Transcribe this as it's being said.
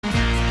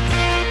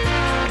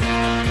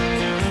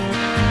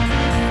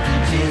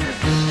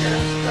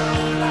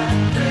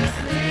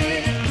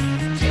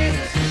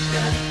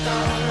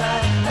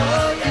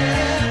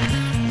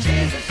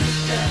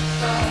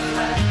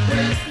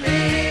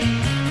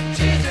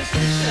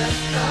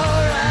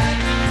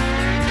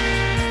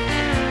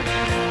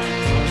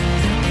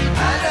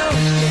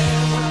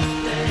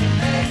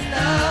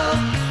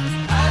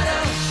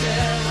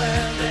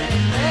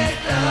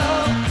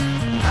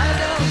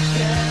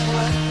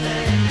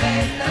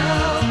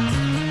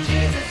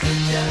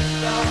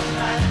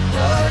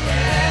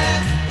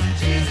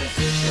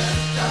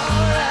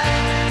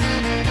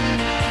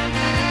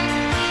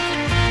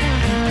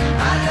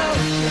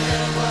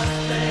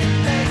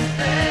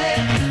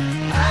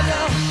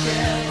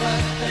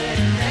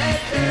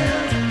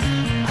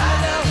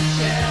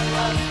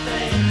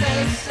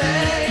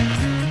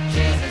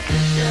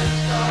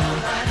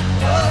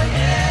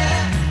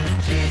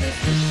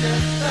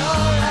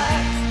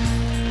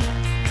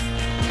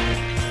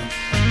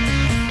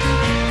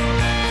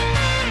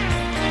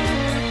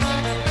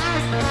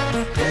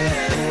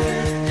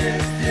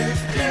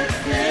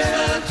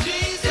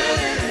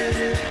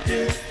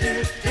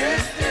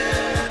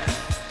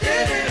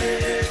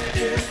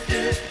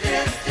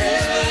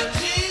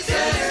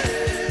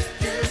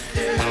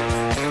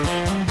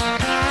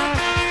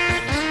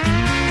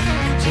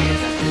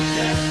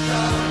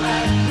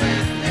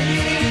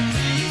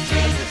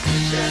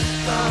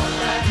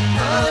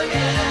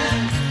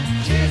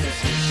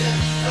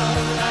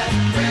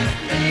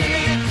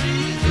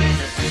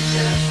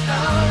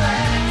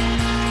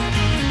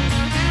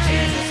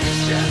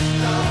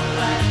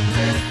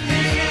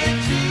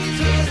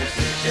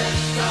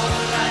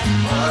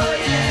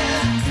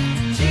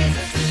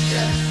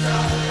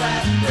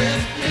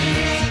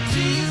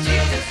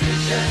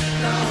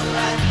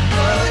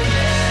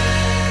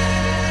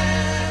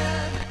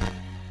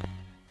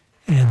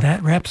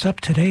wraps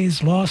up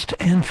today's Lost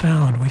and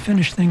Found. We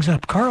finish things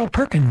up. Carl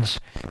Perkins,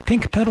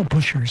 Pink Pedal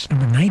Pushers,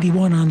 number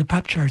 91 on the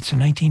pop charts in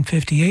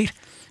 1958,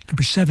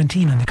 number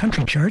 17 on the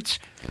country charts.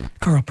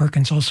 Carl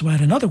Perkins also had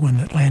another one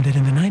that landed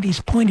in the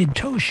 90s, Pointed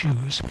Toe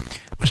Shoes,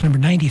 was number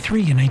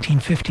 93 in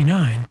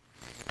 1959.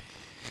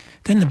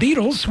 Then the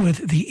Beatles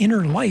with The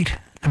Inner Light,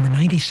 number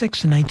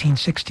 96 in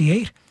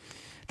 1968.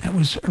 That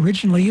was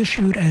originally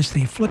issued as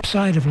the flip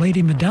side of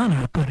Lady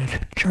Madonna, but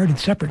it charted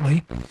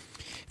separately,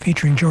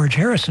 featuring George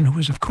Harrison, who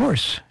was, of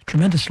course,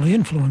 tremendously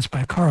influenced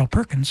by Carl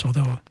Perkins,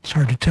 although it's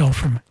hard to tell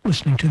from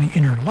listening to The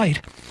Inner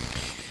Light.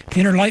 The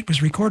Inner Light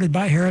was recorded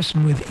by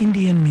Harrison with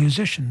Indian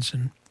musicians,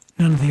 and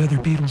none of the other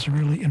Beatles are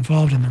really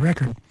involved in the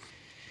record.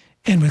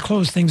 And we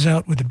close things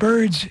out with the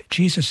Byrds,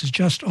 Jesus Is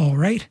Just All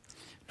Right,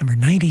 number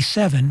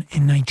 97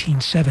 in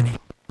 1970.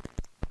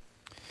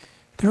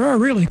 There are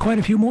really quite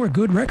a few more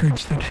good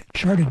records that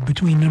charted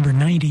between number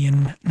 90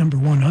 and number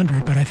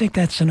 100, but I think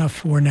that's enough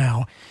for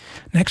now.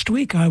 Next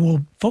week, I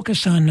will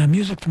focus on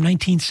music from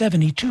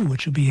 1972,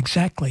 which will be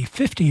exactly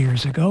 50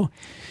 years ago.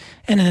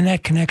 And in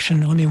that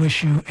connection, let me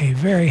wish you a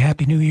very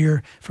happy new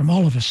year from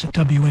all of us at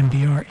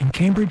WNBR in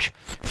Cambridge.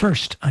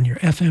 First on your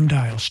FM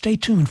dial. Stay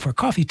tuned for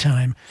Coffee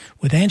Time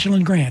with Angela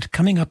and Grant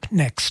coming up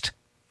next.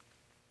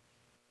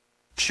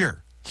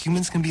 Sure,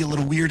 humans can be a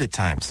little weird at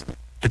times,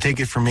 but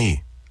take it from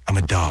me, I'm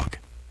a dog.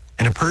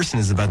 And a person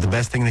is about the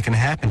best thing that can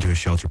happen to a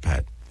shelter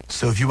pet.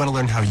 So if you want to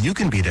learn how you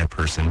can be that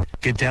person,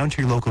 get down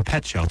to your local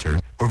pet shelter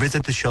or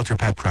visit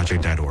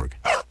theshelterpetproject.org.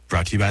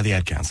 Brought to you by the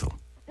Ad Council.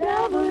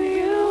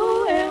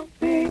 WNBR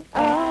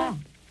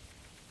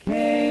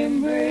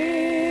Cambridge.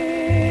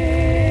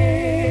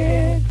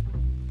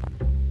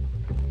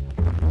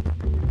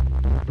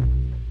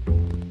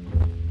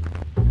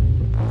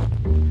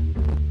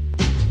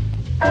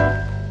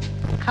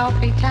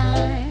 Coffee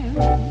time,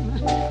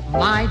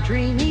 my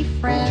dreamy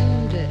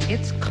friend,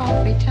 it's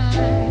coffee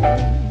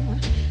time.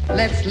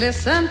 Let's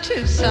listen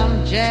to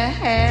some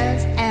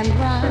jazz and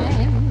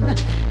rhyme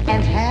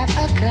and have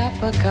a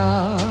cup of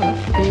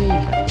coffee.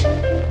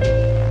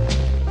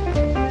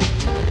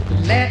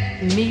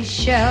 Let me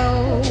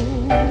show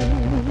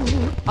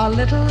a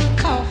little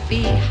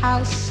coffee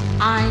house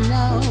I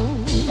know,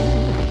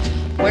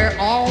 where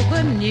all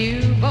the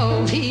new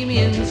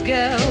bohemians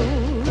go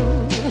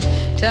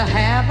to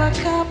have a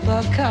cup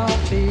of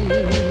coffee.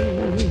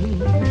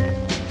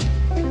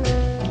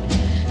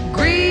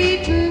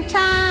 Greeting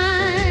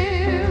time,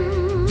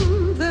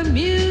 the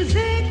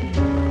music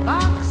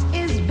box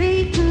is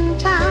beating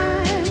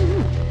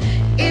time.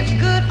 It's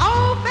good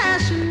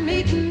old-fashioned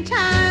meeting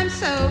time,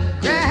 so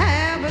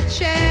grab a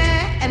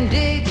chair and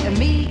dig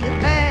me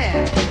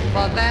there,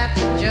 for that's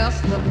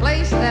just the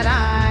place that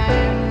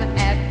I'm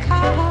at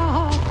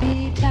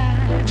coffee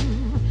time.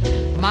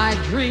 My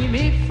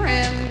dreamy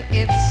friend,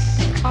 it's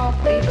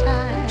coffee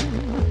time.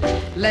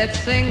 Let's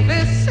sing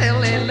this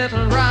silly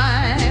little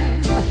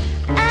rhyme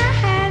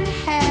and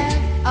have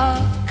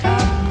a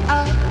cup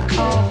of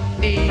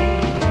coffee.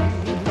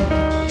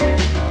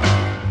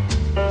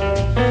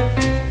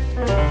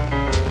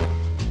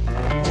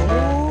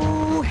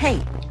 Oh,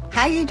 hey,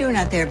 how you doing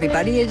out there,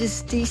 everybody? It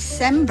is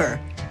December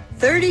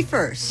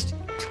 31st,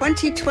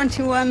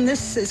 2021.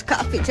 This is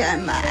Coffee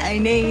Time. My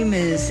name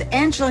is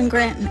Angela and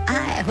Grant, and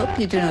I hope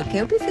you're doing okay. I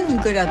hope you're feeling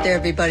good out there,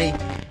 everybody.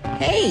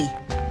 Hey,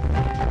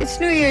 it's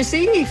New Year's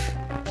Eve.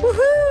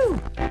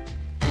 Woohoo!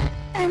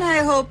 And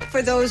I hope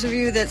for those of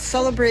you that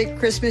celebrate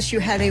Christmas,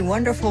 you had a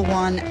wonderful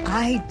one.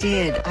 I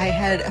did. I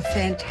had a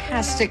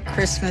fantastic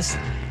Christmas,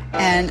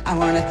 and I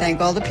want to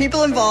thank all the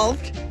people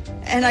involved.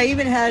 And I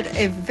even had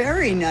a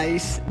very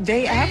nice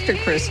day after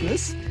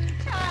Christmas.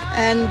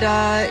 And,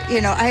 I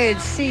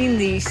had seen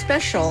the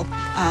special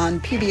on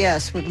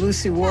PBS with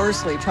Lucy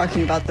Worsley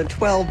talking about the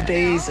 12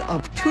 days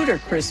of Tudor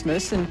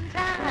Christmas, and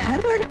I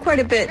learned quite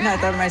a bit, and I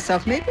thought to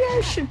myself, maybe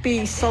I should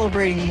be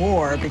celebrating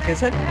more,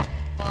 because that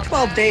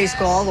 12 days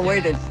go all the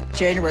way to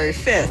January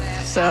 5th.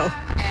 So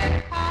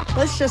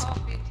let's just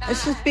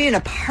be in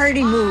a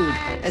party mood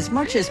as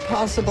much as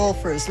possible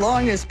for as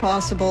long as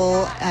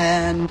possible.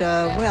 And,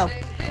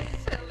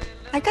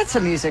 I got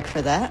some music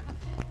for that.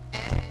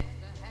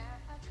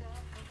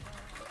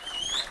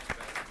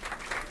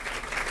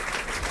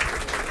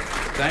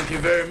 Thank you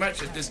very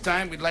much. At this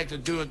time, we'd like to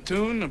do a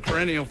tune, a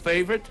perennial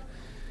favorite,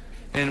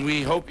 and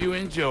we hope you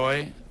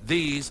enjoy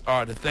These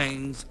Are the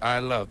Things I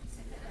Love.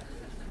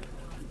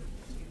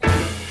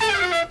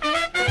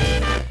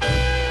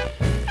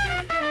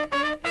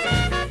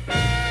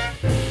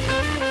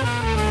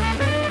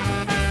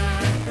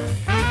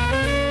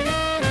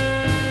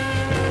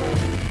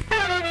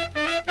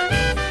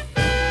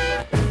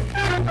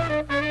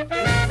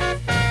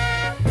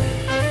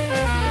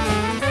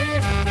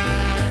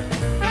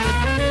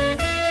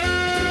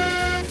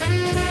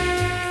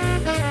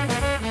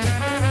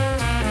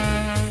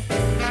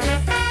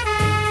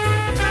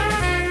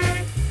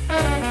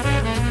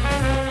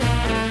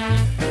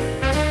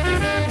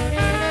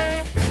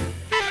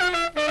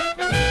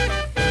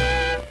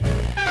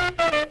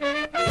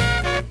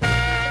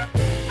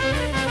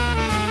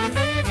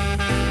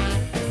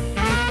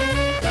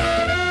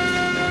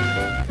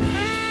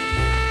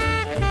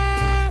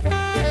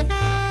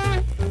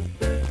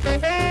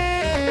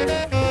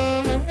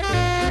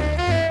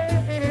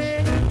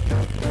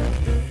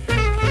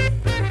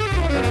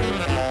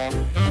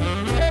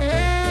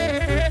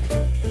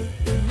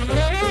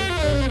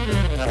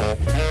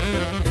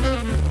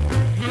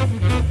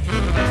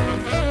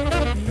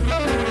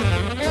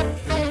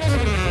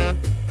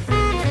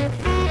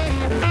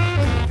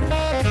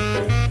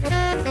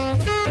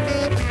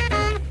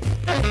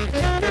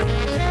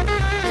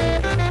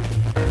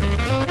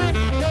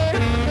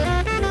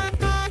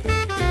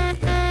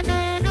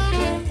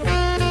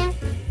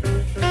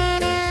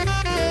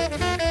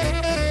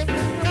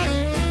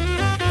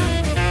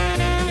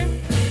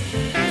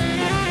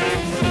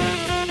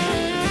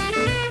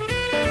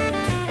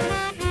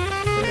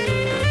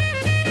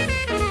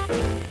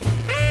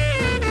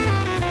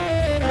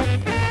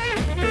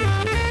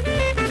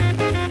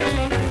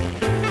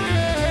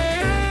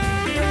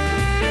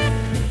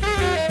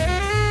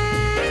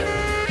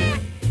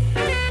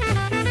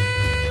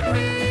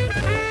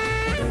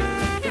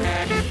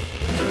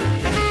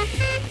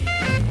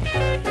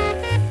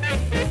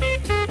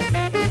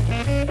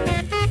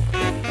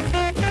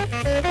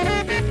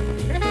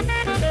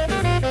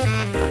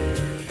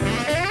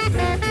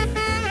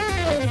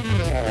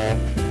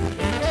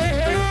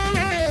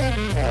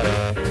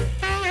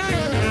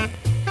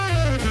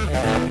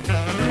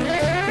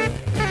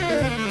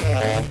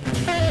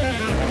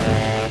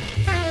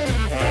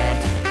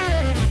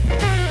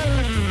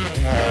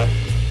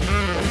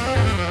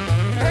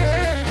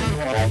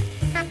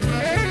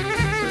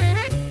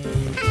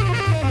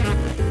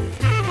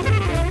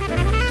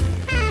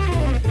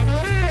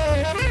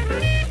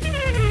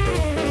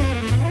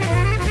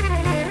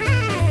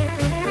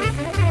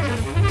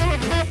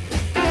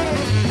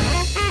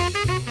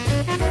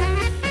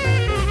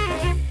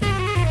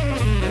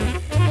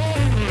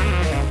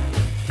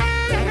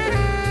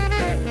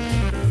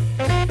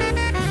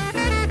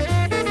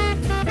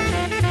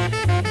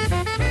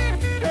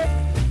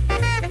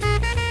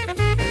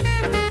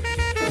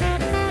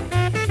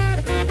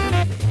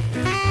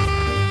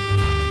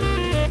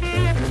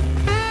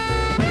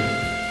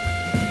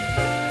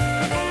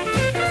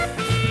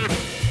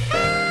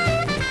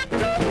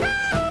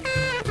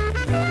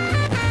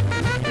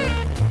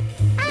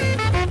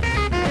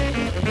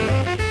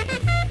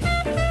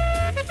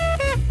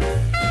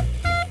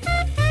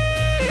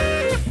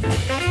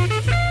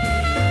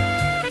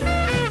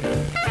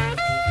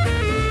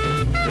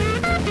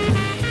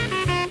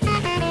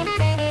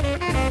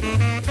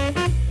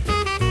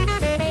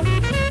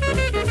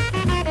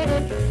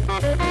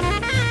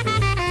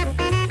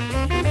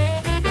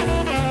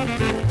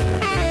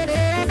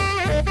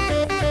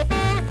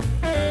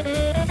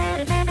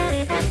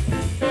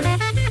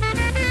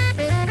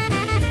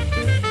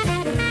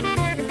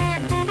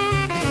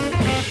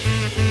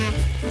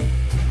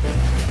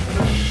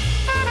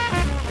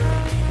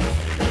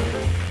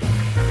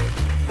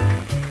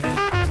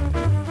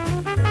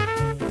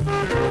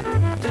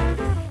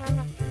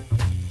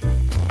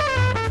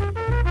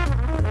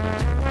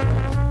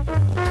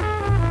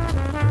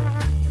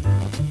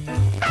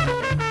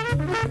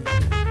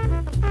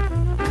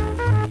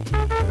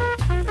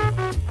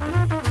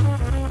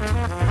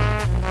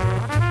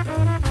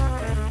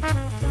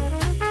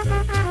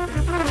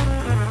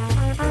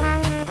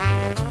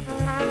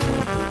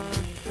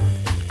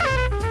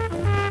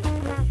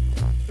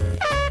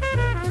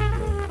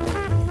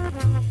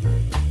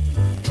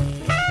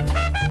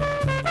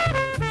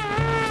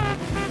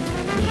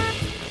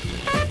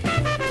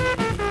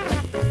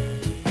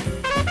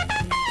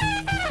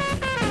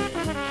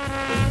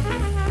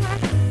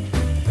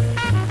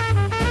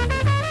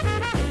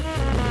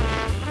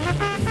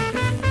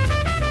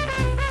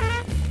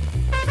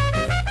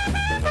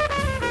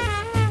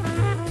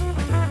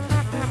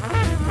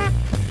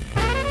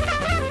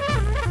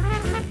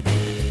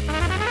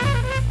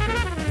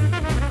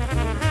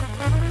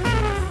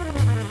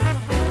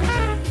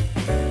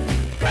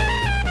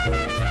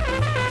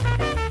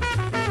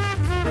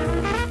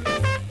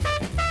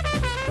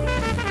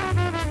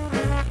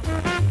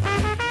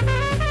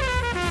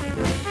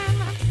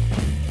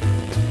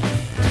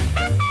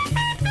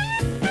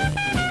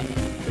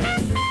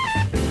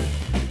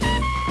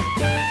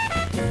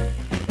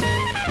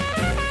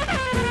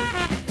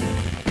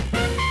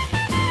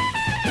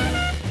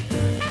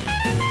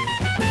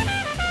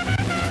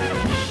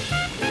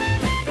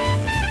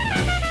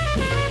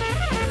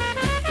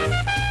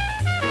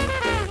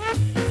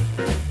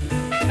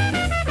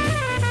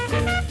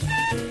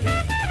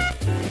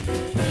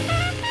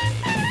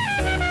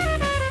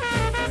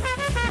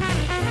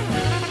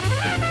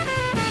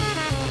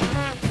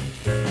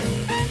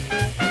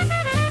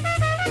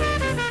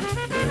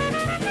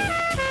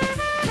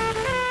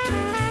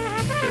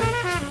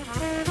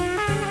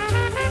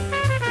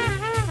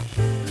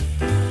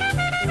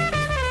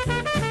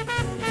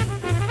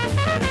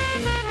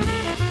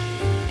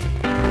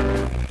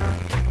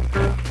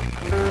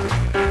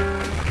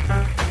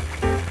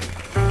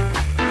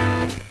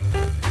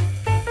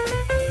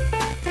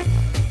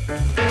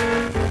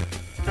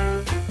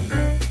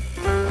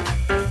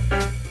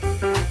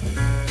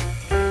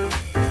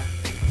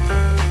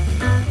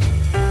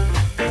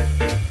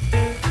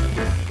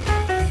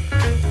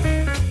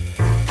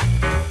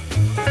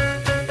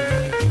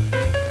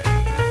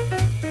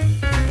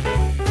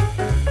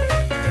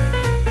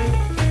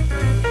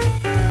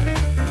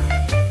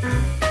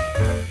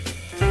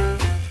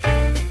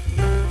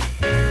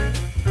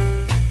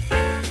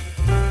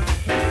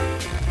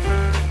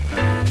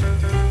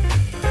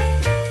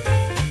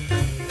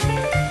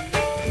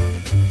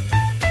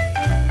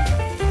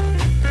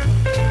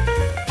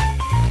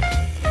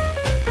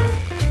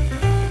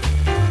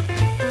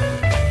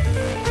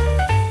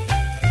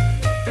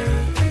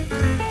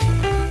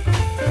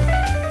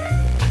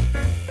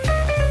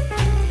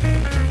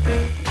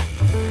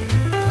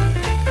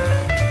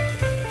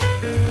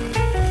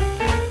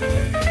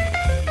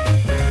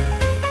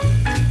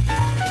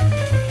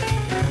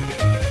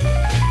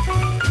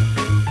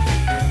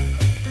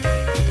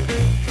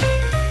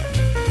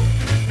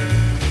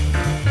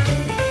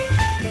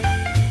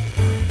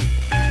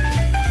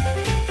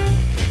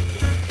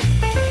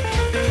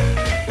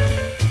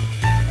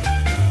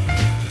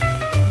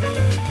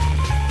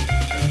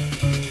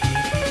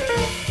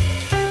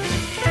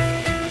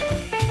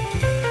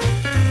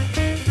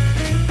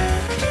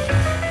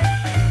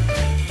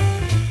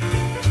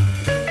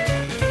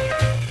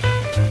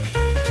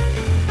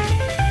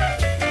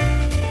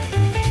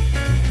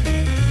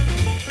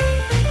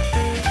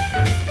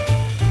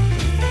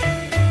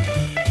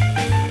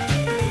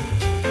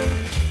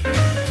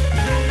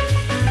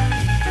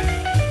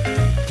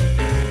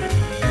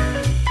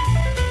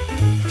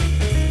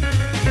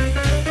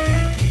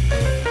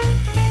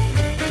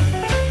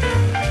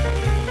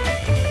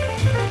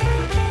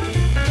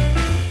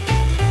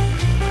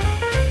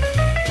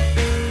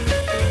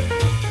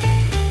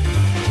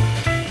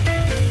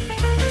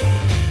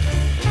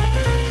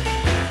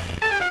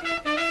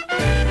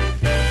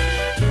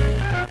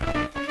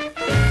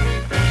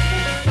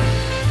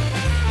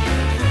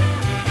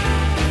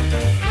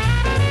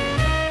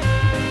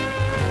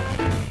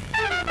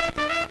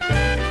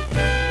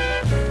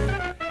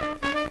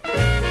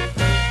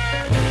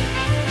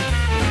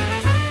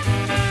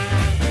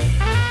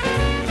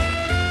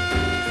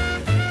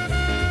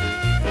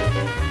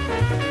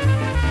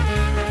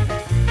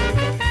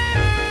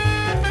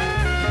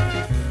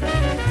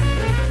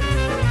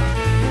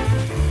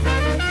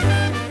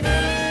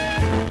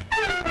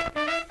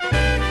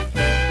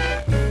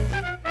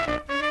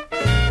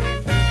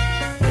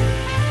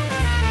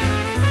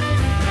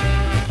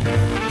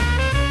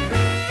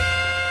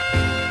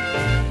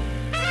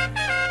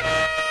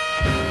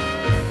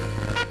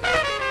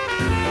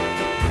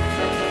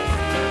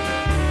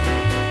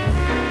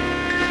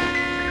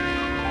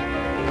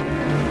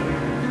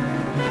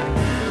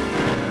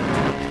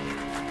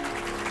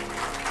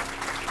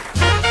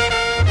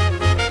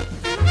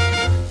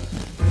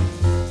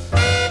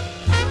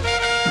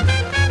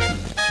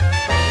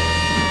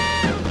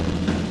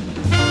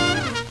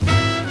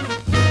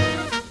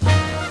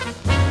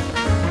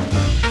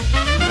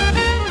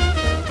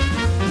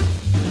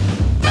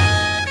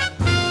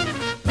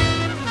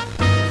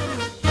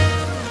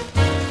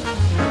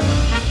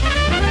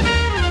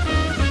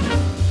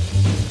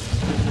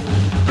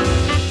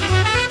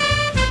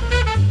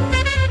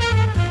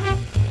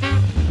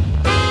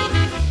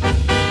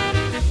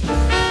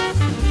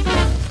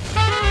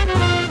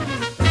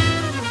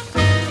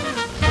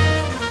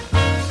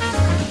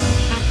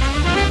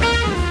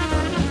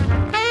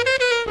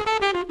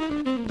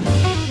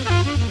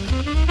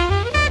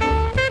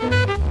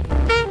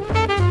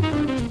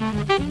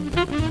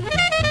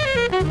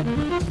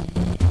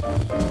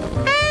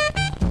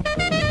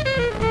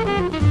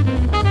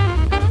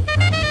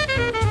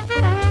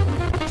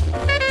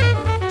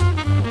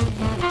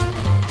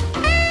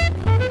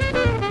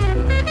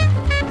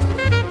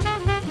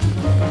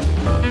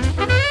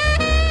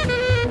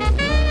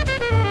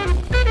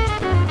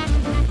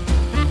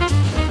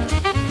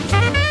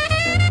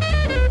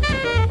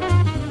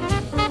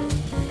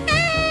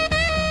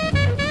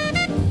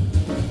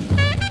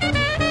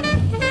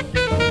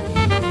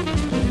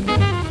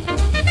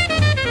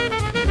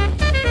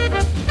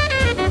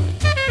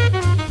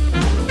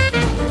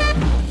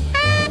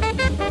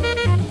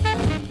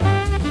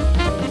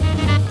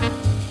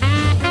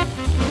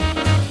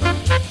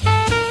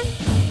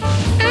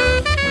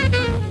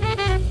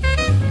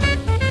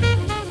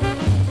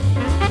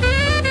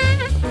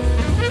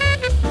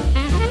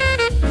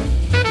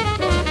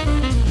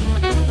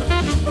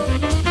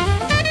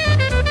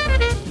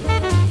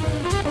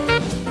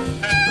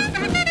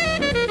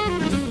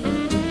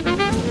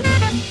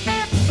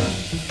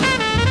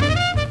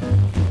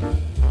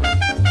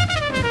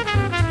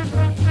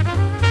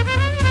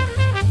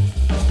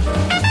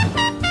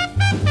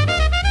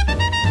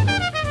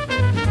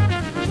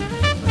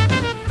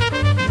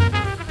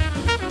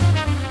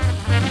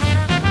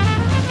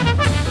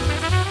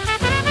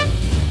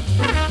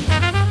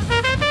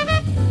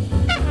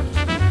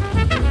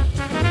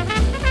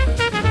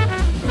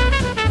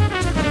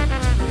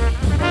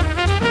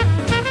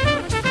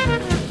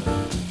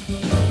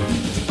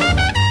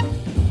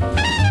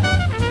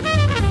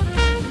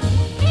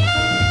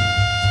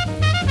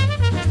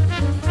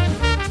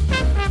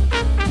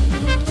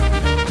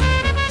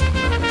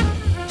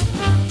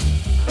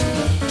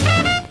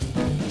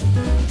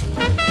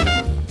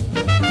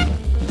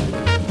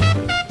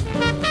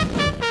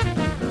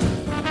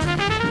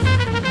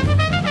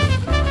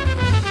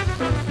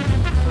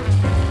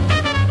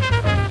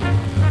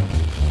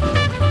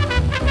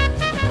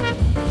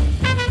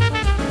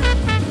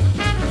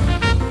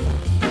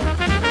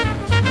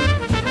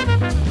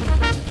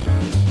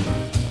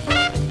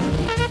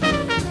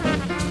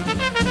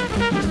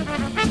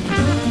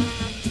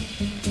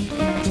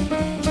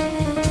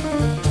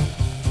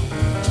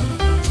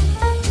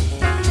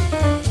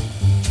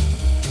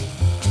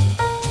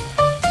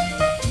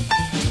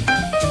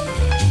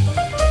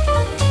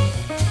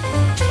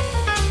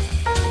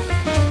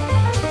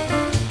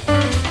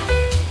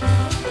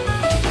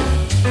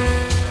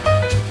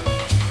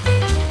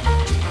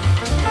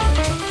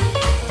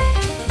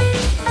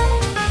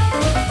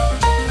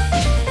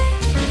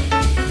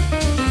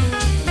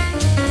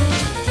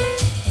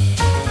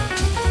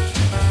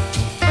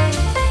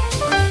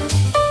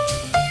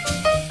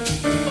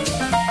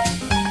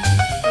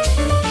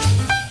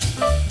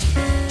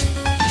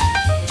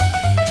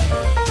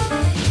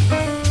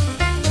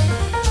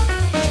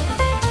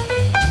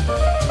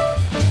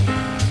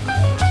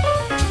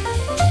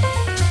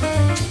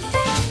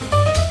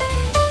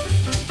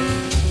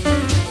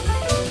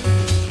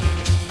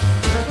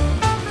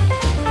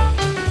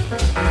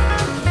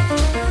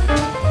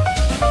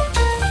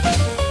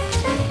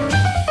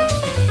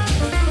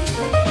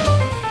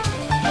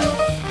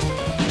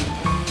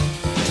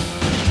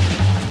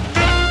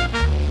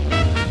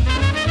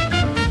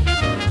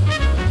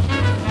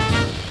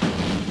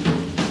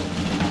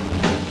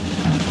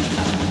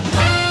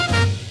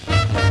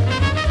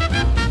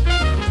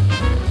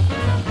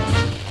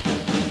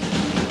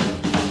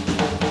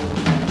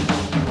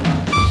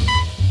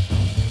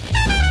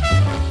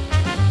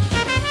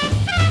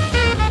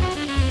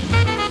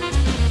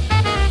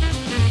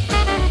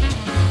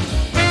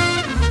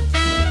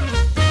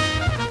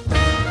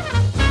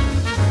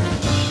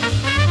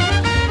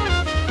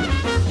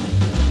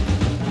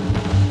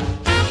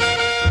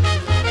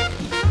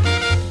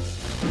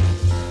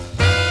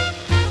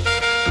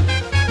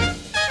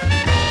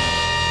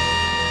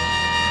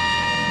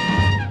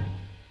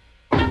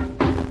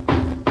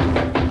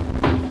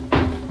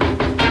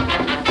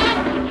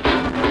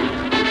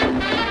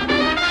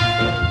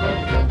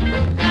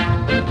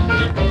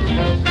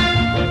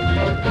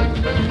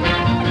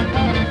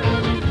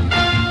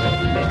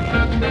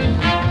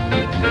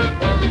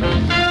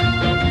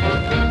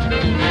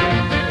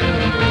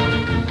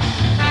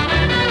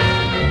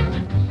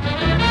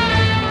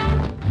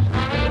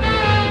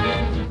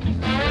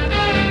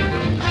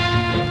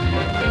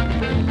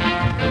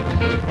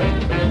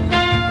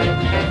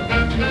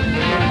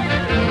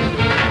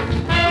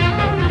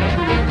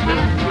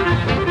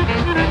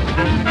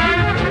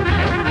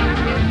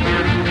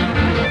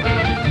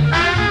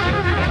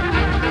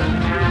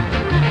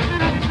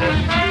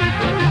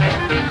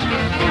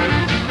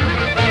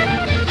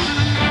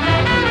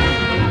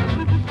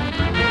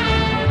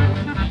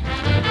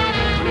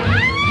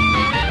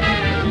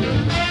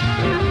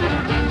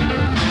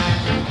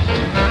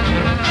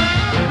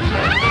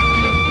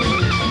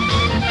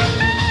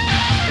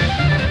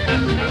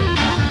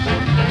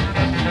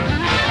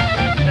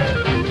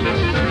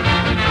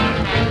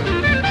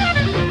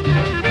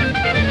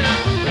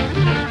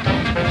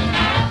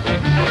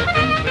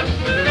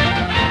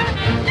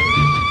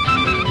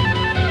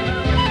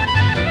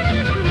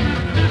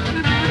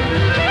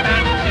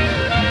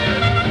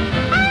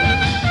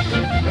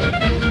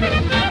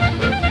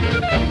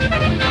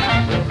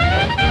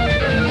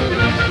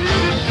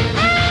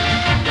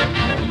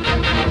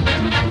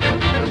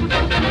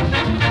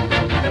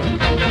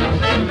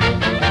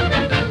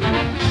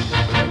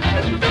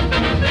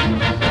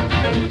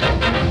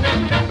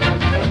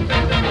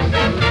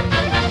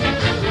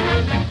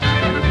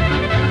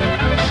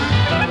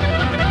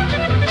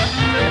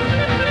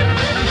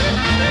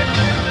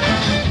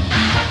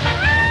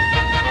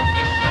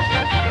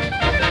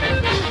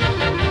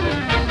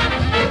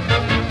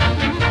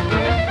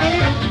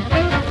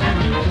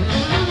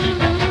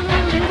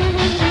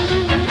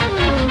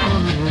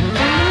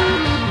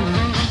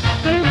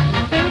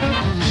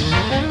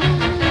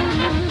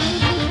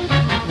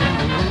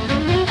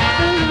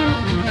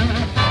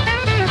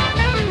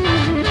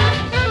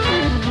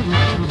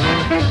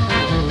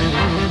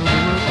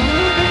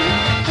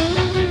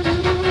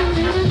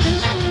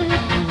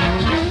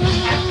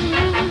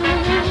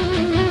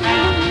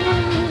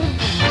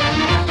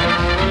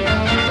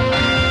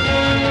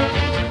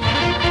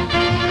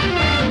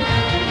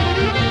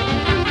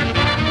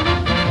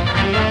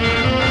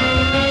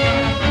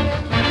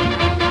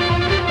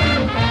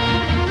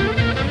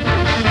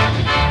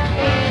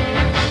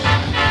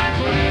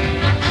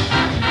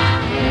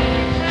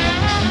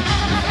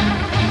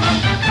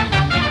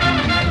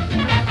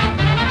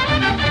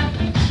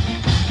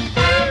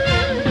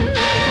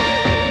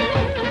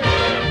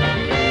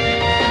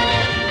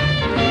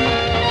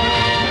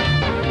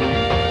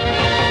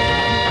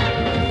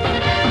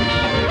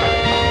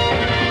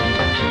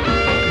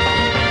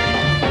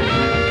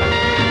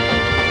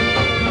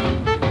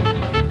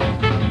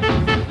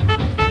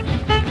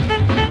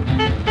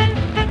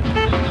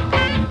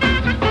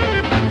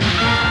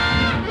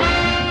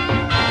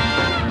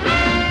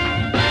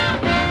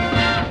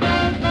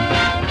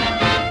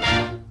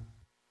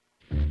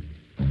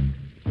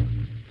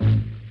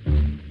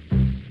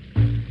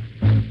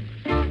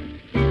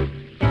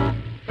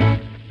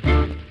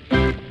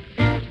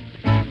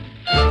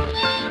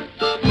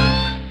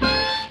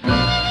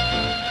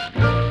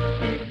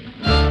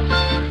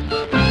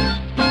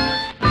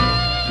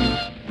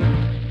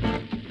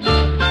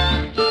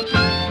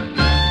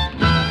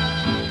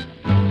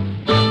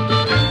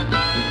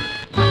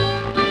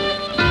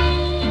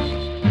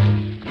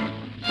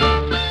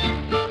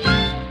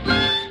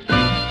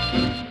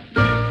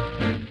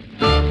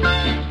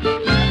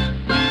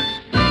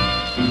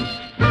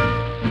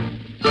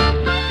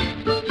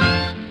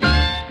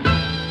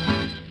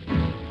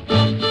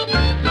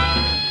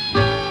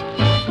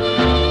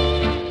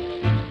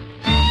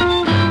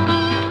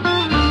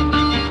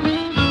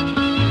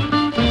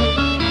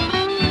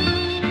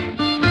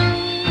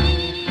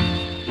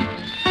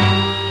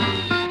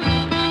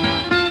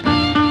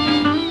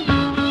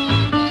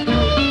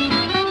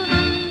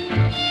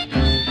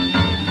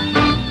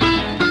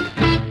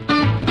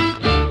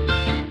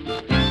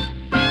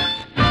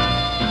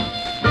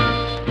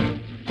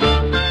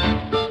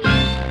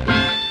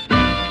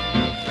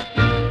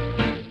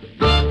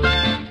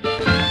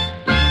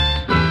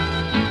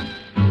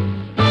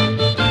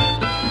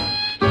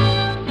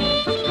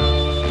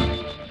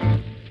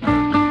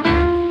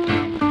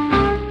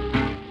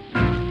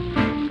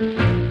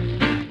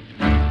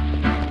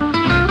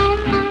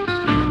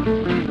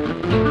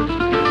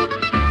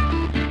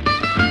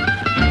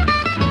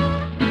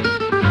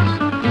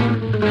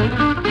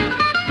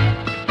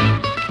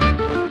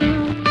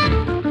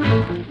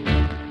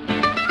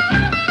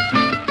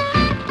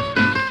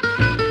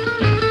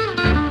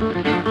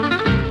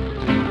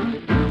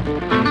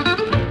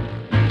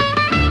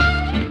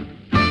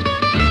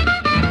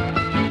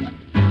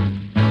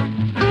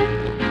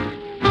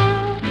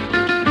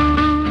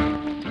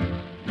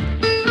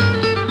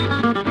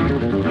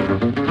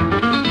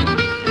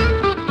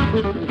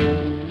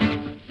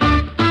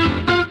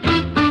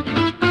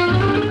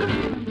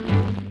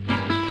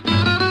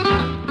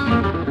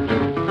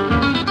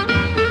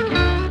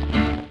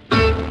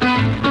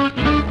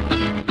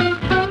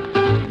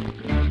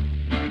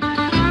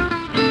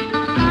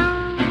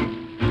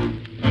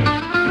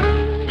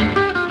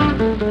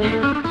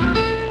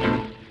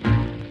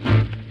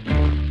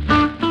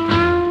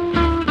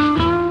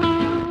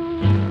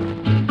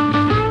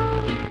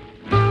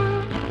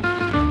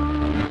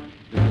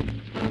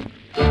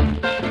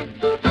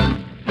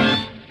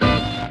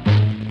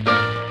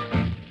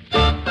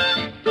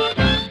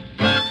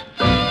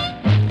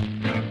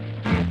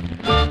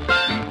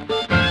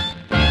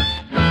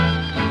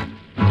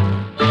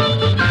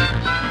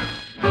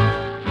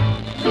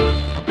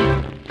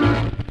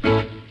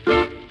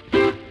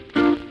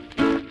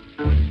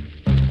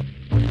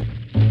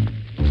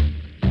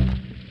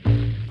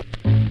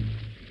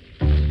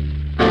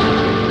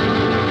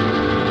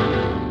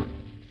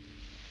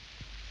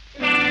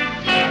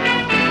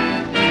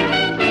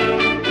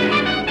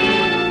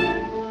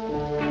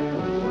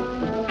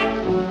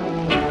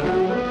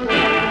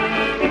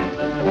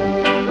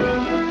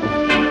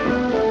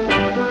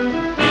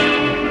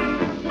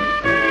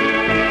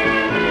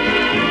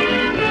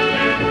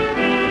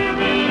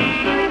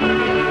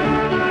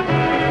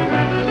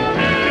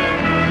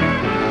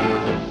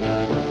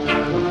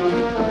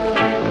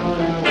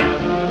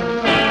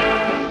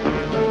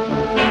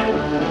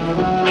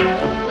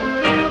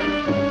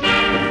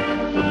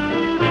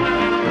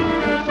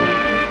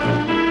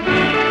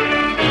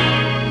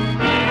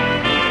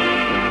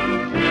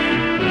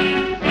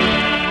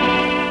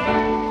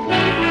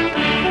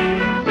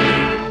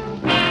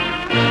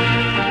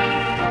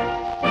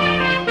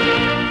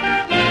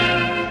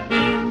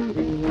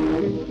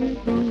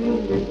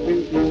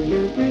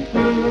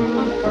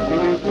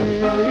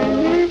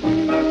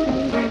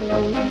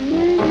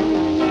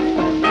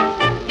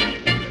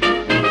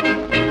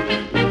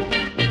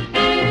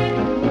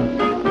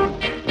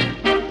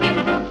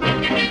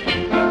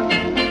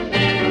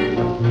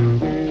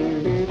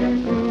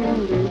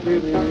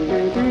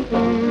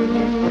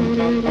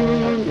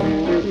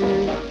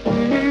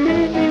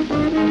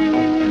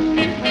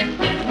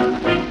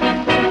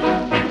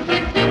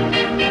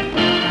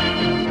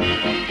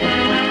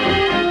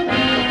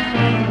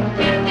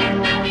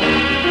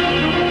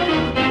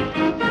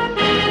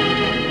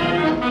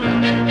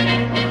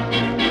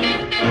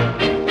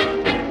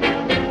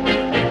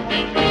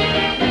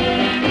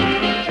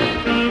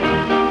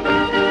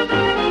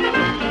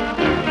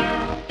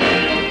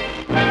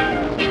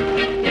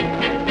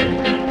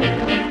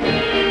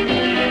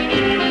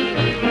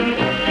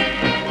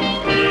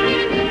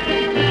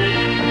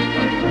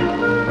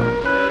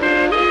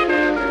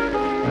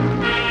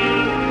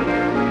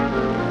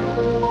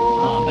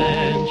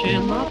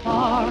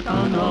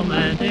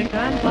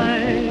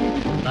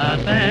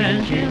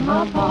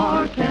 the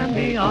park can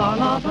be our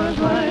lover's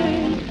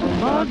lane,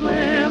 the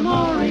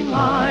glimmering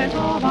light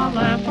of a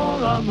lamp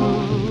or a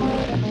moon.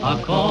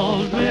 A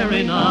cold,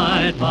 dreary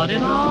night, but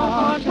in our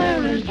hearts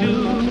there is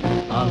June.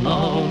 A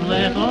lone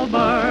little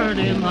bird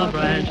in the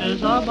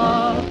branches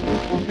above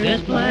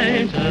is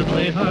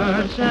plaintively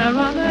heard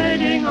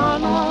serenading our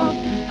love.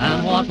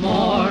 And what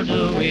more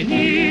do we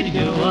need,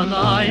 you and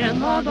I in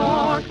the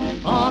dark,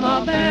 on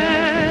a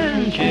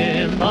bench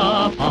in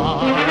the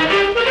park?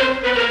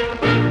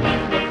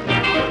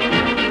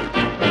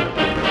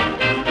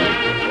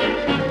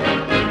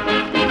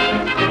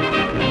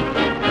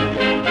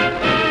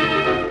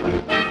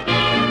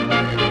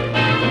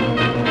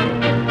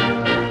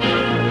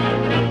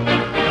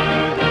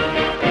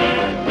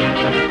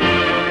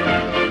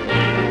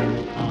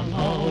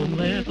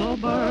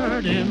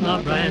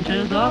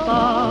 Branches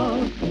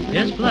above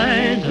is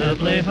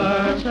plaintively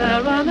heard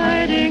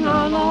serenading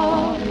our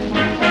love.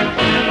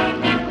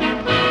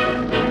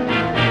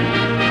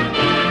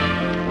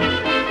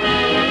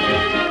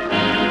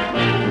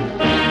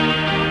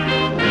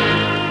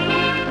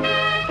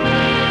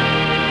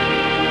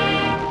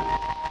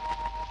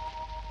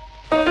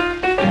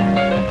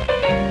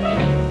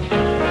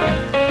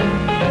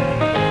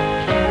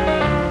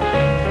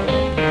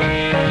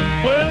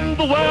 When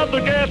the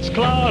weather gets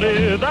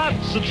cloudy,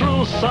 that's a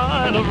true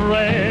sign of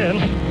rain.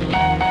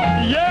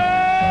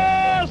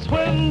 Yes,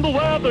 when the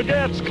weather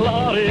gets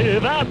cloudy,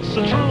 that's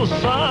a true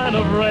sign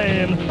of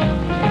rain.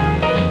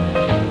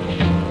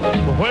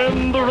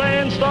 When the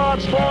rain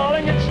starts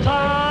falling, it's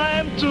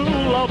time to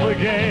love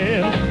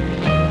again.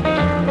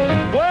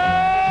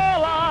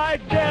 Well, I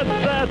get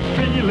that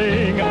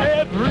feeling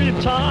every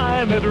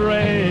time it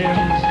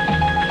rains.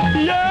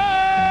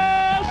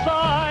 Yes,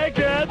 I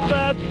get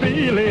that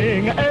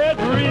feeling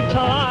every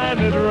time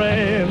it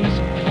rains.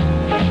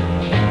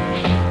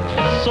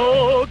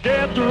 So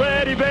get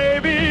ready,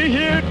 baby,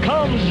 here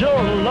comes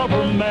your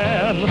lover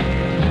man.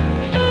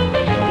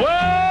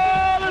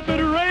 Well, if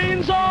it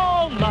rains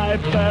all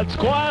night, that's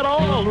quite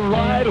all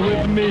right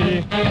with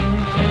me.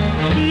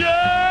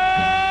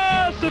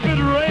 Yes, if it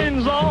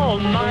rains all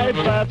night,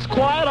 that's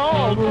quite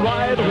all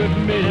right with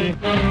me.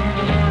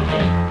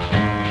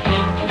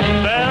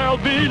 There'll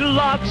be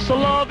lots of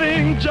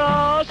loving,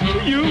 just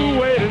you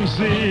wait and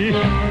see.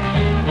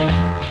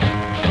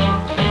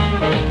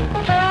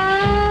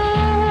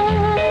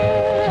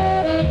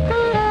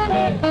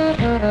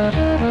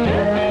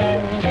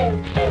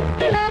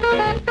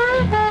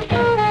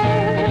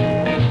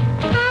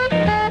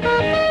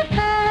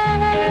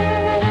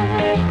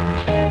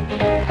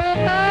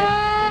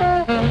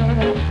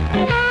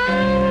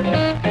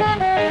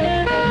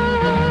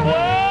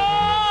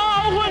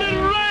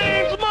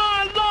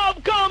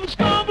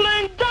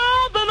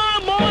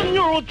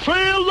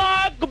 Trail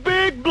like a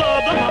big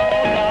blood.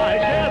 I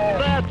get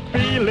that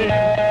feeling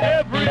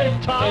every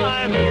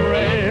time it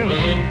rains.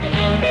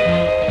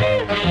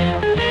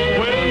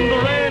 When the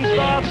rain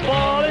starts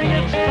falling,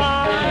 it's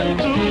time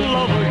to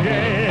love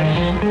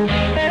again.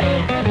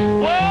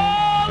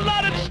 Well,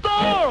 let it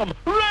storm,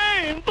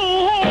 rain the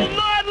whole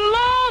night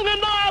long,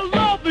 and I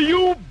love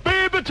you,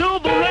 baby, till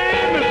the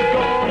rain is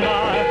gone. I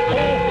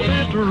hope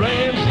it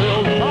rains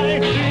till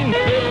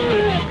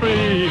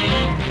 1953.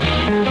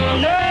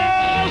 Yeah.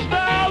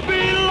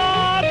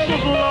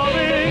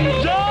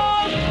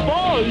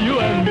 You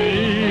and me.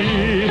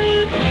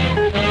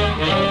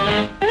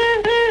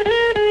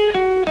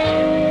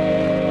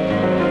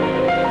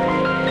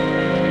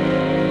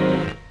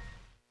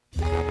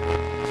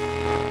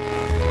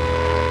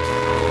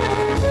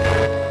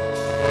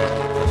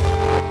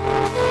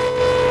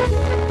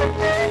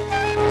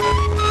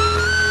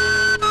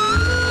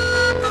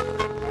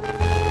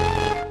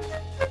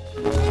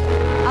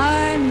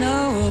 I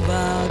know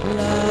about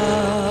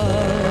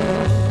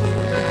love.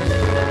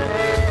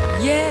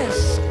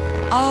 Yes,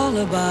 all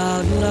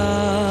about love.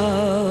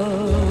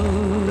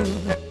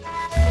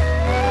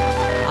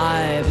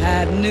 I've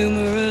had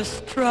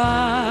numerous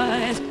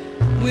tries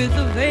with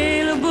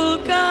available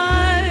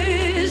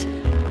guys.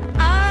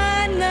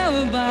 I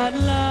know about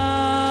love.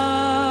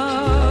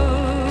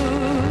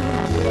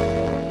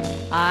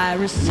 I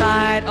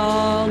recite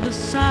all the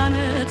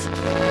sonnets.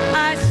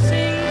 I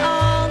sing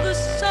all the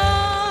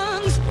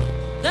songs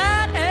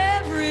that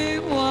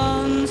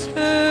everyone's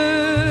heard.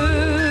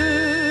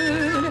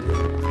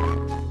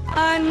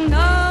 I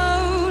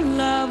know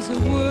love's a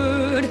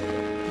word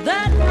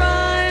that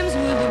rhymes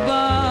with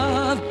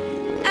above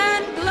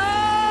and love.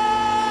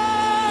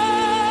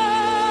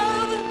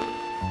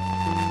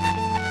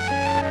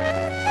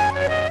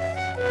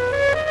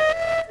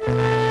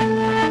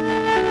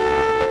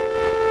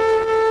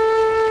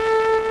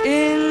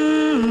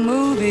 In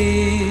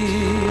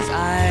movies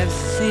I've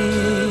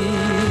seen,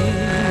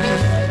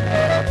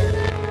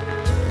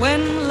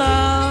 when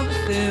love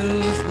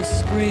fills the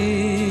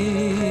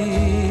screen,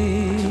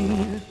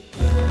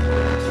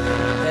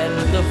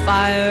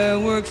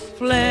 fireworks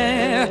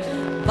flare,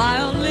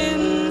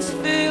 violins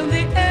fill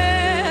the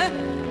air,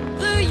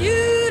 the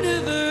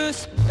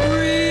universe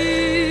breathes.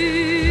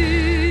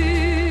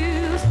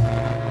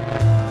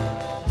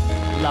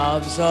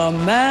 Love's love's a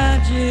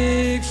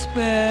magic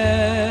spell.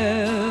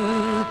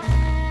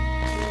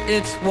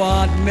 It's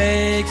what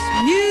makes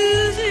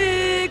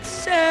music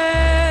sell.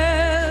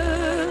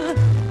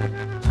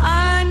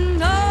 I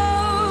know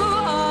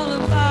all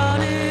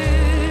about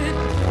it,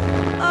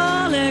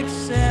 all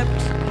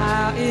except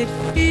how it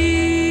feels.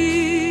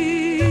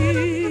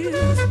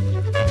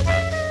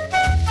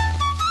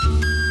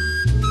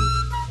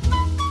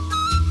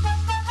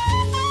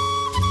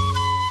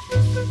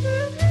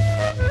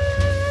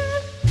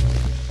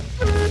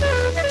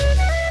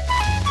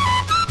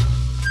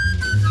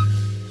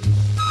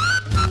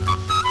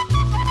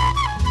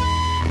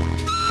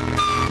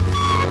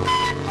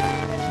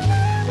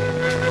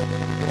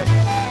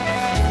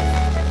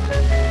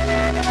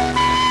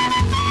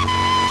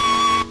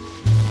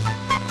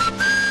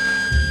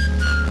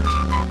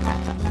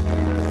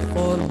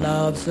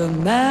 Love's a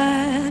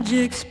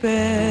magic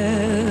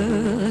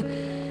spell.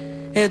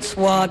 It's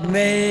what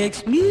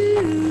makes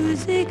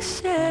music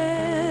sell.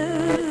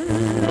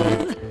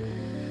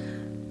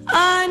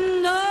 I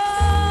know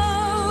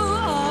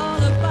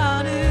all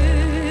about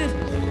it,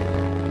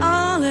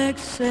 all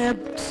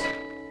except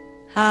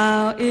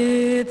how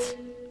it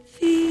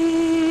feels.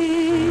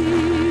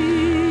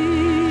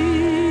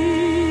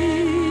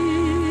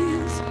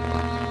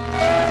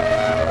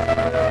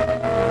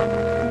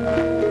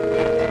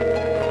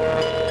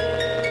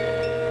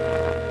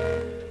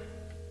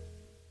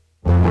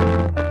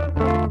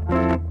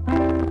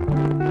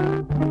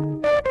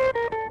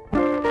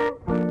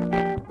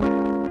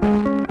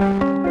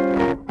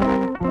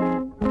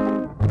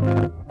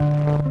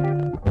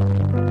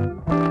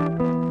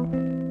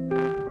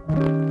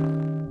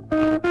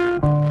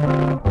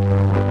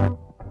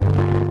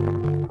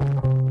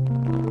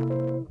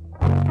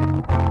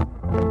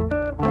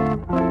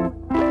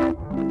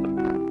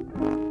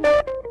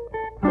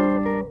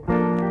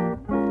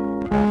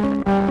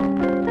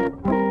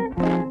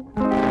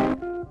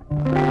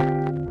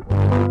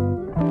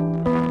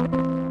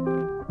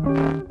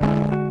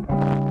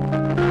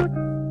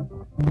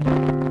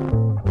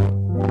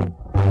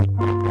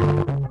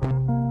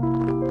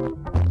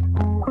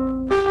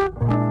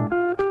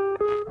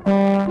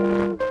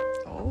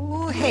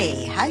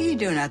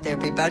 Out there,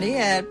 everybody.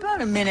 At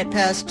about a minute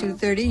past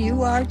 2:30,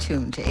 you are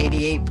tuned to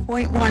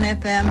 88.1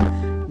 FM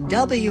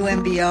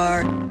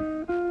WMBR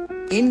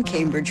in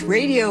Cambridge,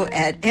 radio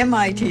at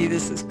MIT.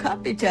 This is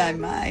Coffee Time.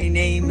 My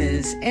name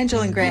is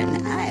Angela Grant,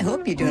 and I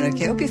hope you're doing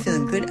okay. I hope you're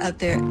feeling good out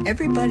there,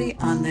 everybody,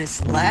 on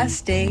this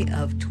last day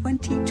of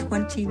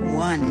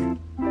 2021.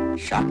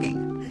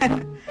 Shocking.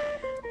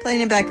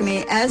 Playing it back at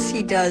me, as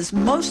he does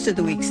most of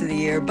the weeks of the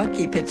year,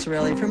 Bucky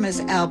Pizzarelli from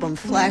his album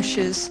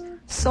Flashes,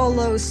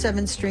 solo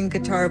 7-string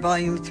guitar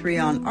volume 3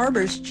 on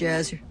Arbor's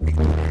Jazz.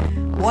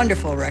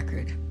 Wonderful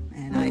record.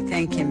 And I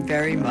thank him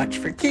very much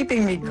for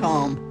keeping me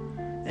calm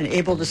and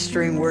able to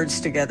string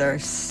words together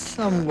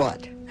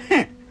somewhat.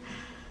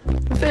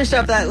 Finished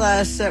up that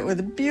last set with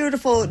a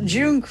beautiful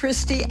June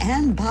Christie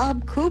and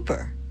Bob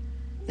Cooper.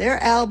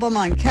 Their album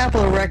on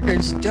Capitol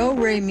Records, Do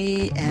Re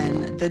Mi,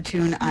 and the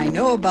tune I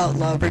Know About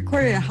Love,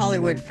 recorded in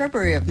Hollywood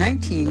February of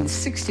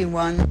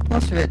 1961.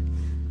 Most of it,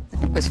 I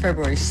think, was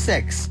February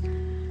 6th.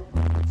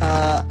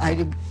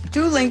 I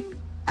do link,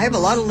 I have a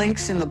lot of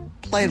links in the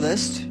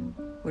playlist,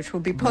 which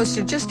will be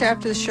posted just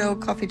after the show,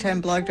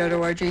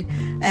 coffeetimeblog.org.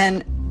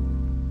 And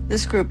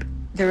this group,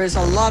 there is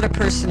a lot of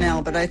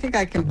personnel, but I think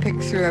I can pick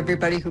through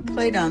everybody who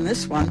played on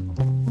this one.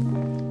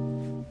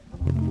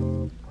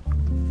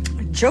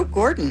 Joe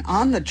Gordon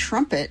on the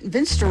trumpet,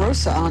 Vince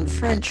DeRosa on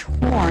French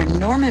horn,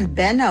 Norman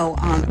Benno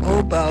on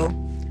oboe.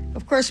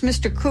 Of course,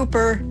 Mr.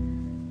 Cooper,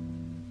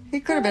 he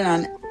could have been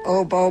on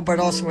oboe, but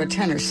also a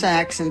tenor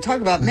sax. And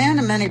talk about man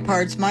of many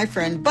parts, my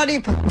friend, Buddy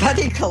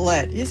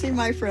Collette. Is he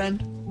my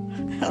friend?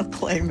 I'll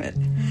claim it.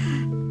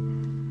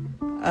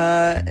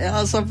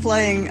 Also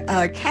playing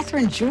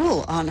Catherine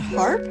Jewell on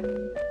harp,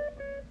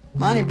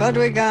 Monty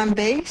Budwig on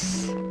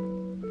bass,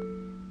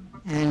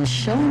 and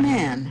Sean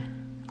Mann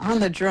on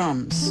the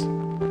drums.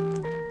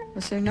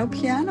 Was there no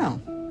piano?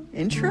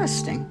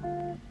 Interesting.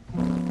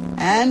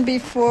 And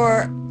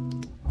before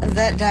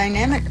that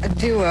dynamic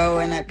duo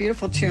and that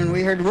beautiful tune,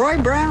 we heard Roy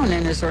Brown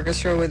and his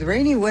orchestra with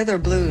Rainy Weather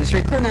Blues,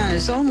 recorded on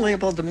his own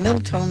label, the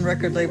Milltone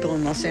record label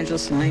in Los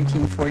Angeles in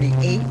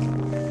 1948.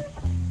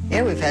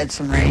 Yeah, we've had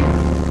some rain.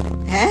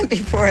 And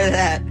before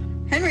that,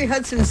 Henry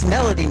Hudson's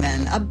Melody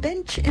Men, A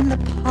Bench in the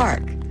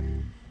Park.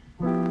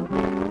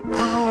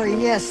 Oh,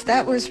 yes,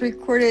 that was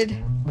recorded,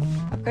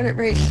 I've got it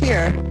right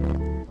here,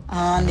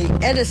 on the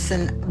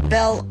Edison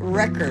Bell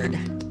record.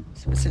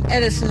 So it's an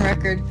Edison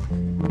record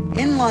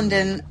in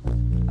London,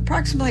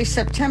 approximately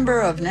September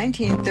of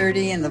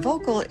 1930, and the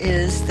vocal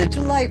is the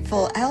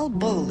delightful Al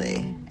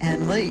Bowley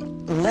and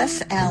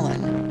Les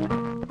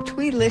Allen,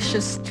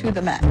 Tweelicious to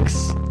the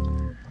max.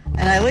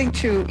 And I link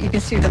to, you can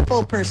see the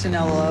full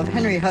personnel of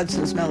Henry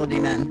Hudson's Melody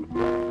Men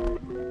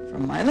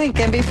from my link.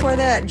 And before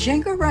that,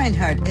 Django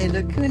Reinhardt et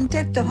le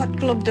Quintet de Hot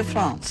Club de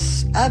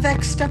France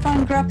avec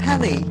Stéphane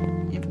Grappelli.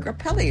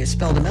 Grappelli is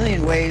spelled a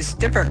million ways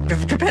different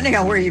depending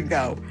on where you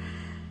go.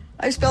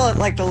 I spell it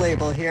like the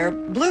label here.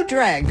 Blue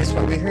Drag is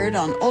what we heard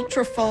on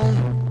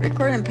Ultraphone,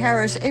 recorded in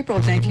Paris, April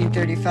of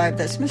 1935.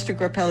 That's Mr.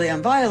 Grappelli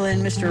on violin,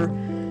 Mr.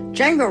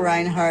 Django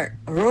Reinhardt,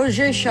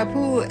 Roger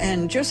Chaput,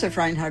 and Joseph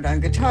Reinhardt on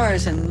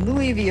guitars, and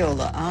Louis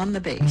Viola on the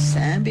bass.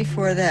 And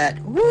before that,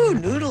 woo,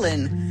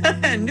 Noodlin',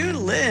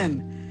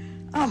 Noodlin'.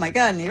 Oh my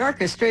God, and the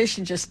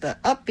orchestration, just the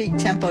upbeat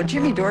tempo.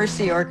 Jimmy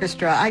Dorsey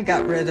Orchestra, I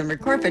Got Rhythm,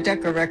 recorded for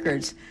Decca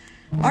Records,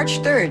 March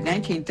 3rd,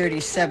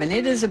 1937.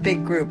 It is a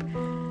big group.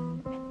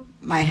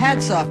 My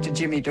hat's off to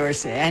Jimmy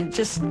Dorsey, and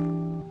just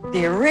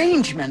the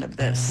arrangement of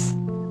this.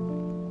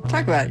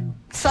 Talk about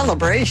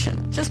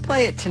celebration. Just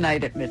play it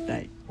tonight at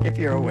midnight if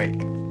you're awake.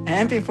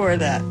 And before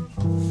that,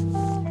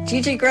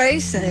 G.G.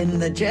 Grace and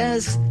the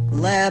Jazz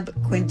Lab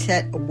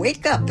Quintet,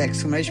 Wake Up!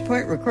 Exclamation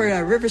point, recorded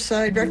on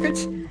Riverside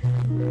Records,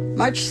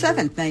 March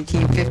 7th,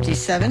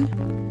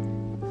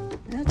 1957.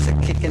 That's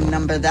a kicking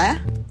number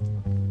there.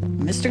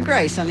 Mr.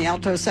 Grace on the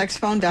alto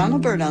saxophone,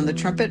 Donald Byrd on the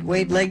trumpet,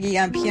 Wade Legge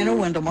on piano,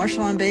 Wendell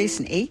Marshall on bass,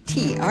 and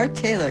A.T. Art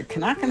Taylor,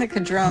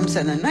 Kanakanika drums,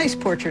 and a nice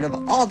portrait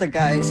of all the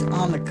guys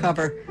on the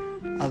cover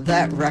of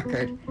that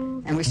record.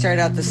 And we start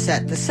out the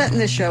set in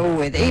the show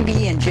with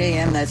A.B. and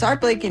J.M. That's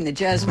Art Blakey and the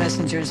Jazz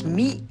Messengers,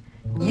 Meet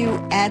You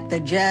at the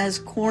Jazz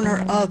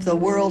Corner of the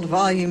World,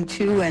 Volume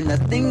 2, and the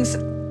Things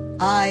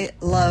I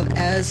Love,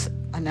 as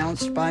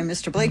announced by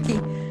Mr.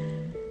 Blakey.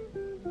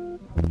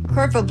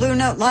 Record for Blue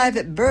Note live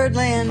at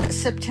Birdland,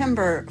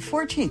 September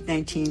 14th,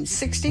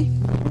 1960.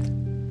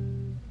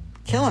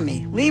 Killing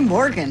me. Lee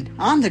Morgan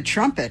on the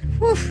trumpet.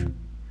 Woof.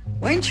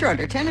 Wayne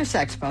Shorter, tenor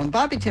saxophone,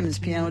 Bobby Timmons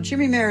piano,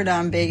 Jimmy Merritt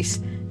on bass,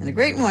 and the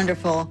great and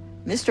wonderful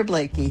Mr.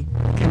 Blakey,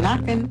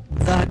 knocking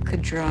the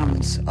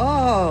drums.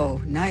 Oh,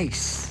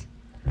 nice.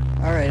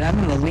 All right, I'm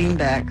going to lean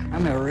back.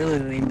 I'm going to really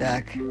lean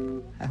back.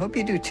 I hope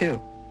you do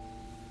too.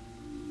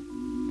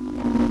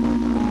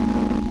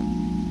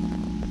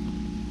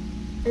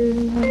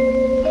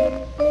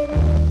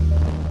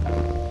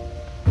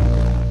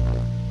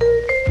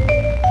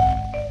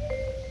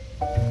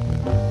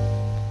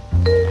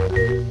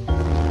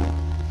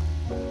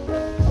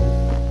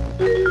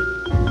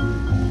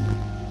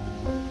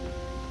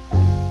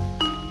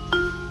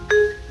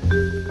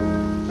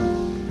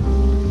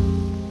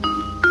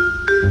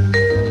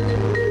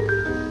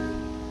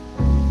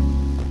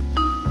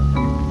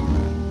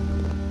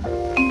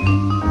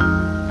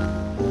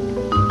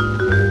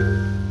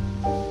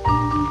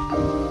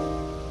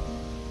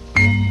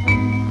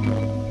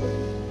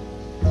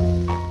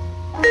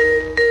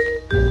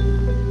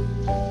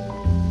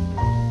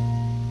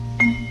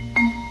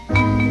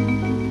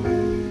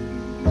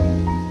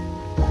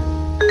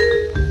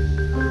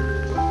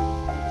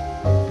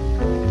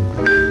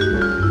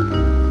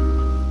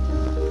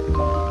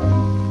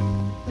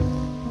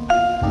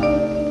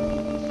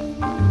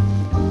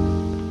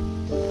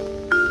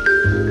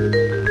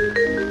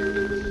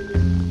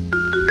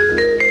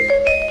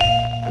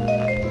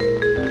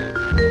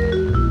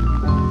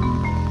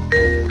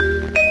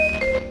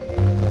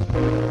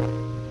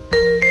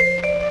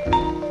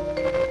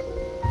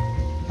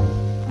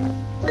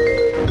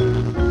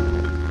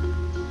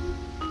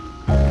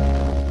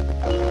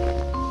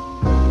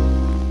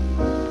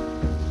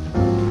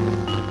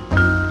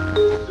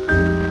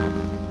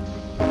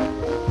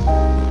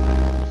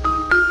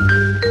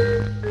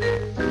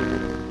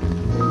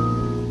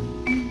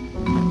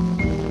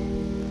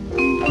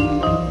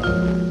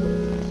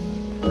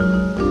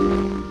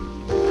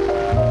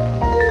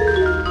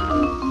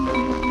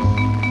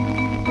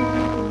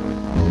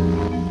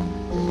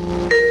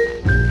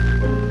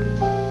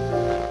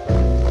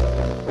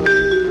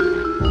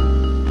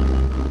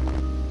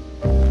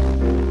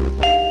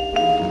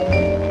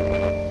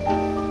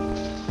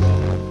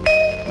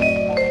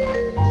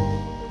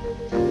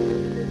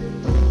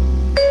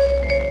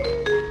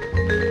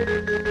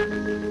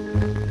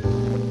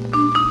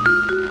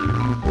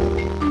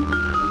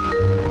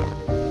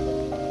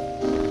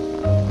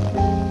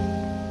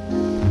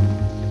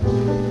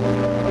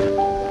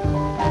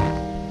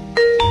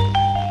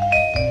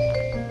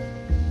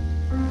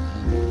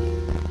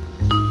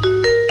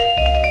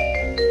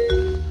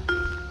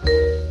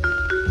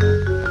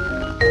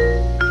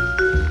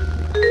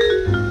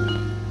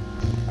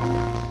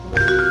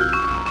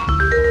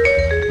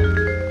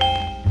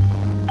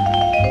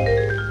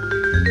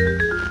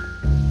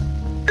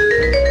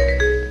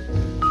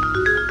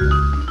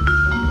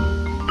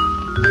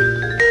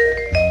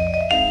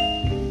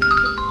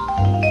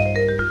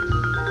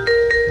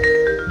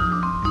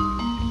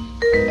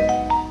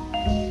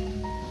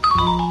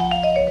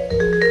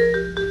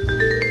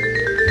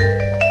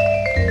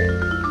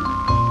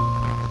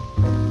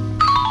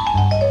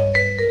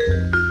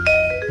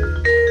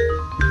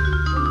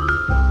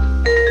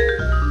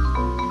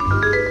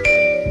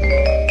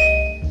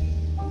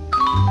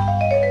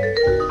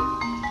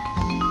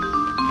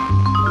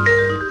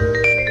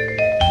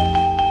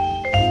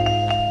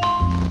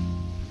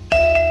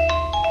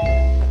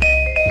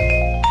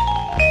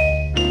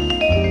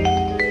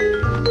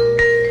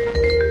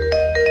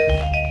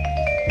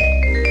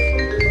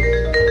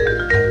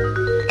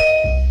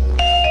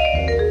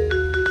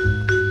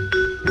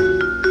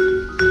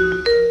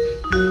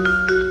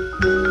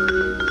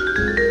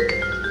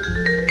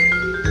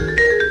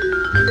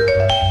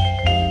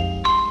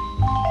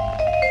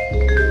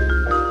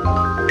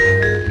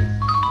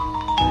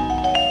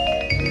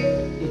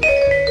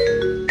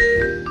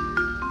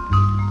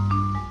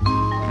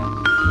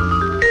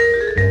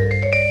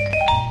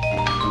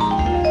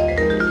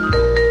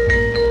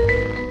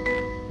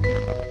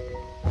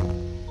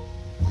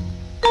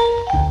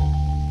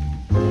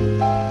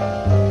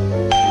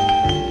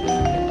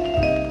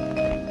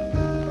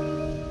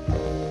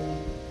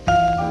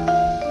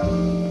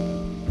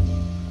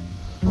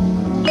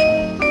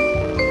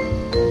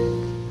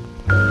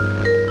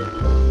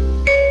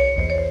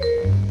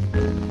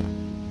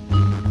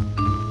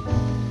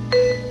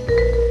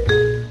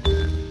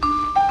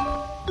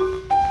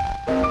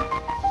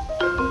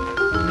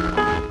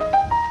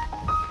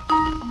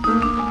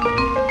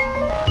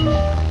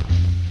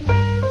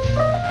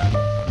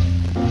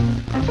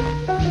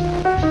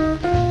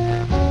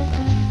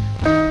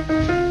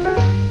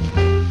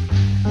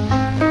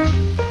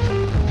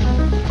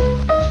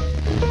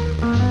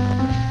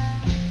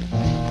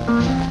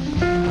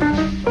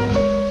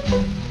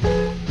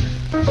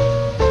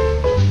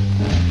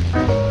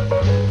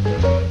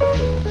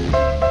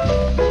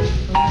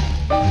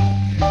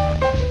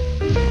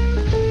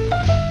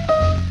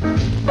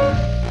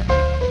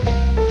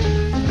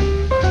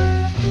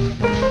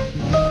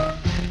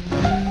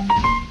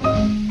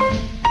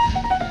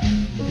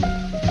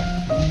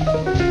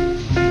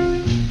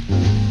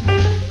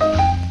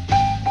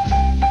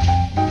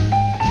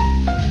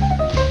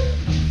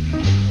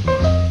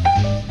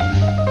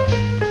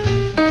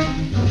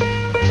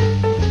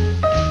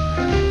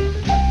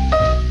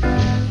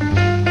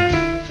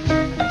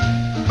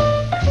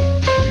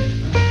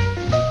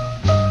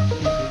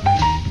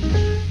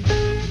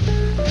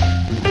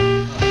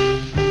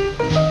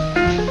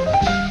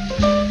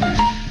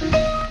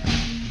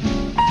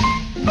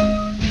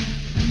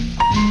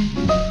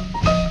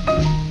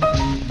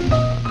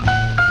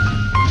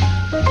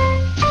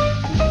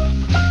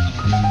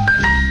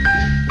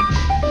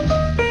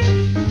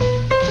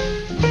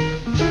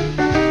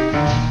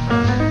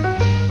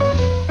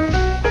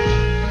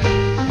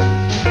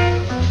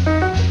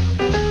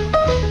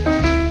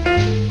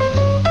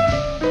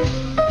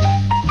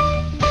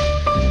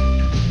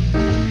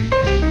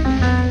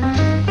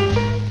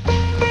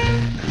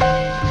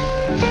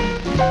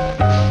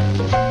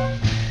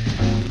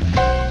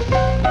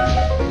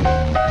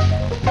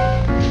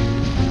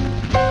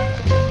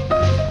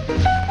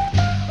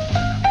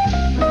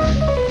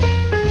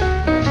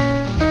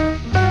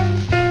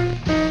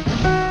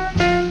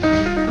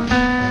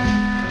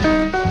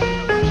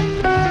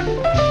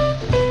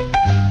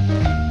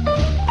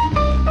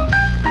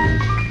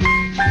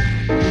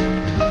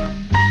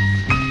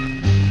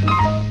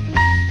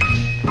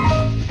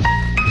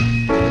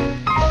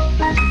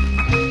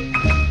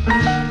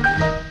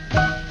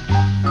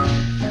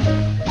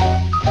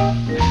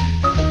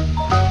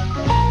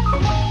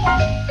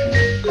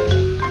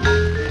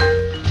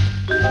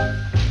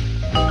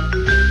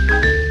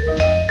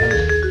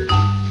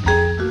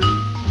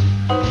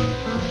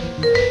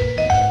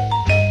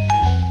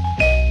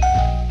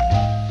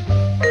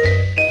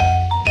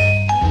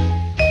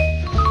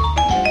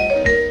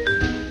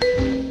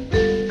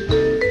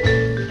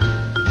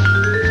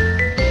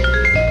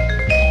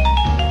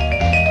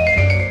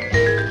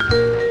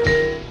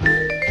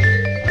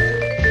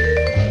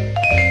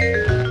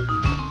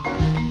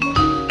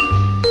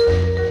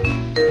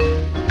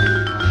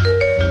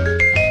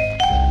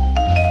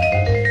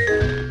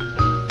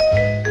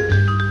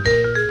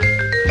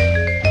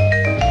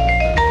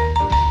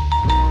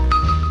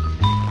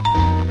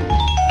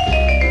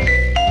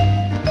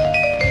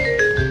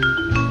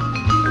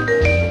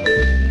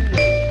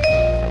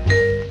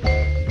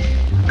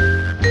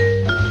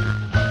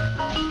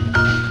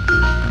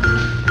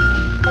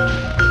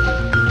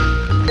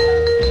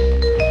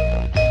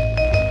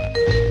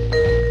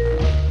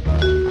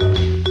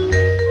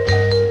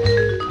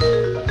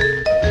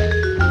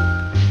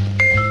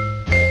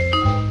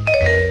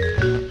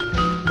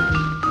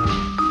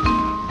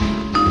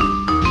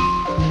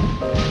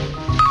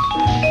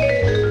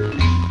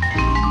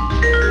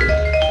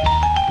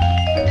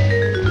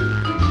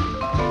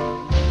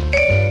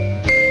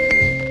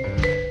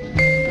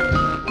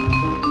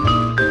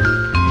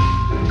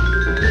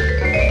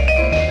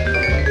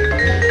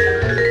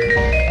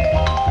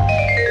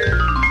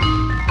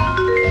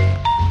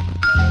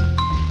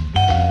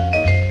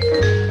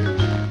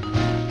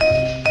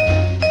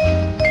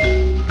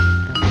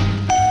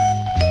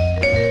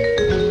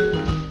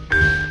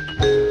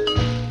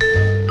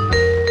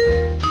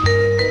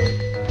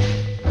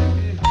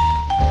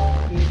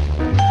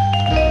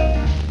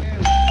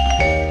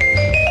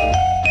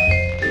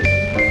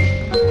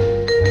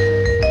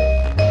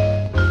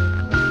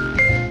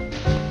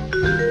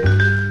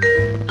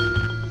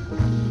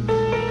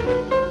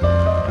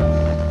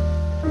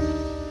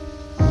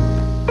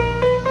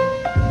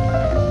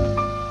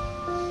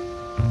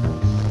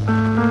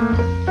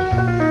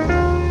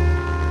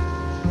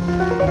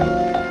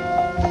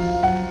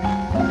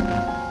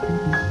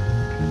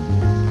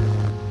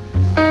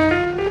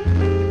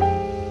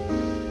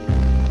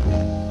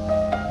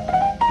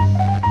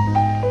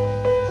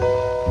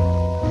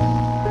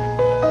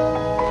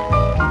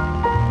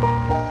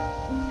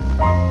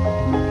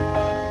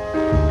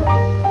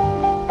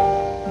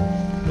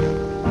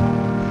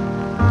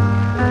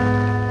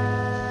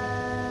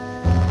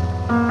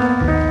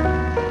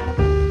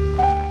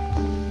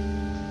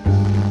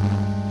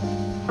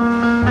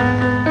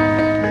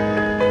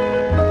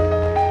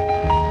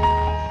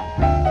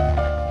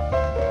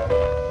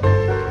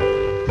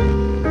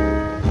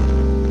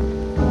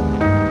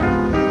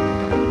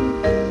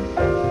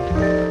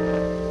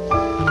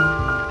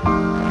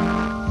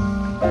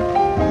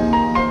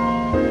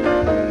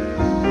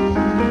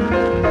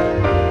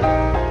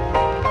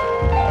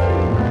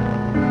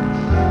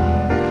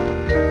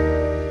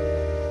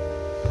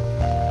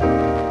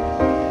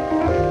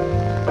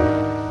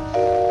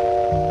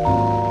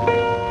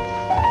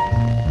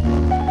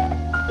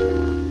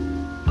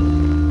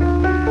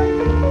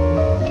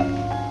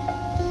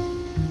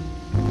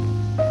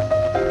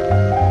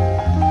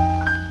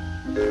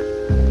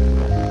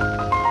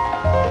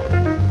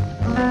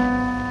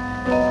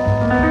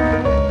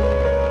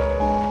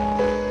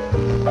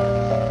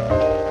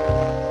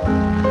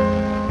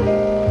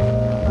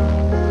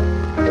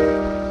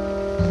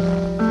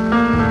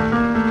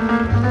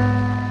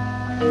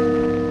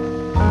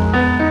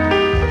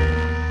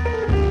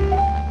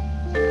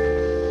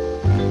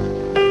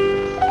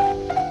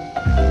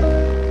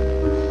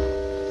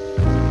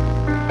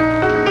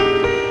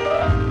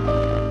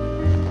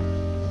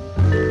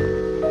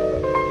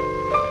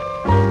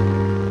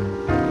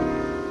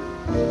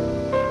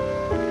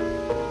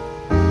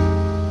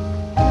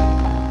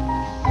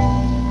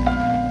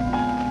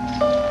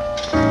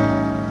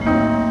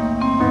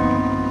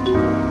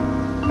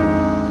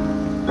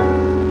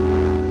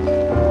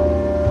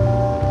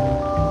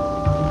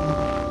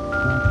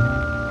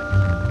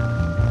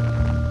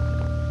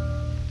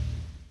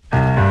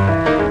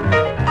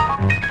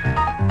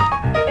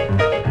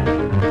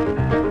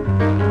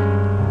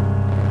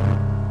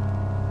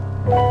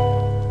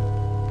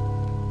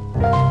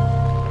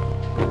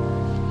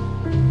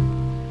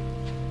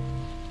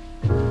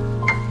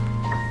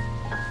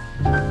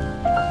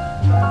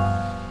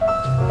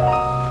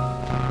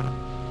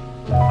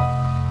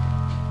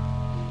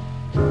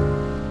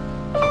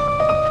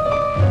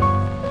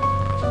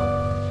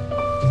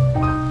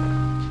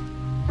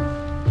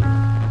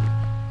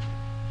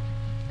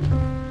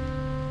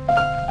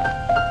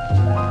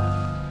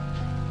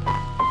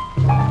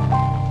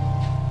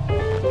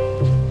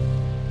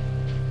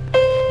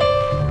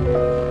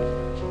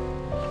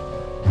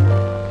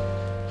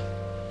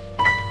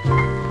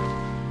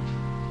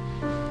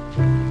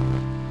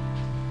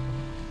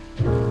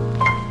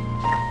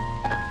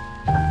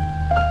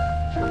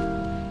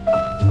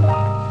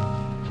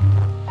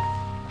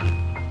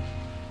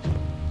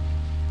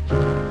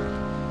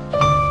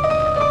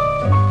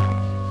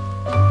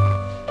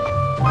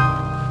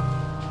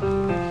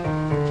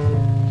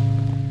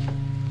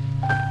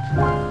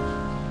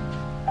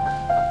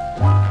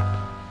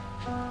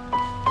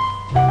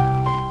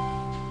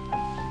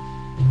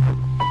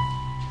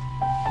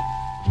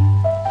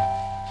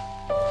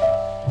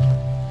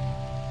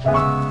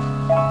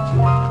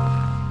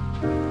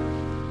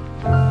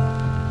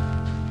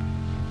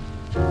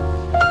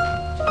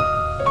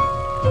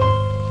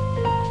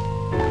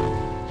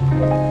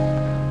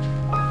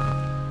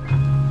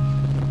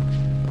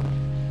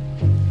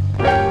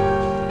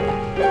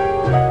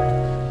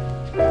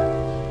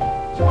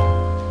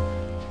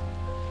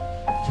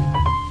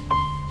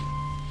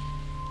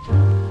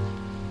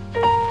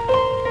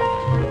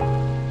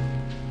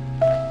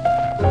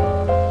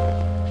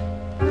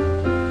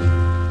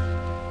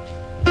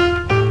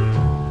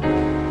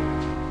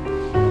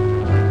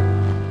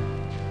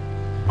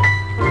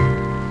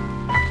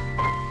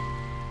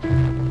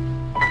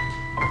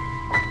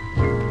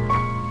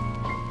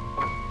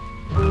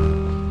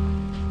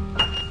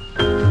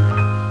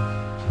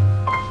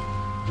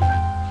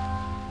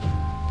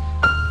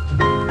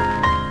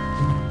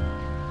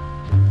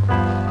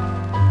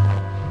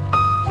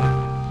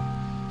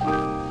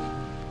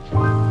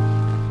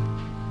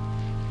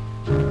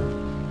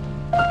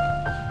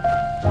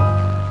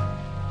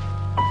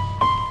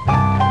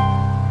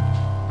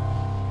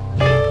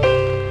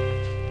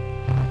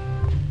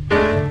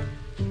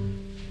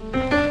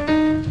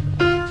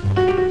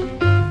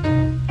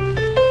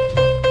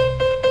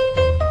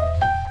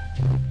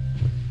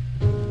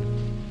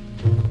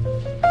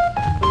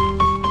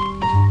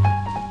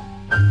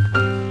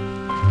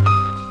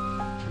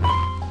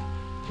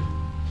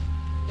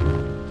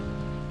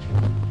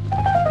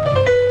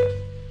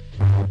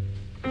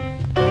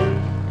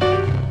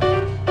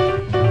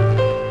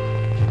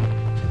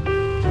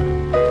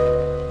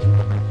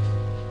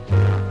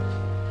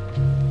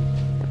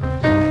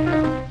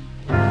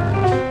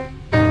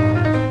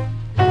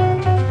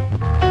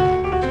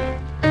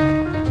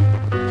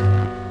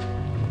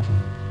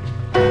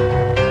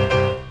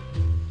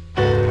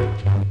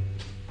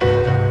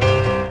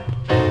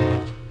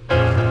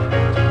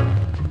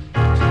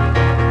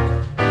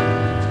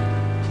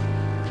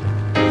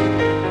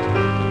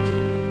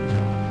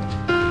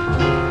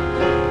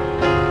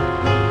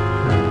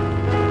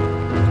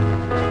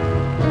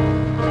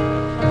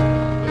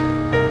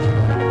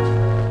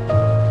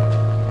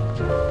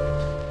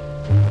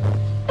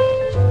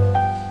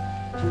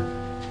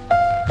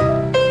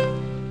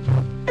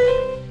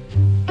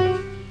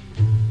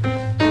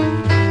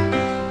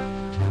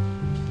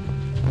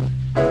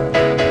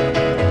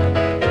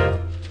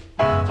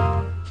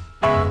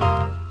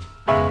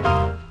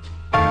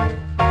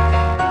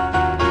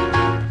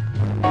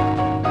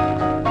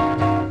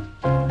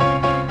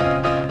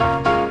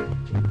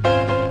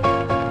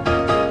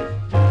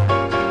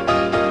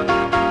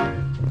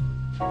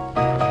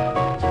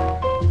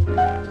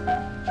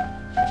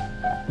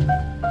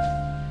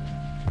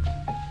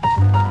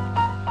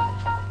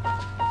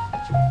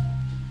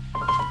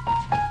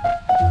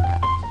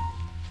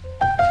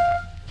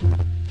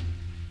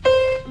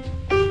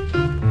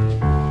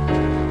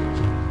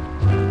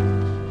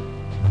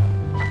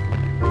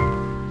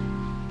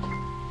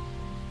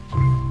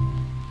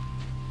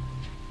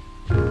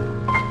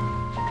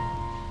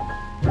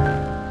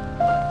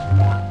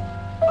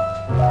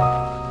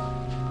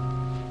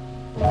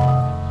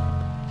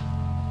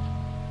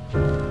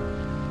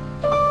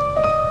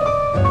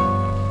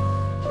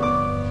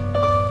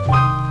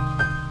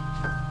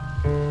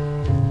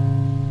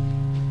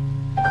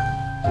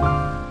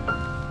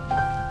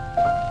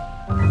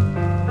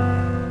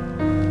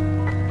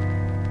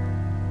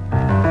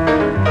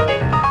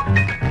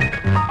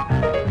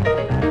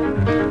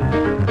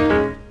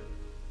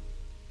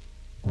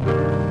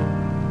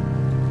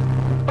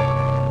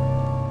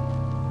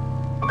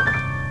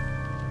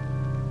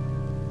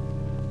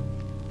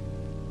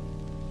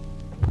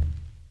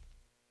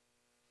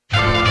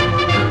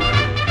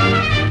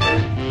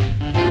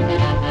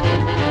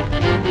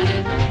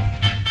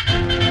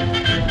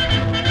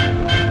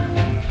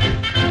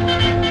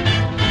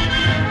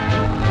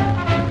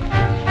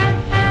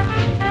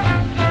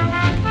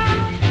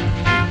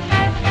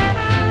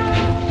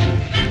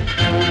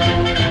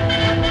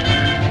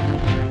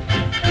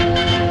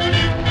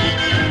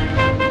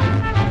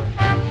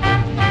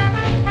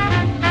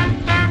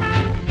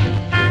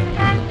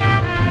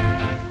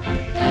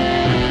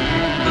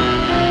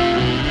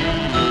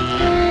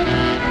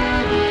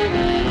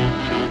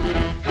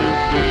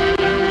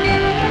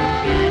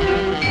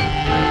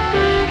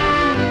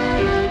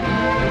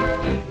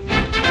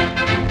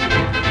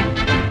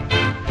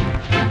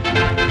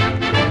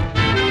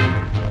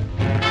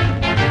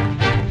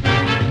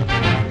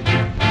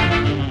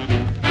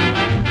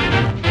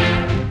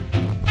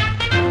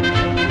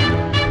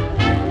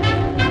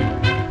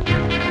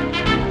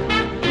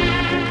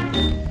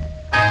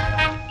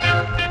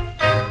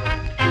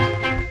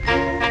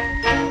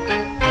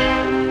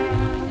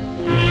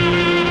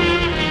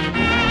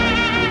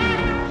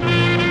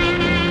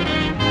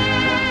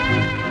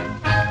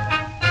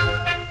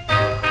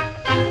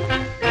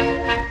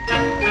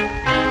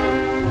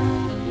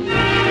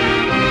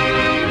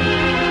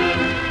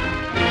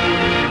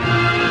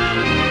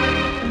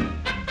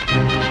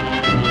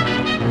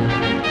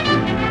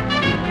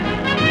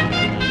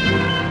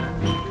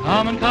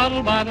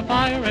 the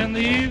fire in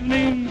the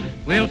evening,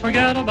 we'll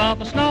forget about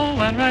the snow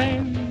and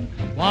rain.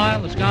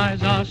 While the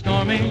skies are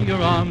stormy,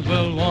 your arms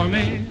will warm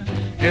me.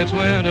 It's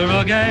winter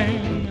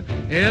again.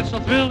 It's so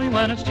thrilling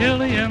when it's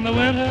chilly in the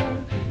winter,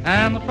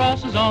 and the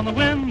frost is on the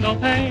window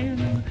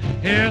pane.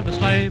 Hear the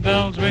sleigh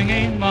bells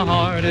ringing, my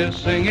heart is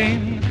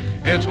singing.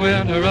 It's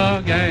winter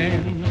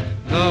again.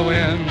 The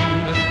wind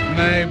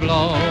may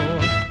blow,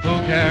 who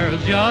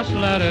cares, just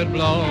let it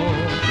blow.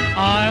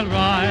 I'll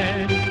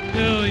write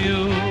to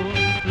you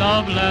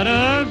love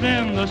letters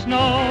in the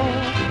snow.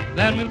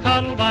 Then we'll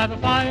cuddle by the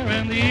fire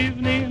in the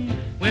evening.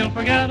 We'll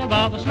forget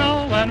about the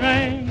snow and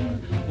rain.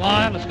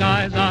 While the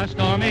skies are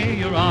stormy,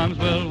 your arms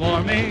will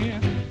warm me.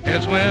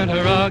 It's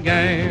winter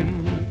again.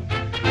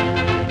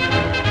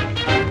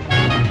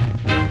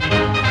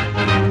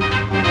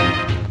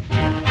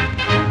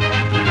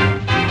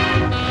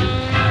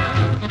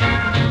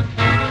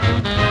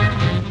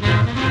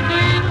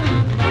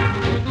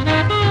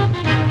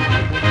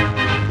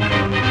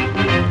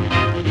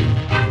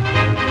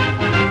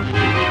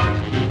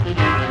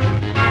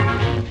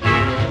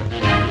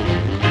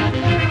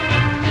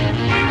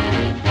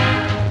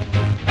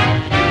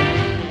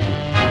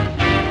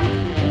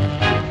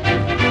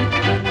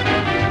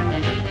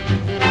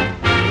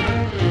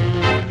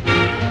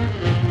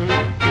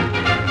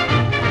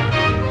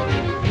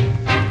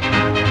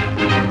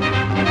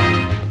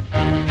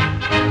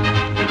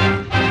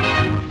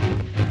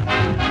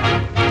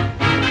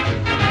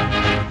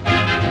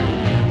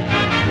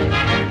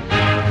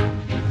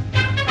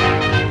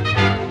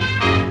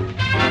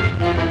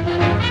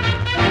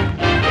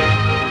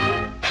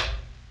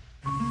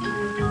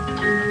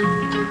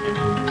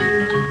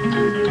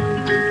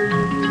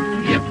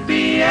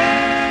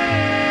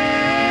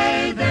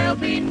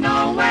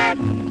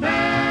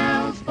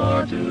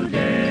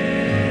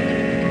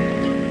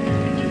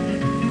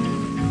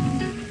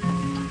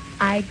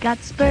 I got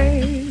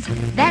spurs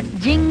that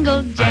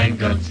jingle,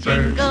 jangle,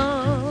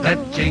 jingle, that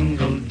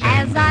jingle, jingle,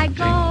 as I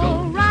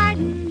go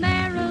riding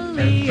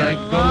merrily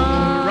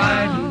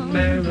along.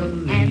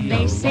 And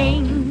they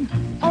sing,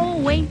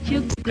 oh, ain't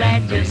you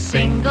glad you're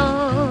single?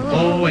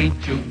 Oh,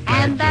 ain't you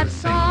glad? And that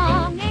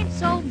song ain't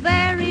so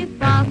very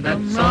far from wrong.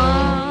 That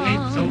song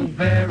ain't so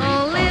very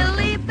far. Oh,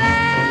 Lily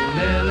Bell,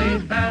 Lily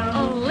Bell,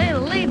 oh,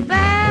 Lily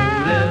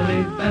Bell,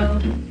 Lily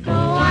Bell.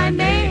 Though I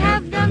may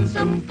have done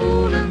some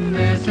fooling,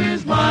 this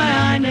is why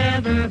I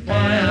never fall.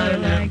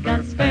 I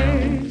got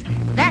spurs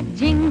that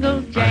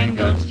jingle,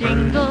 jangle,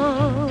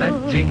 jingle,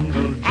 that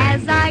jingle,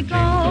 as I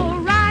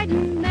go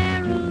riding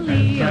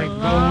merrily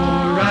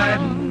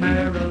along.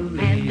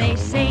 And they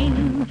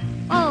sing,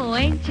 oh,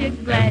 ain't you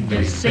glad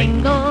you're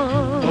single?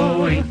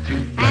 Oh, ain't you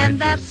glad? And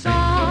that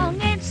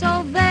song ain't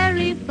so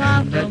very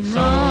far from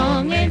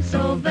wrong. Ain't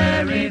so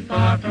very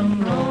far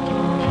from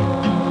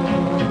wrong.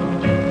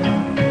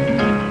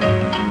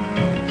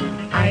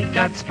 I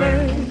got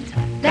spurs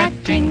that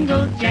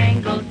jingle,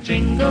 jangle,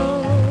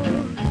 jingle,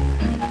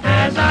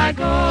 as I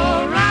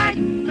go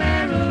riding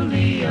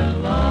merrily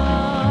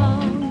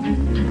along.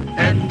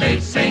 And they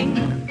sing,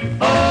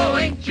 oh,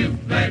 ain't you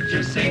glad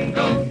you're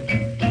single?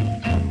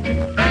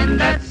 And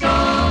that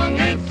song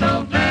ain't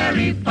so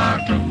very far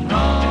from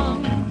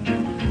wrong.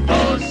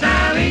 Oh,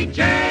 Sally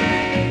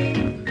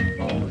Jane,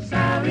 Oh,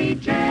 Sally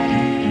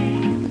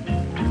Jane,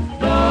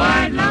 though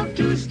I'd love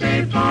to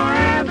stay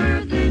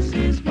forever, this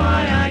is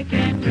why I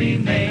can't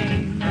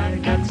remain. I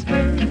got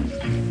spurs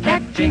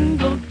that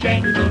jingle,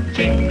 jangle,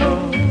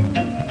 jingle,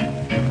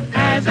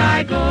 as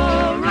I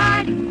go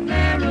riding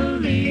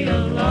merrily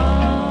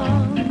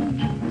along.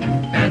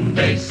 and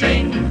they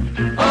sing,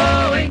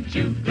 oh, ain't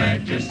you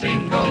glad you're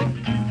single?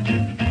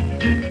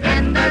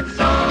 And that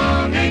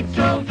song ain't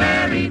so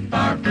very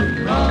far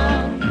from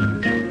wrong.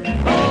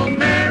 Oh,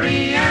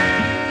 Mary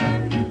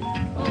Ann,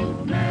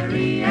 Oh,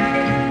 Mary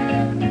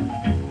Ann,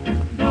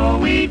 though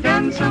we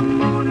done some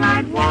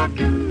moonlight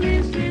walking,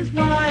 this is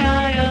why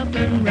I up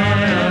and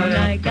ran.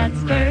 I got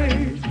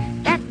spurs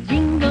that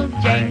jingle,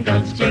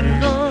 jangles,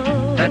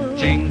 jingle, that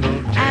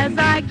jingle, as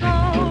I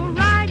go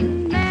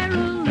riding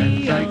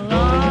merrily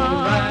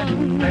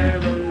along.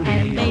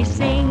 And they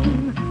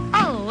sing,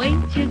 oh,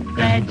 ain't you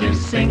glad you're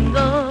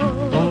single?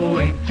 oh,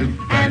 ain't you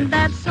glad? And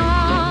that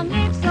song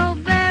ain't so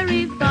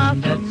very far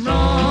from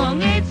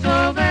wrong. Ain't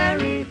so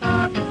very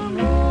far from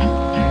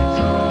wrong.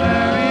 So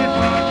very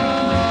far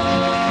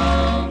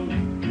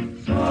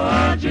So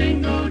I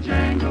jingle,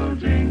 jangle,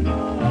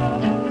 jingle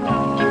all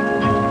along.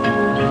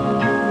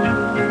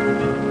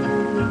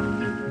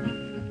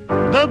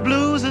 The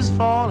blues is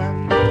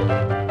falling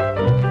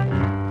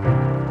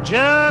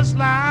just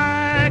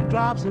like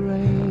drops of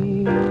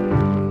rain.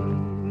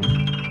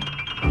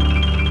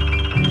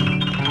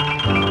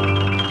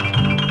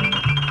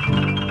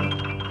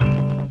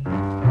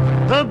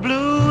 The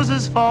blues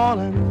is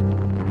falling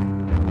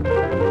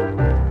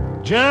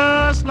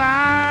just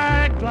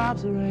like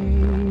drops of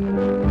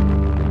rain.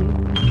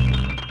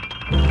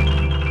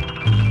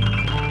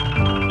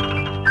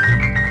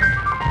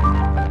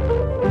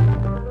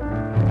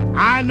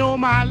 I know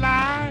my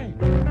life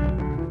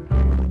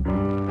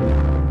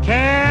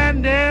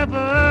can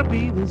never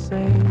be the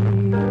same.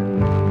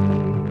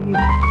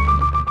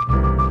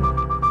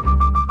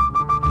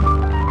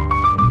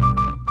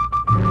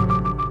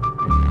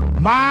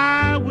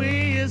 My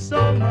way is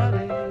so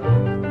muddy,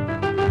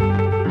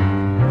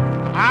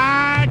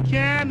 I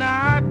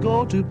cannot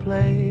go to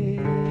play.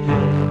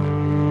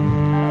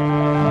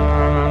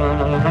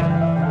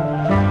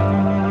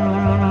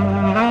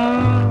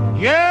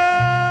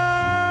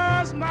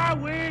 Yes, my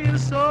way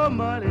is so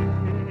muddy,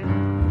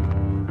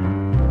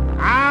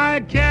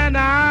 I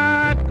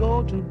cannot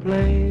go to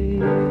play.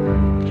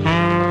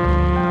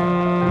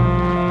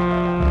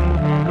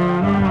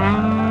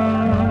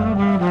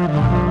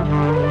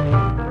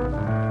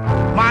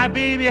 My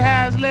baby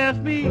has left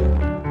me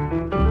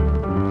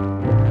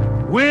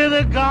with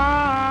a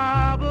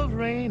garb of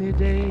rainy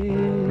day.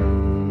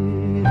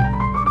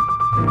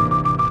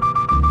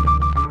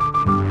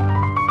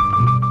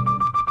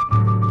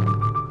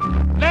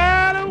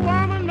 Let a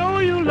woman know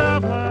you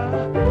love her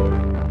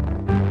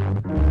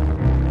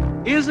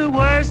is the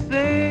worst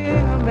thing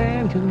a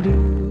man can do.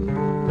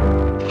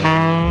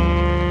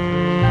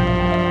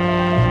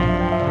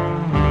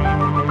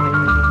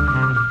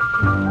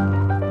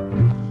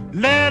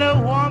 Let a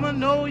woman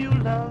know you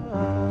love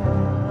her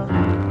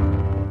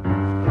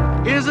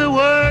is the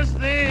worst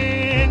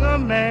thing a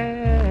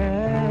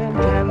man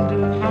can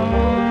do.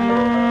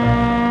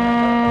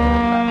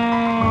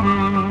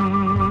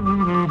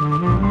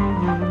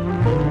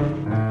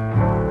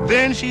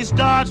 Then she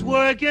starts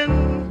working,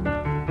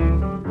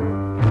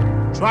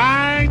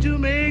 trying to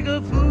make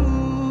a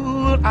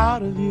fool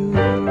out of you.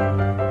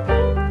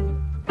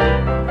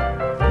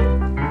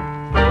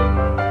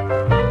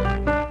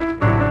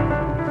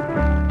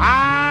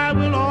 I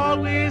will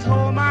always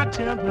hold my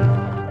temper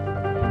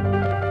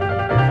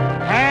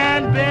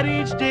and bet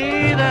each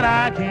day that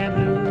I can't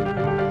lose.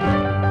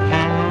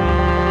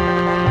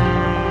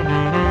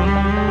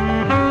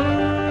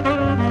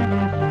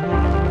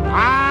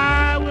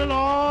 I will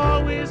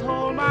always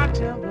hold my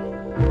temper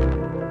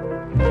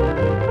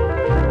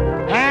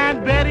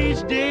and bet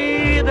each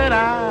day that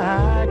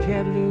I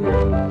can't lose.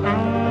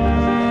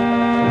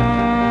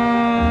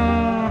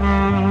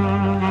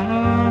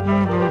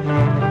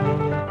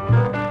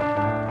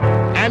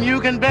 And you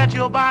can bet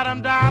your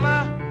bottom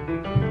dollar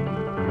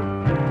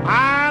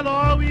I'll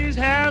always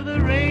have the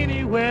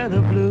rainy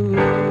weather blues.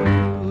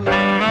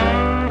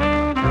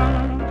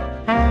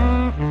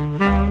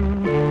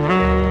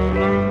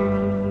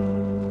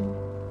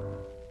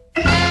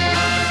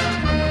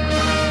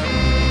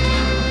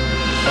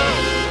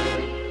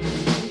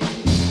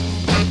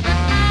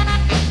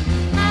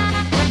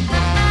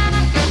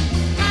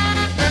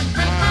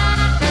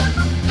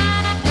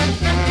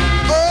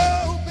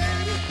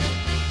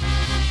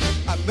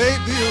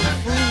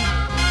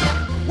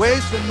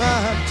 Wasting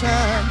my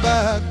time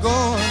by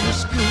going to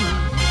school.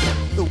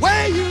 The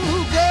way you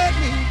got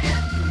me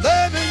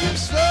loving you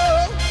so,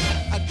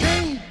 I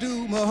can't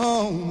do my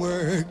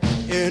homework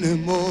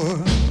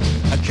anymore.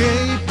 I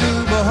can't do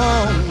my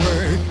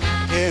homework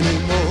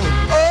anymore.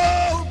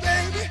 Oh,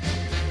 baby,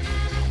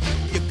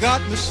 you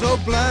got me so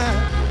blind.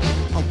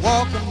 I'm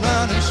walking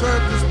around in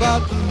circles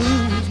about to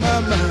lose my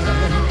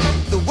mind.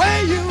 The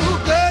way you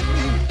got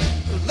me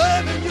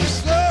loving you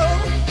so,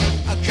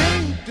 I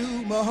can't do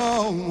my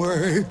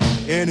homework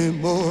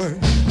anymore.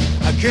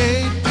 I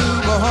can't do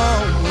my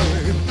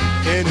homework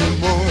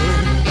anymore.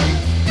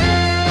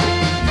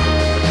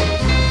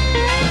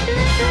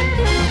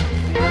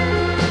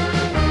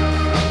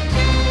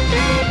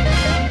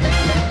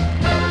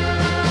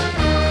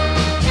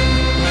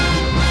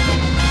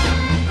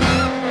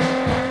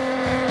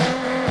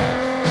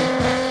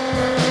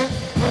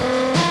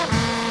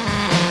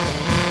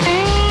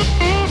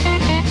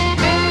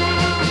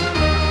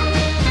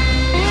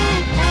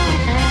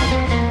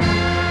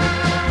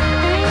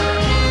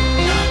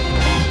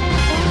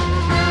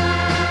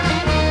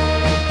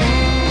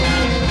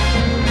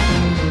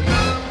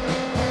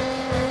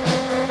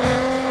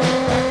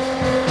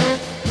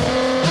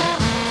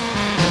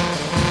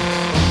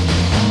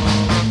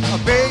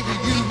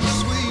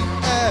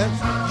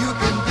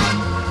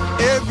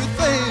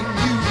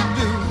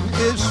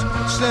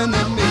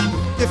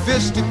 If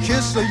it's the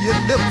kiss of your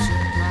lips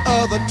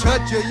or the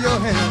touch of your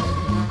hand,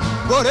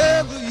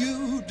 whatever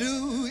you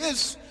do,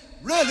 it's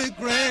really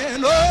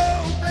grand.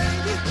 Oh,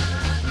 baby,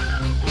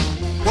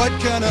 what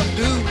can I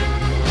do?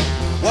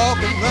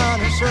 Walking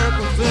around in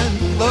circles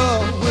in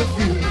love with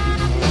you.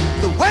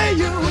 The way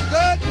you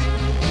got me,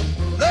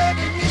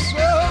 loving you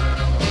so,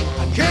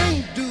 I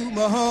can't do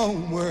my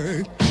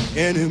homework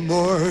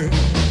anymore.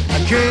 I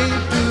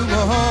can't do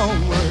my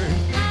homework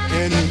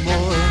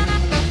anymore.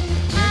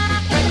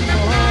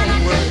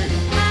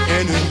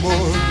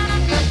 Anymore.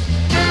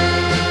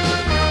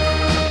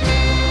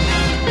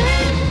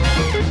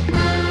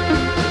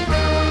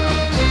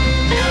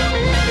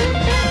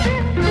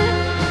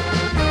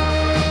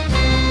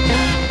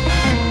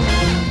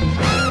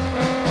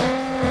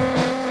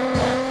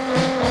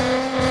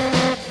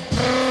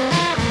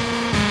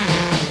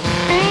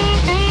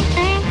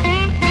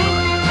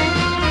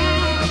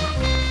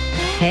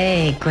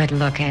 Hey, good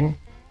looking.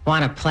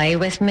 Want to play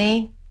with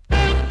me?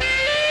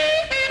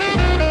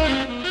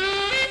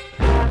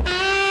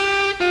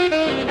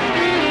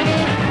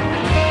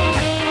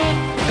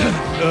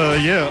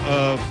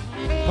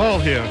 Paul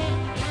here.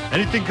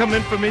 Anything come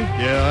in for me?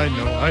 Yeah,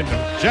 I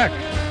know.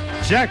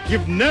 Jack,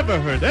 you've never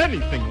heard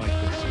anything like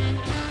this.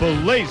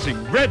 Blazing,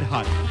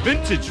 red-hot,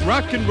 vintage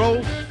rock and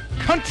roll,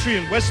 country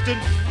and western,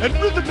 and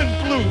rhythm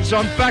and blues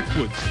on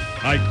Backwoods.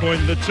 I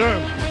coined the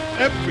term.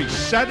 Every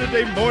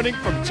Saturday morning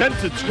from 10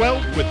 to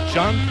 12 with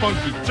John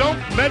Funky. Don't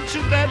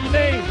mention that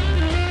name.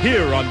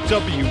 Here on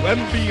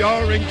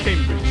WMBR in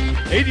Cambridge.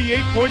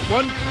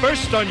 88.1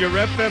 first on your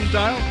FM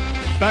dial.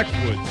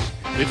 Backwoods.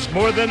 It's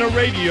more than a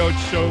radio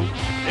show.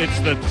 It's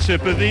the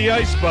tip of the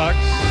icebox.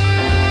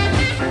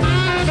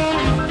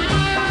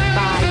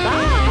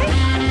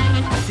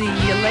 Bye-bye. See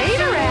you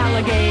later,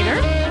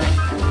 alligator.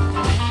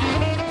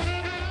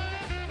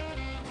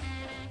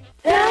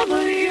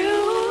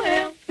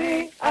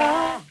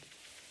 WMBR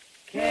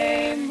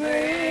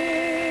Cambridge.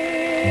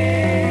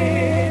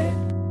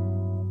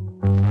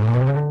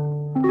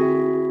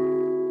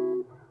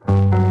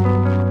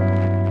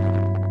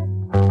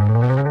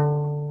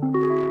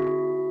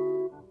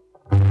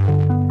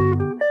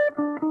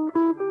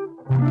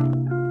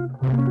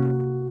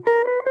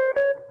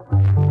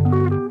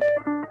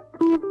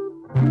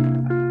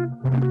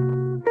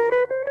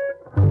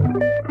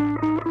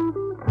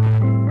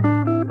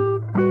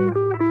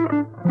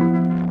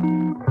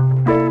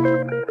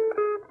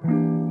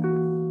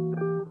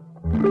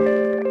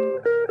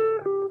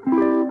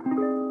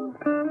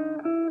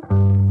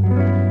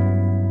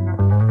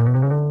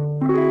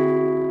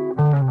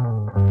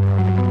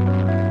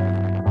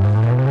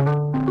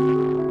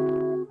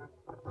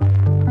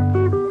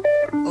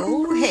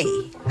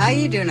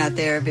 Out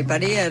there,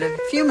 everybody, at a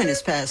few minutes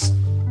past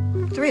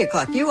 3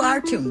 o'clock. You are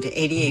tuned to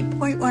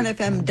 88.1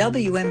 FM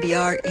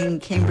WMBR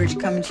in Cambridge,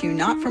 coming to you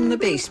not from the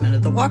basement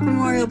of the Walker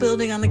Memorial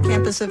Building on the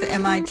campus of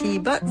MIT,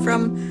 but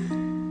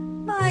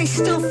from my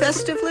still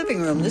festive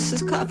living room. This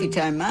is Coffee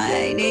Time.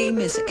 My name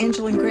is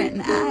Angela Grant,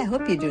 and I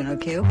hope you're doing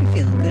okay. Hope you're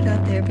feeling good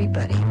out there,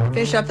 everybody.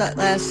 Finish up that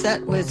last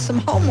set with some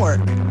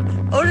homework.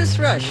 Otis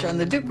Rush on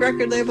the Duke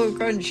record label,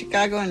 recorded in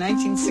Chicago in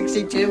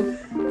 1962.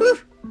 Whew.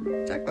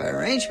 Talk about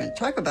arrangement.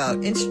 Talk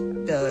about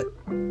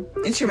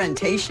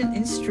instrumentation.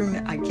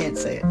 I can't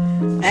say it.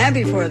 And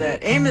before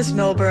that, Amos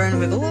Milburn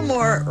with a little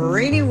more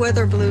Rainy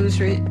Weather Blues,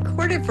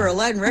 recorded for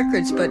Aladdin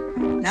Records, but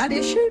not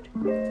issued.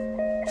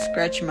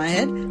 Scratching my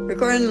head.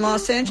 Recorded in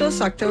Los Angeles,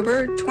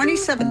 October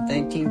 27th,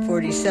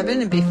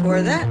 1947. And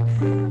before that,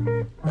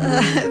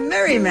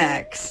 Mary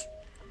Max.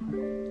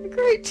 A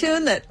great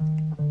tune that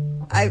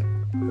I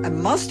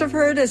must have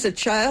heard as a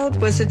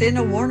child. Was it in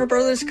a Warner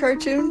Brothers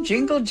cartoon?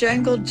 Jingle,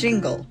 Jangle,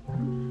 Jingle.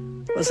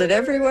 Was it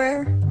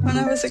everywhere when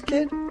I was a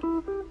kid?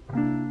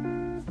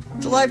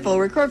 Delightful.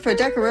 Recorded for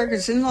Decca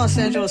Records in Los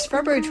Angeles,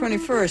 February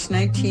 21st,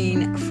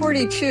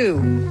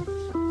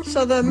 1942.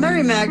 So the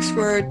Mary Macs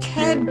were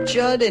Ted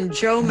Judd and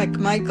Joe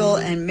McMichael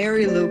and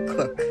Mary Lou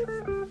Cook.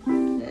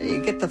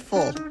 You get the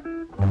full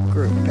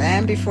group.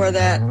 And before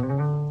that,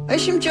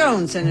 Isham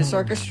Jones and his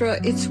orchestra,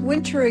 It's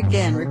Winter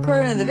Again,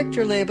 recorded on the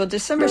Victor label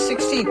December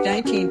 16,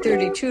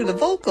 1932. The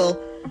vocal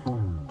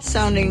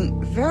sounding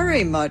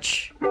very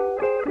much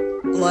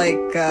like,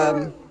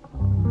 oh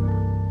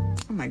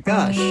my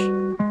gosh, I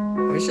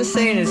was just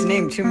saying his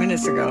name 2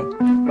 minutes ago.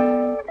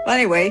 Well,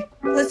 anyway,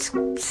 let's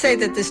say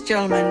that this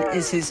gentleman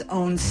is his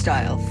own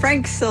style.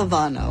 Frank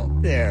Silvano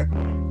there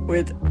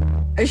with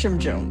Isham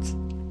Jones.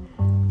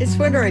 It's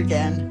Winter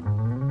Again,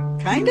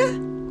 kinda?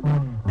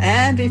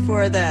 And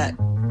before that,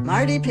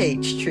 Marty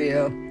Page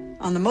Trio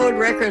on the Mode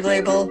record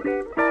label.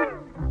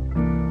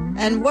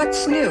 And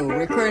What's New,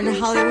 recorded in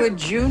Hollywood,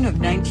 June of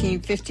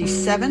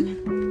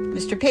 1957.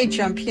 Mr. Page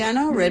on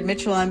piano, Red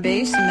Mitchell on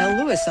bass, and Mel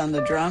Lewis on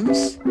the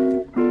drums.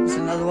 It's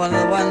another one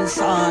of the ones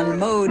on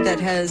Mode that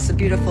has the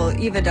beautiful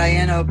Eva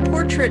Diana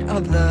portrait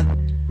of the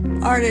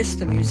artist,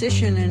 the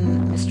musician,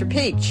 and Mr.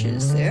 Page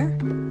is there.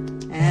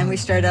 And we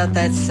start out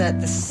that set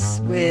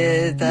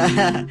with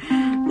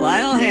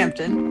Lionel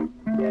Hampton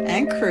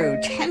and crew,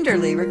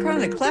 Tenderly,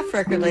 recorded on the Clef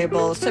record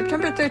label,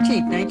 September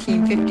 13th,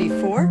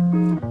 1954.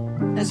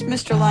 That's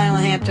Mr. Lionel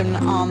Hampton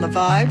on the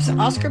vibes,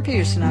 Oscar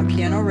Peterson on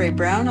piano, Ray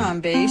Brown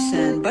on bass,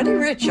 and Buddy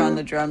Rich on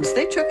the drums.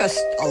 They took us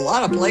a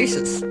lot of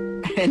places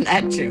in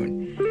that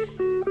tune.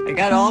 They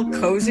got all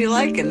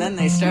cozy-like, and then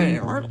they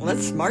started,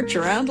 let's march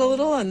around a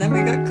little, and then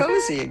we got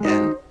cozy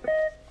again.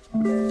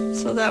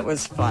 So that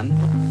was fun.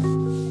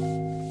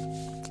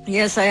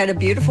 Yes, I had a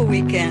beautiful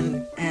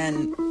weekend,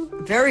 and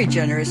very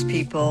generous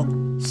people,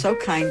 so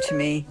kind to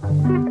me,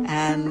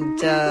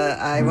 and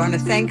I want to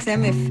thank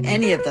them if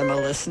any of them are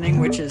listening,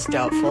 which is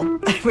doubtful,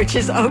 which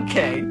is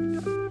okay.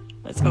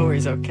 That's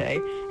always okay.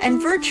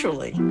 And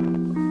virtually,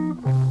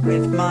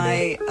 with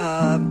my,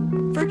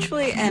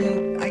 virtually,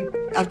 and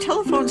our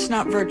telephone's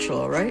not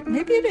virtual, right?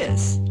 Maybe it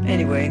is.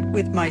 Anyway,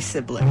 with my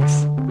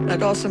siblings.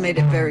 That also made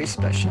it very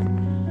special.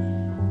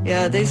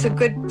 Yeah, these are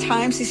good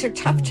times. These are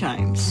tough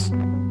times.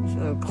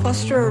 So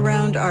cluster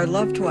around our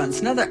loved ones.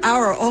 Another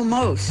hour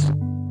almost.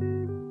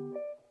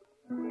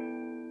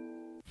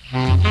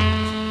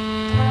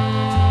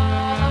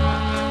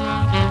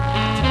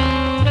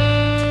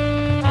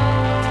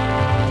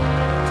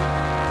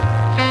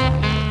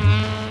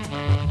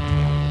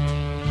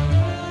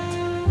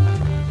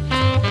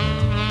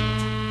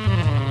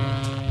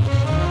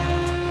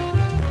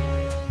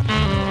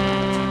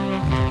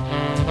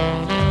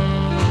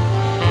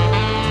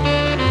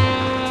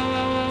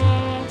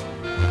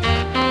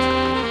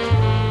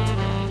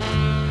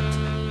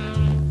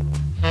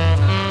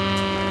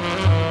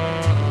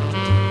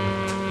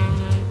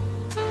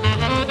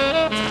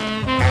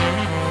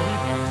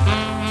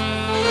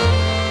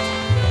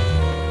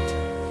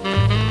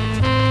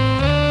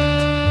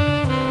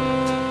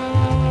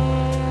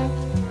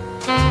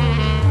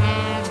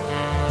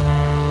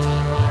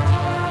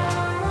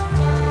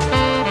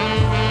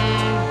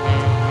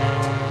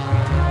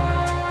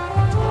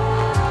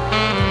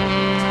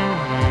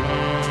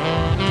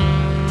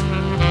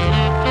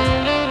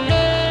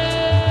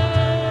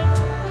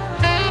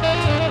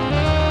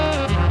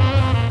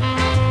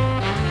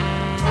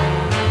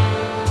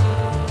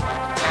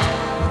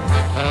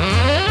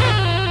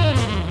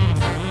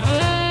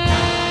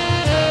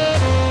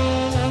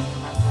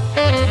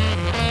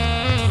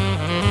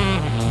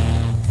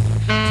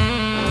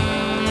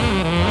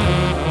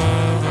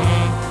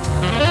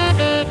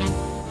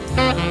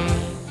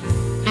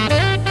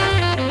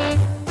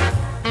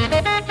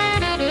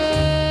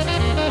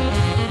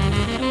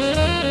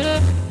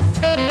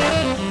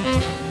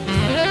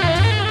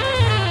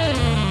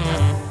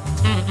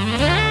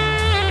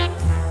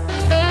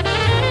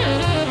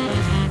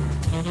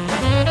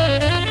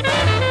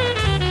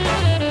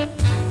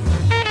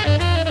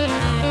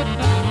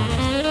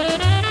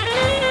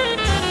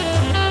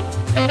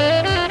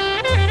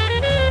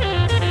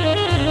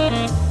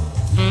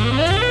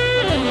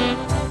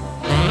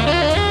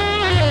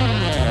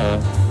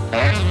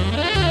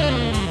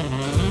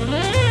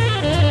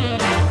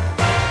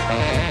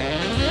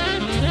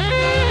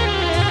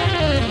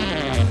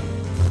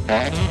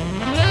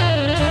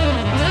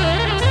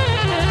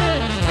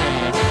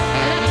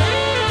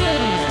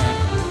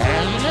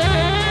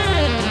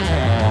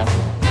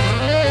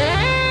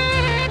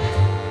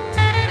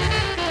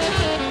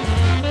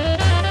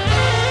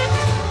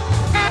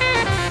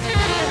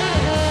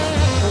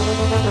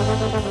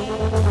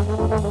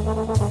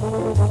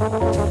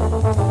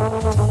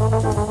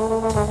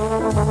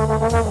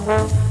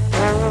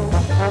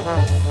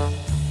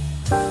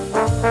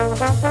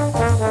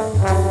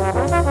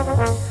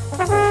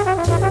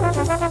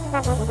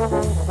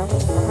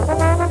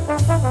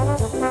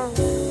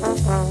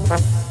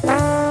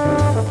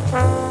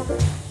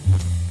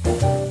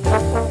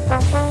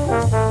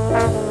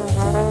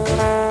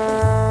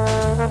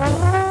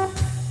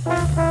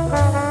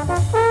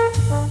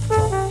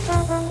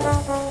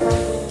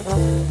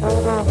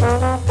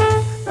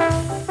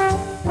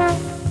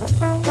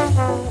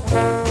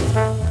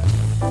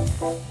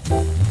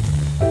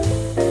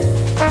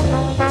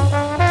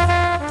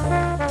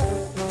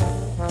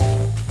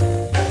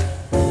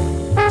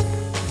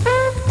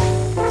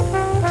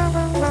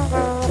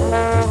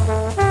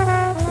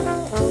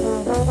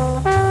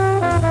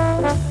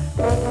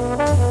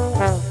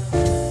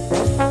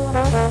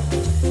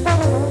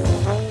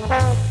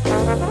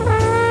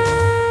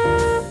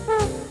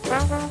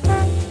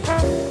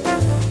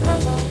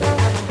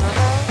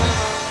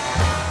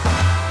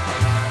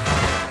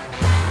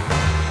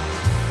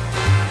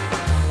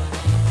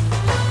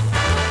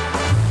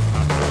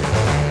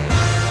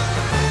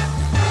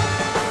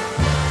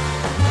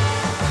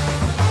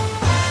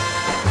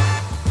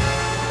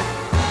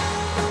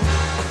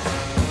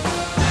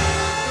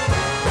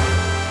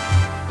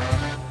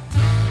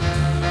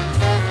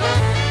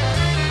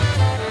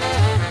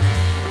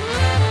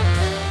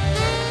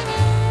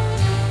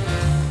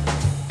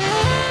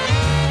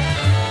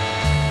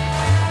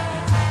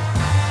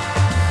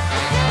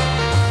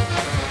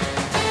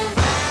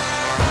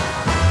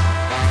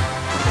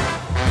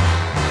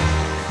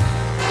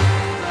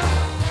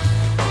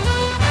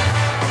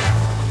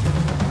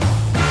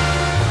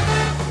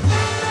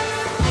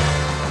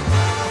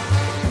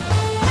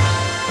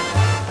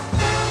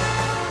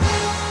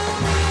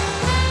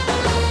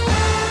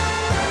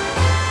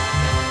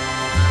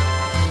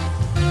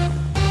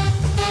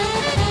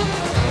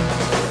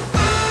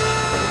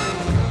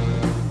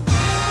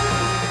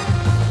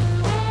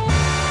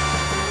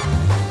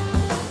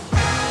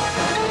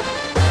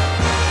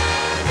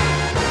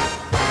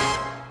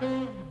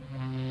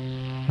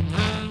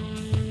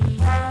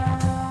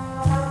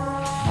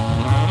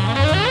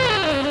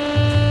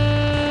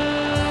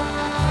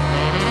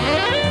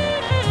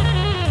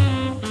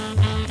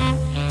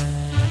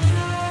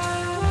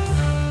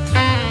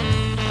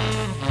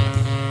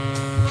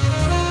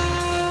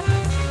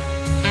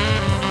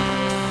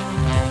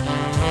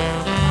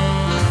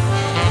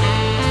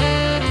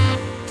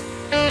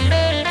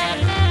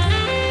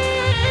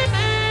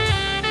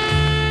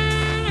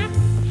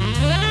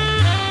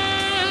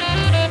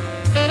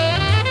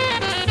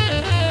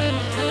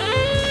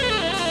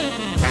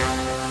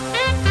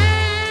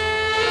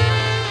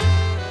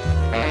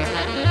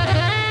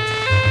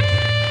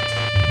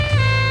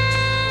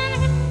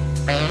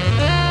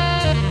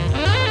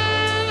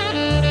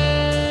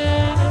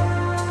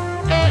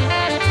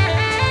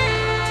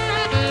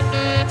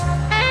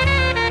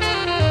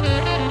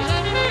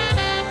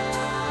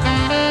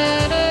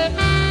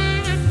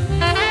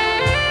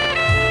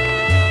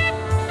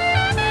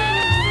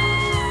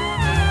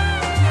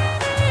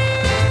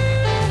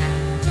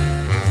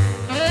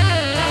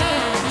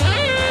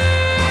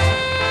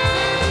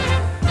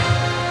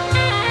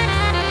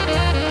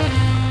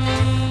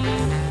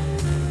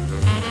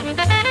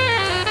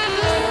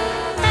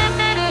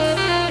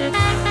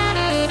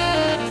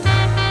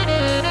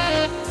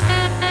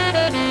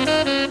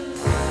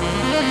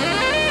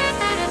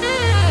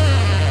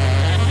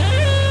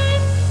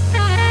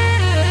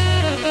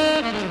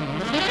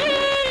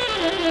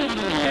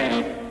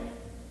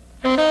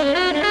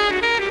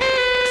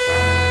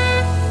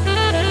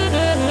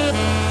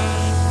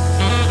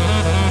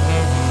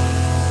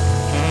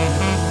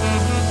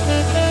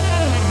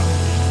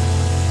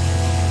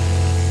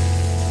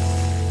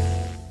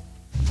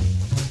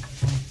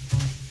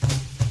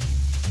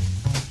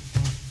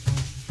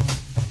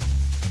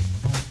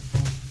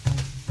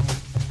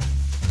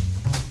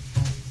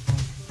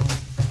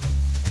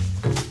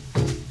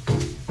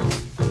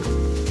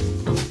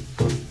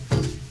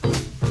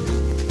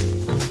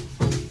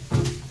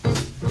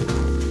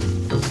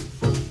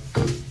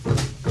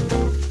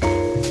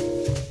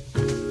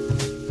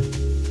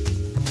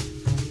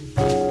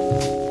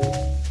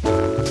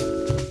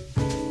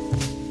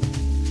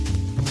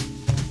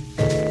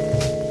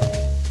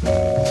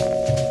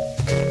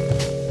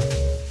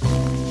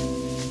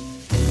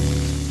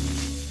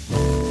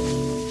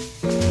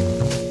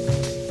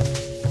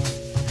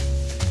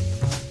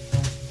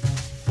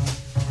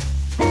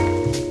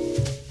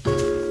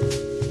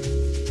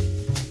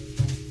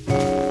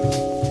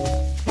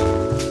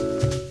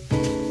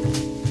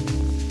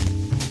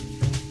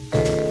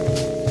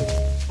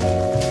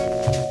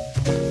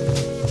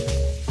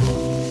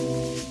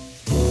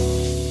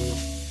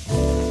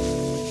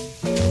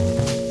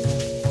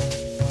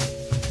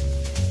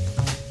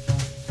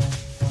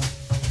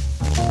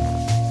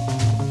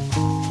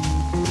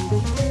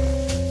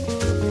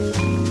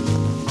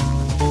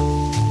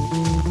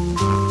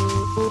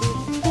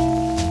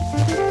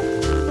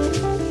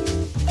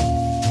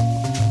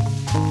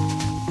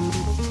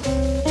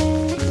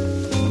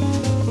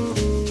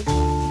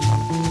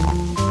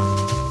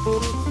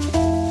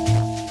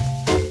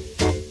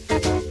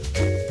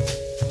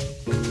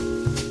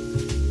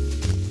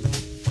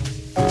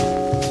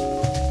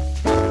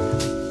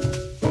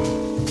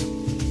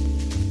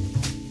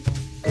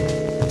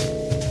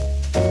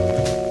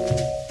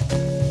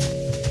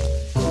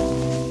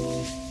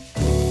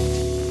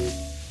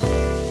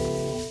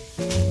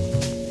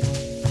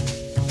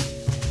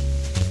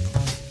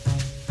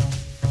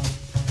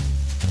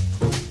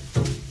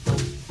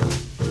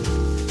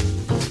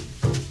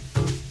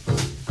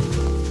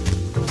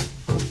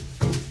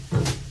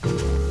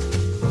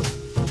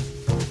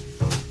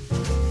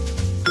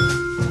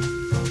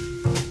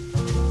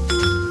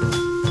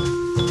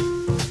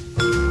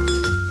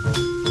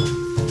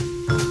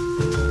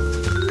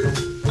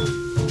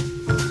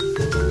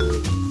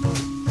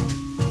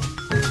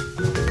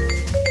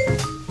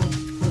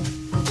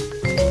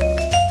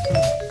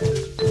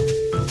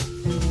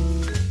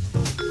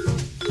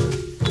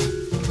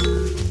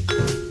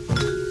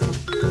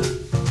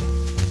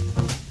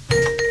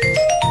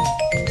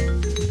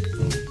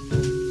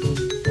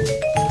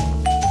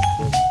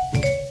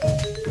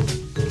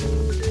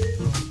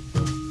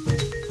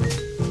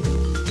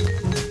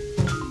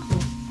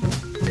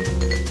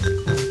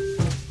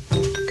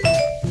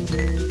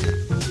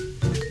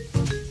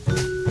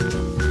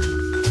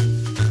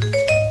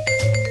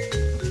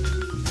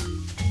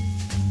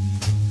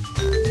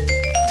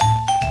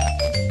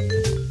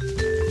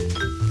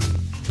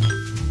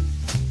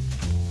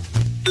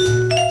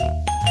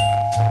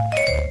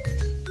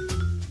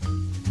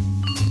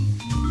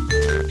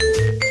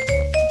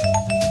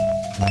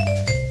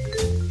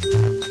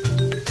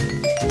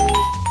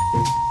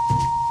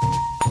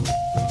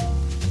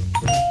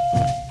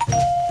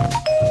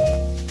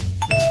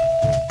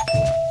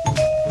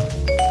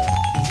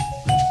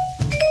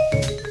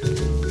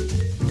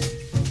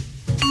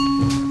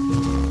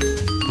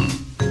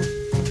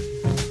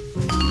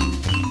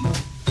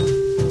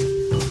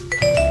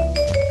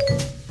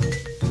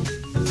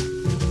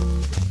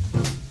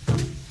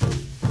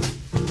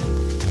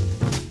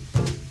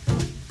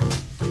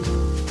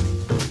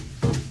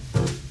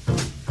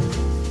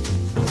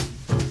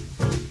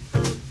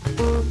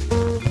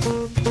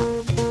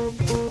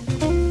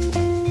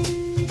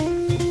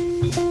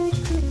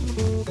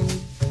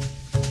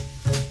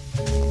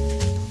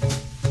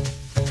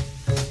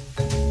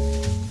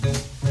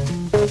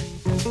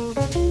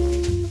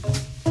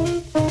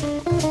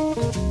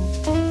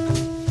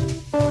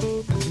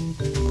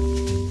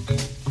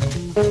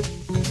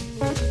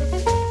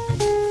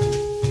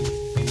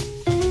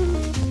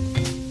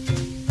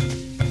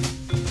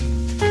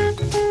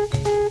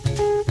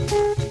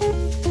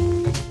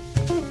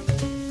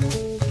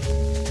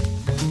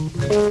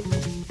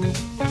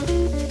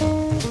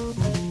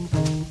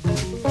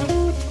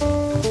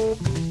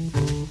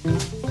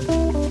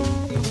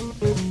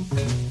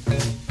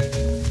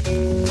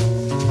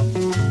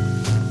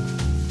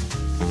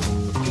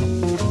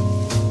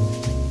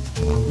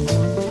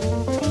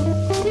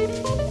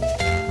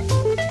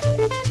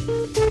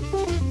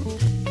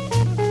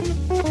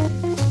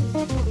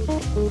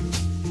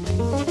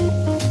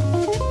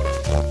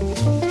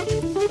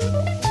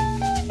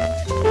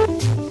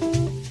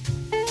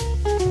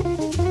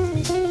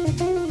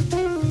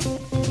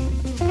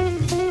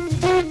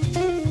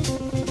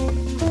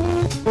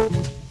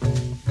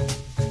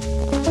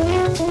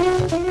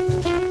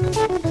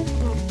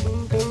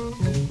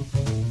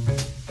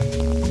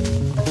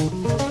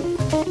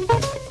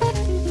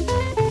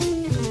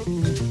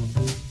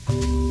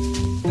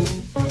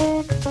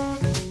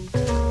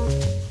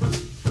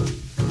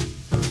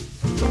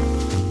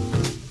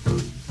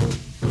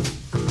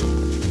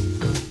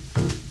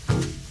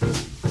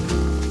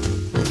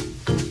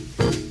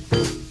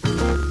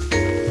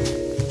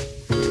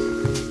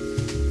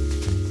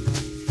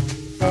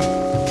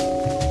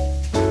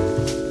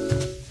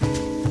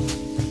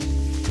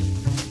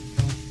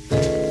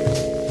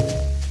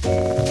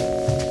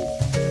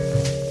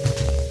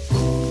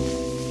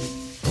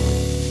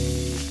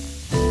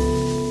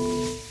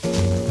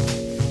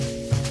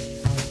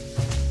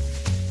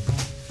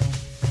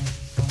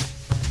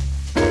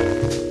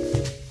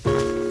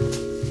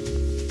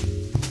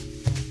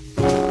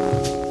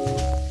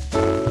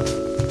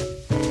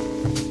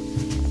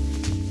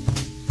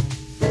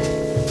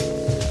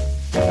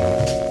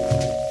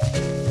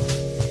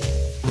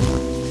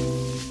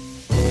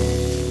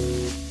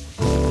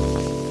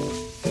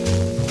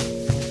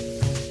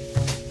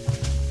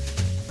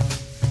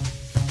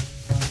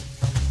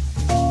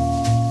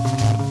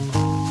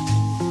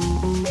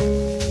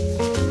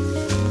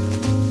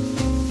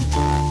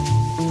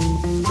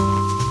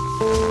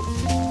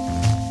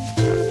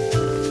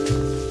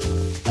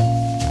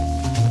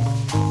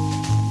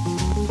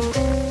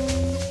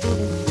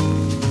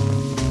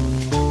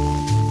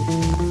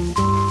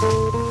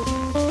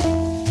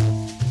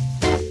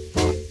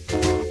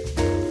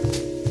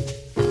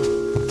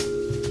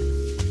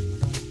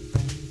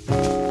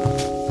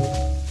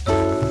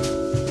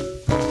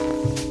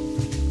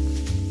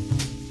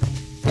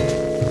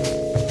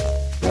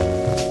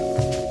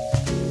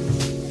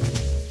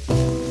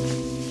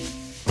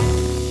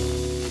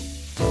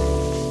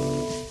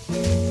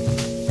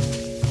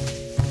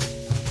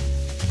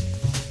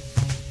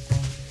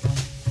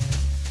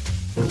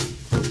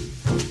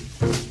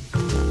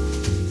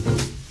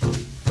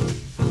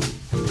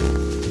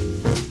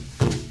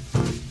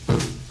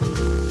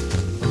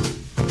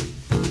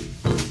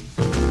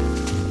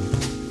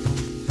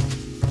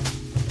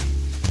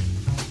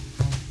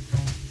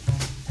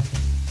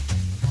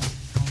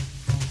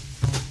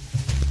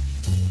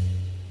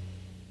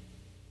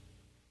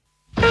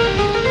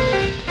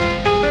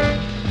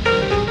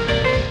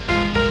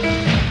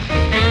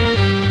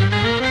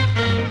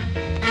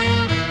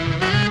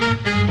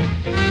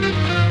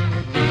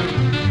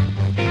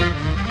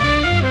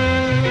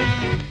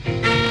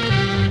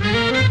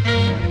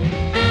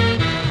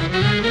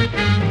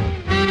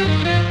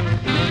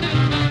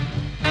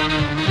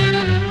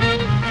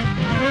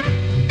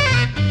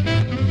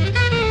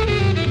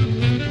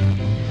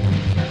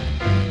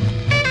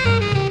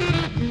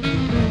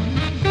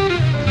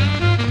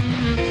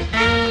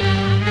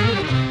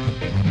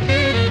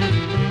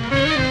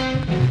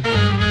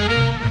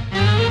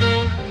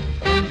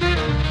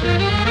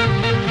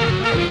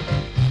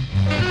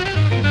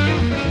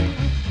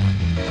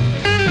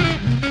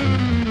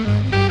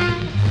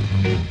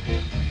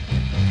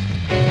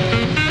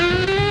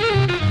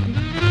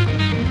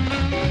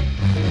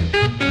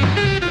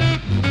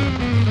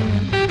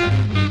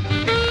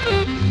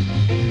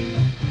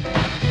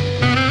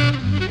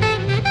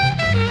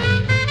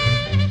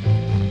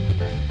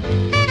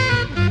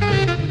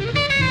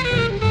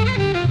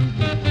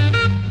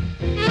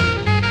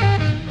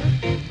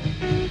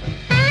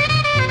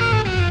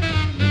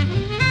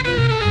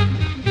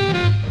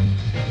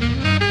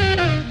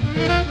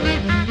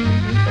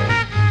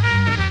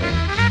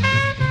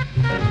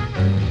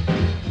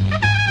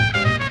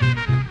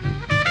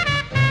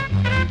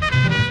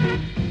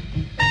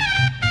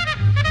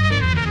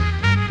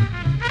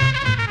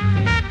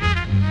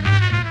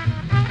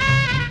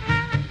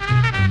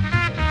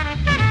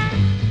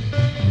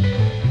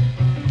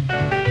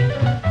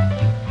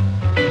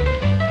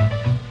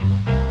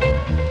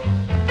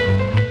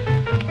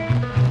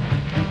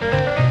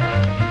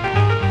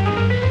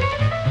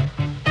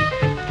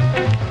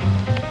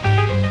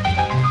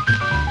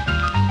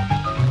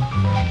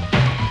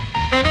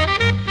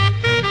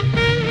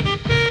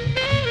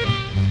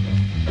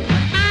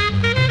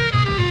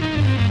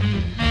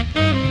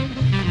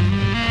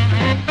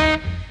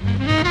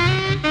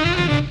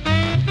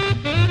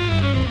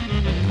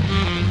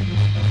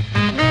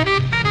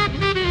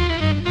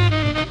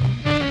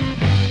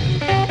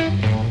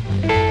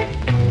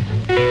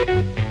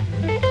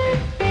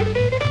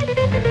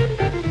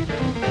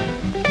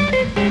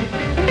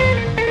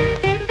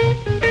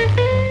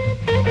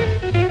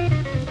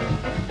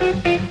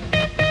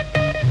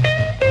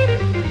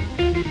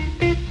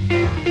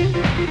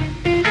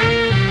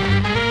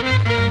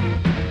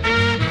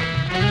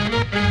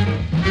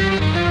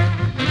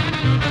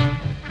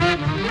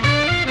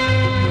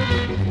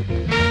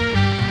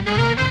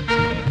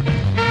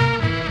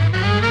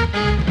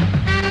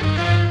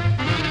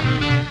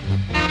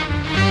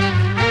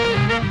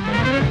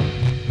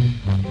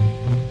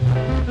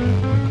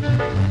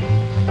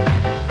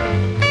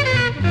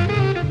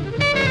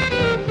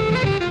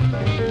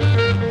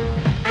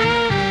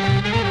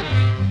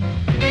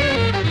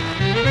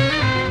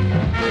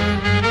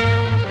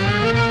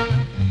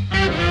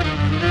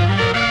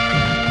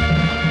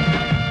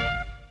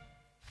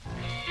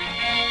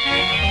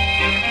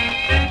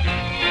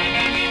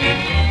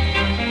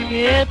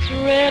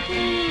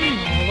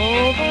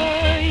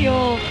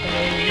 your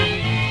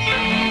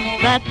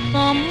face that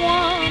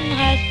someone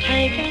has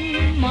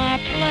taken my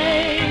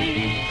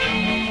place.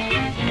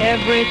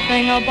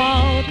 Everything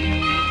about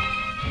you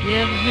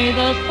gives me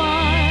the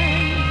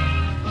sign.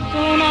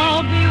 Soon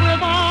I'll be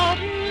without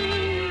you.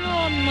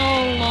 You're no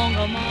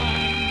longer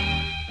mine.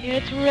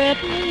 It's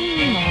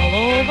written all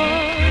over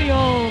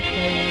your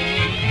face.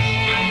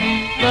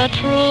 The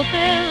truth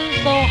is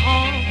so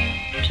hard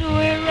to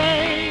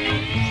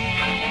erase.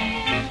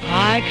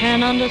 I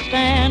can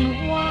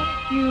understand what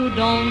you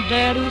don't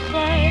dare to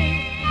say,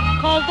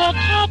 'cause the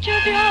touch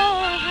of your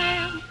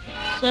hand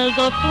says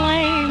the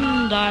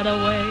flame died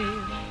away.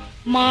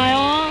 My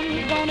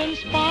arms don't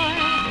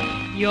inspire,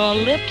 your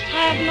lips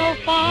have no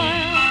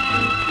fire,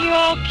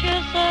 your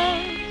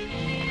kisses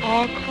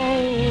are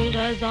cold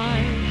as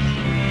ice.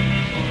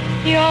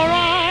 Your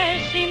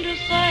eyes seem to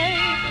say,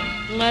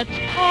 let's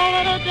call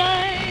it a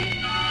day.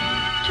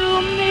 To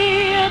me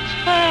it's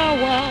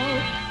farewell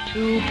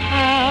to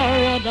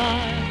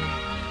paradise.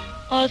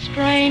 A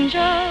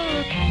stranger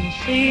can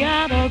see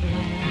at a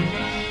glance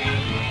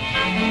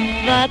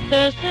that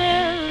this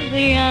is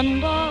the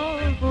end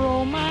of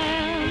romance.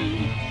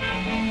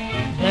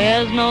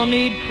 There's no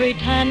need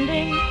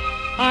pretending,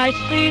 I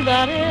see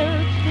that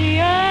it's the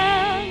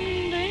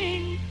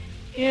ending.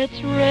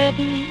 It's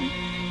written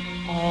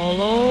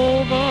all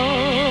over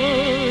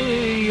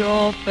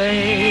your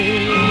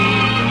face.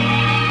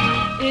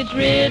 It's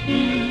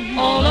written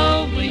all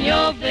over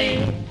your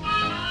face.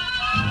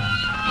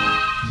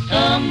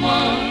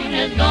 Someone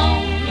has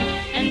gone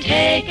and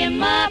taken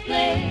my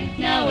place.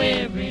 Now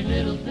every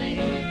little thing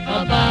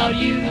about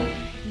you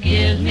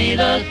gives me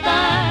the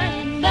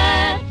sign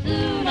that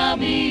soon I'll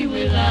be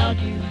without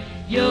you.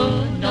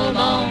 You're no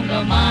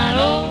longer mine.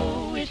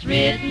 Oh, it's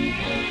written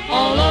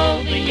all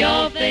over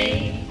your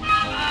face.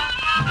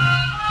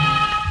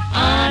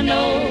 I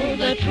know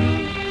the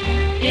truth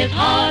is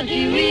hard to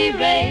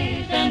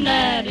erase, and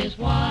that is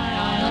why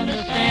I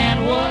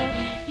understand what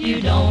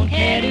you don't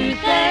care to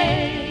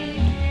say.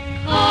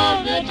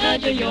 'Cause the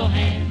touch of your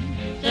hand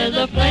says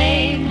the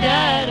flame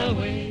died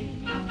away.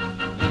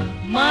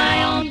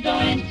 My arms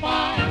don't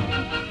inspire,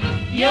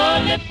 your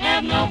lips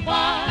have no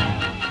fire,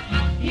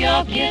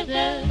 your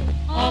kisses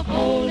are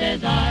cold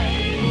as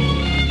ice.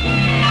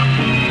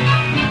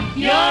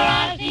 Your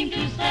eyes seem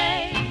to say,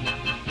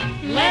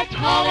 let's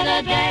call it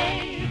a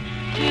day.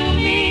 To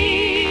me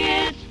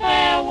it's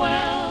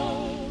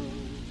farewell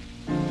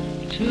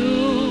to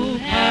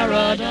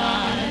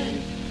paradise.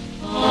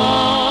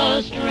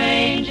 A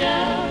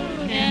stranger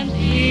can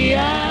see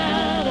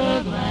at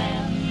a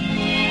glance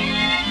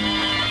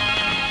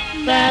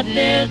that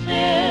this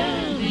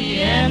is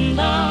the end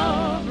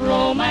of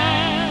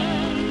romance.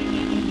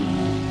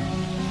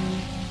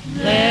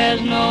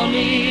 There's no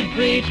need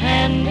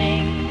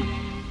pretending,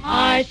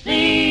 I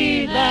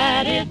see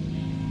that it's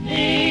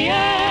the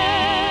ending.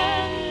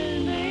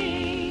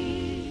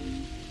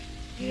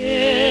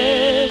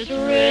 It's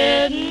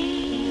written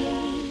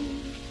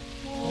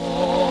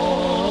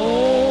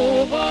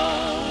all over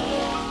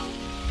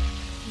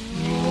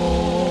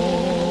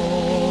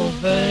your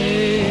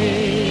face.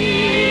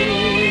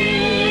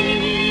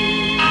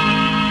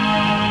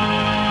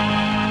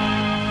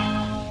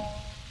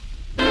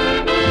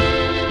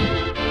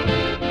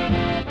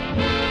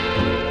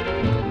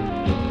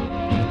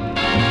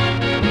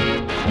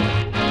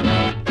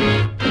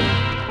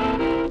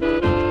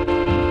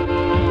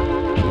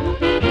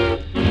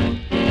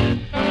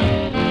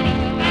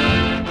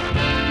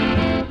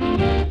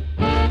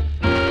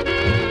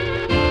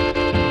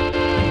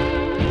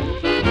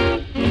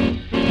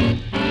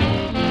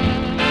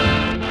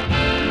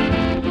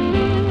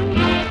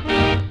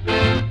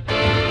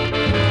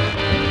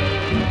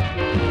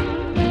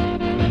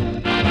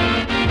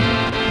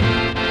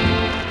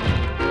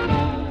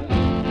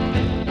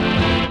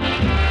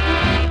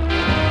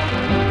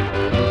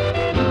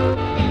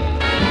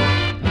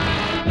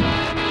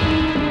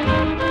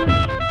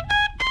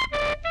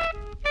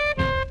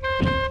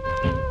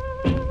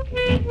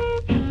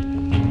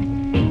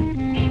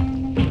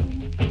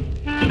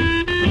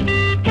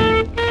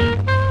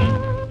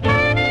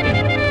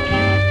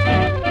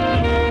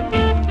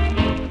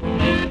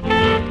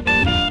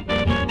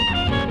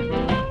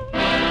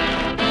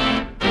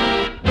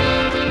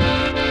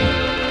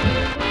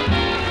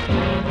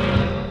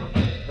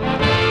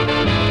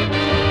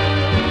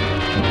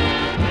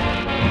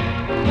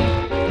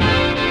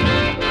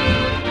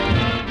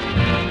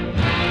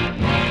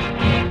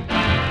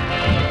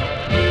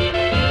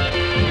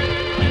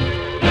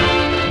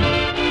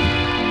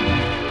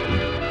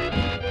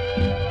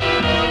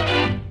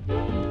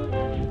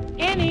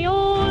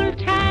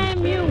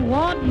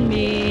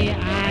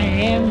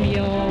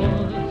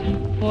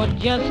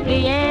 Just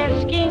the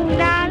asking,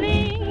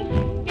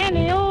 darling.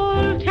 Any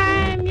old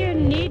time you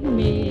need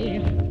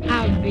me,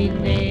 I'll be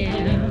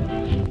there.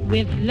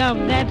 With love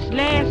that's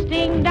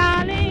lasting,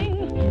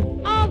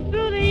 darling. All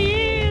through the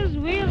years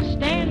we'll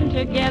stand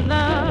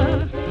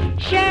together,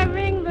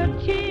 sharing the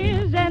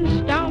tears and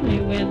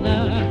stormy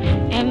weather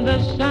and the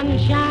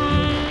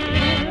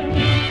sunshine.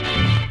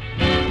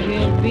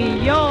 We'll be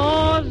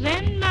yours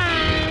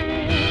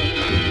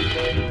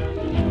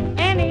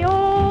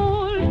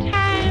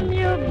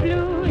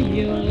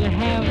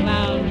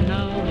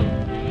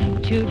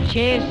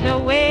chase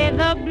away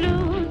the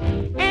blues,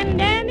 and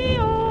any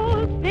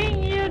old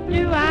thing you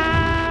do,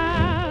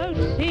 I'll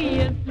see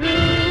you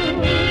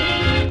through.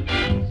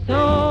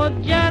 So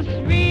just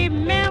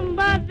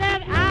remember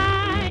that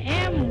I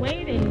am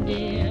waiting,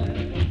 dear.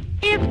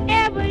 If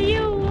ever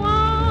you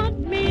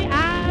want me,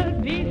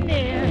 I'll be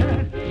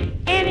near.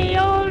 Any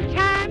old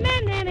time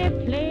and any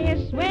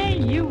place where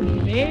you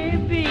may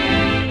be.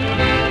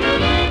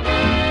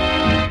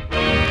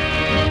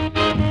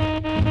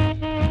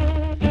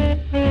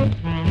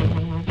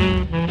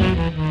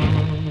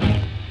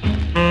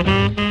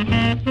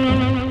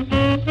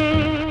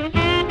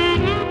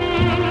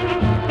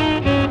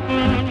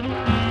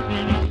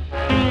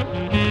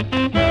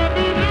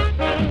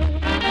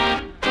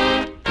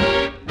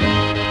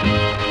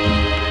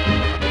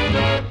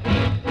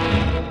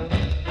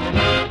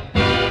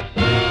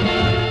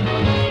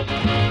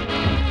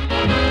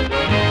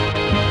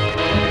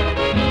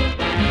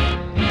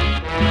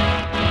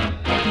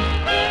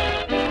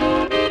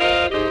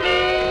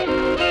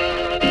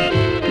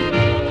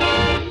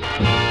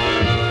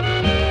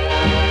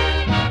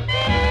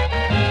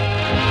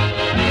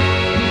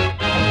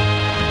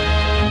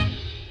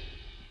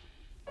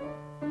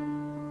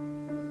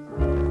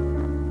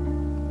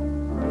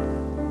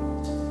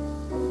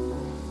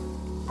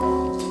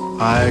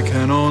 I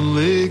can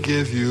only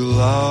give you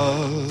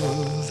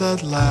love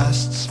that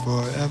lasts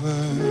forever,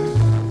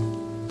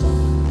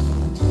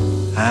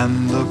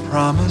 and the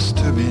promise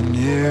to be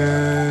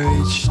near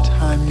each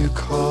time you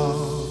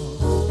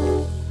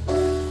call,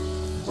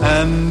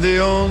 and the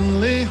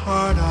only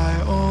heart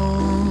I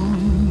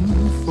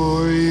own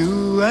for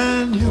you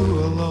and you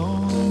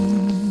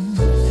alone.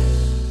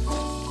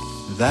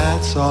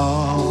 That's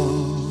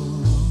all,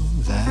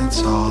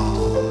 that's all.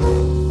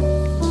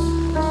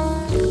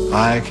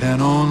 I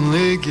can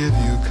only give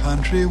you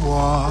country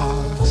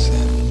walks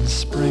in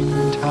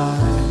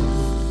springtime,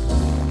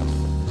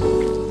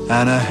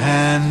 and a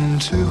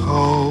hand to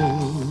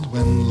hold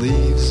when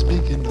leaves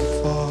begin to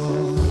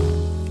fall,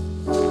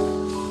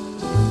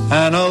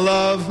 and a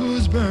love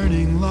whose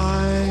burning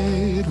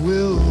light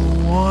will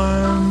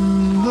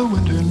warm the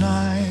winter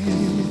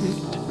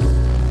night.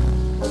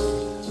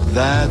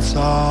 That's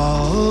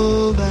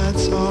all,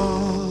 that's all.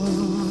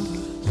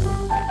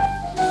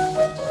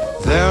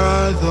 There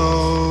are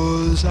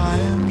those, I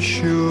am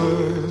sure,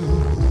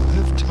 who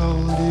have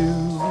told you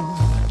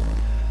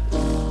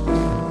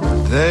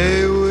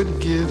they would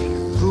give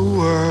you the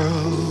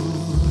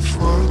world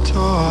for a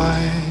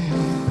toy.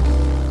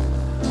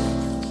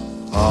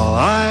 All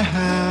I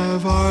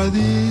have are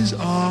these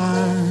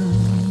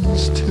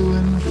arms to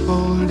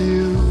enfold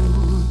you,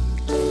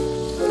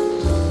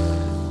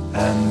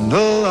 and a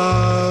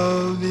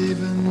love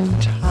even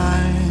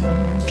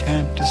time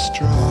can't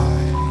destroy.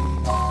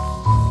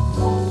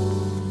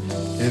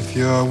 If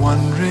you're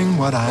wondering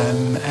what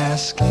I'm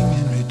asking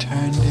in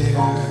return, dear,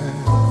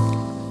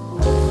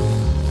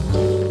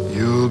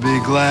 you'll be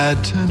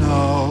glad to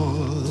know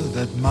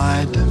that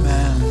my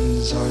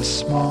demands are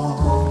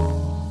small.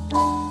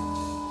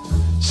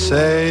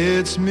 Say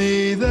it's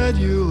me that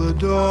you'll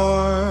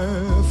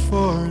adore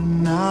for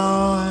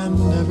now and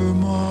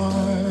nevermore.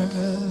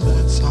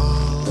 That's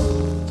all,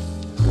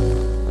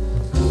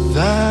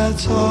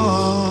 that's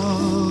all.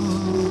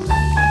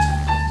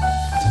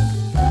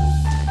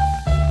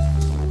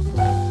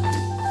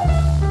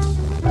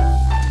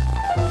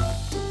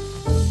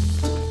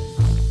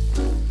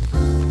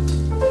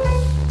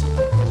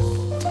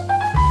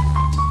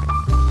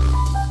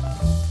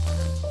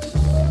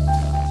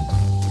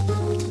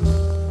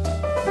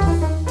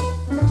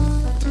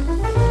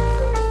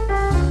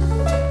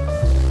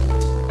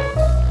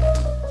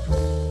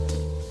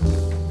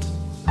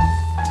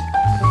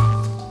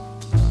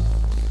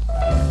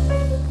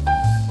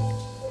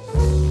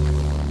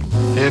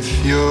 If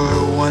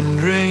you're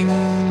wondering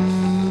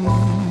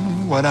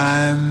what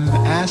I'm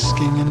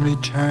asking in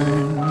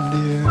return,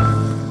 dear,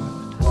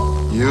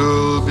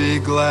 you'll be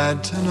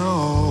glad to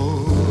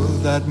know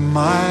that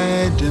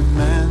my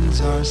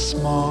demands are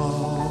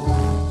small.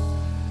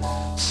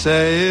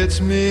 Say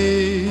it's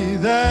me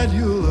that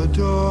you'll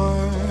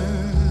adore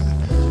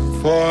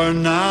for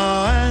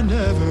now and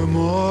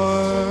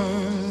evermore.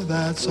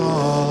 That's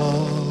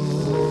all,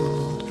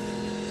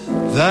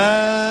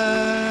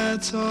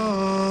 that's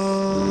all.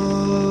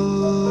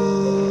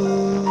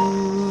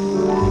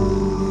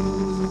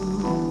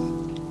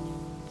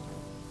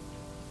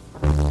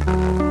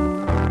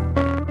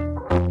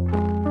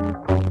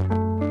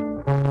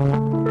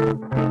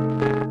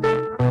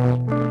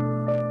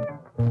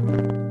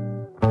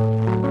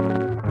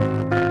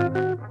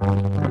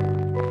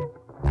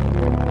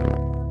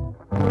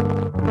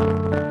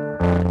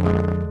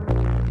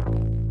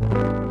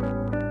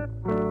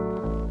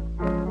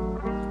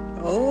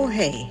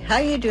 How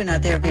you doing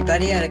out there,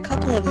 everybody? At a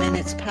couple of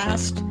minutes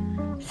past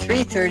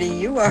 3:30,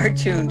 you are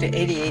tuned to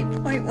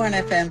 88.1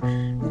 FM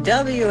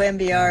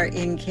WMBR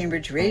in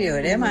Cambridge Radio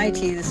at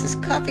MIT. This is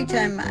Coffee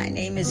Time. My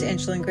name is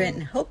Angela Grant,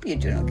 and hope you're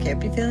doing okay.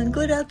 Hope you're feeling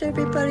good out there,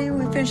 everybody.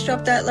 We finished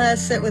off that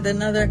last set with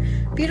another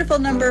beautiful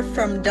number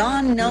from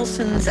Don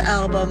Nelson's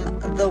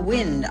album, The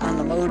Wind, on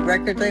the Mode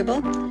record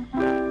label.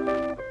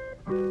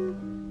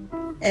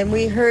 And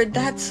we heard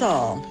That's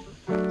All.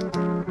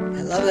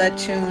 I love that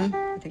tune.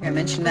 I think I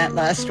mentioned that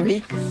last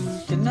week,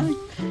 didn't I?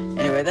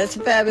 Anyway, that's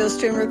a fabulous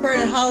tune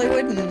recorded in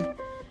Hollywood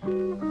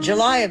in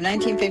July of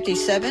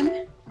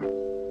 1957.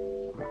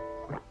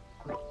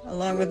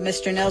 Along with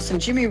Mr. Nelson,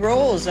 Jimmy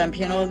Rolls on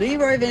piano,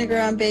 Leroy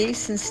Vinnegar on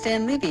bass, and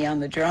Stan Levy on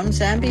the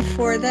drums. And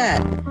before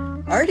that,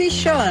 Artie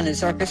Shaw and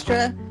his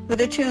orchestra with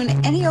the tune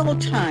Any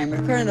Old Time,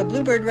 recorded on the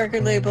Bluebird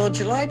record label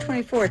July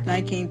 24th,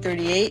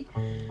 1938.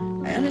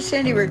 I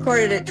understand he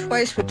recorded it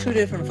twice with two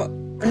different...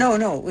 No,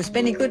 it was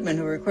Benny Goodman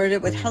who recorded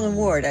it with Helen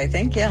Ward, I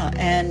think, yeah.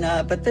 And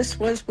but this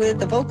was with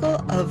the vocal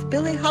of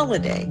Billie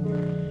Holiday.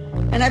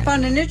 And I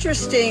found an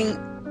interesting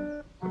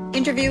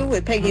interview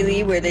with Peggy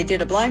Lee where they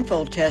did a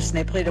blindfold test and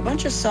they played a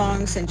bunch of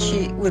songs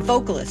with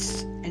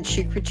vocalists, and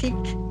she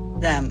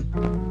critiqued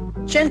them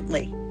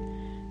gently.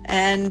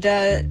 And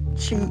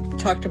she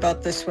talked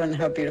about this one,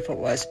 how beautiful it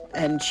was,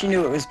 and she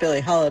knew it was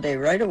Billie Holiday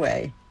right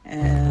away.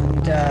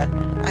 And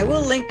I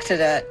will link to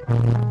that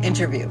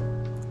interview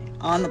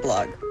on the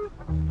blog.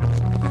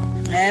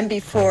 And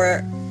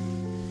before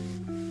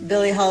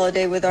Billie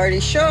Holiday with Artie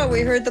Shaw,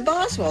 we heard the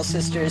Boswell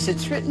Sisters,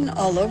 It's Written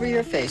All Over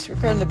Your Face,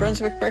 recorded on the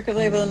Brunswick record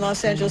label in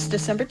Los Angeles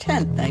December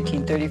 10th,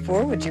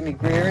 1934, with Jimmy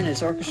Greer and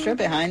his orchestra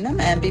behind them.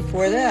 And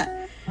before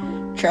that,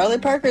 Charlie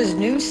Parker's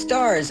New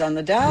Stars on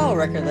the Dial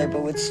record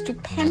label with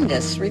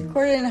Stupendous,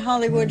 recorded in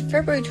Hollywood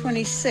February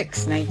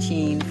 26,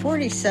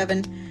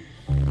 1947.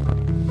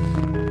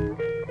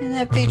 And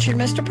that featured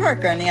Mr.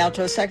 Parker on the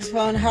alto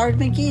saxophone, Howard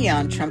McGee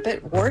on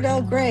trumpet,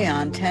 Wardell Gray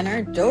on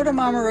tenor, Dota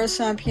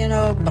Mamarosa on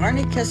piano,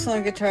 Barney Kessel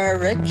on guitar,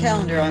 Red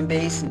Callender on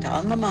bass, and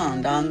Don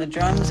Lamond on the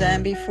drums.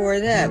 And before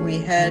that, we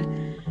had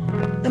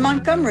the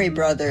Montgomery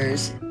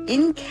Brothers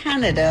in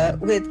Canada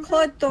with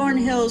Claude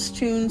Thornhill's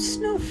tune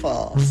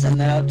Snowfall. Send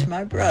that out to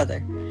my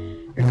brother.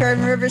 Recorded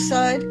in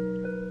Riverside?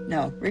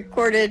 No,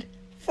 recorded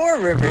for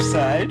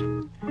Riverside.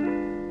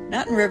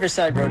 Not in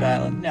Riverside, Rhode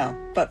Island, no,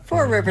 but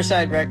for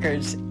Riverside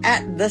Records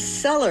at The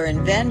Cellar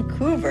in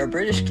Vancouver,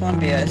 British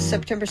Columbia,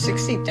 September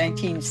 16,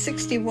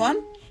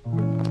 1961.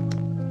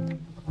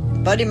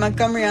 Buddy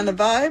Montgomery on the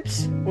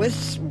vibes,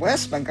 with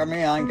Wes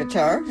Montgomery on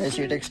guitar, as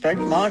you'd expect,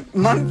 Monk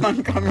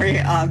Montgomery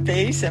on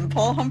bass, and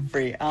Paul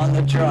Humphrey on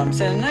the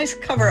drums. And a nice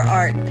cover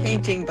art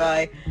painting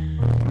by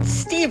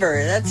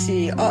Stever, that's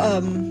the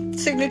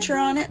signature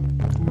on it.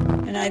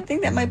 And I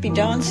think that might be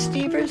Don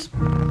Stevers,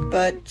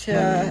 but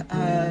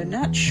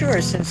not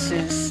sure, since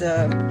his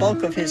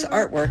bulk of his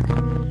artwork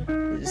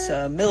is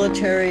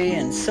military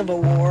and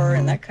Civil War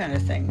and that kind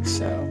of thing.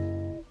 So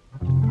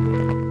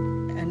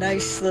a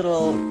nice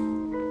little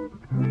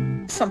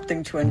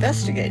something to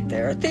investigate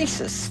there, a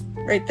thesis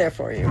right there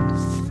for you.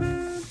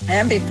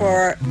 And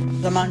before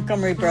the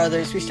Montgomery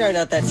Brothers, we started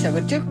out that set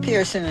with Duke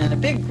Pearson and a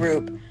big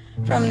group.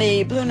 From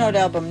the Blue Note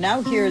album,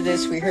 Now Hear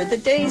This, we heard The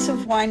Days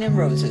of Wine and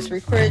Roses,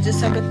 recorded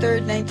December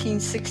 3rd,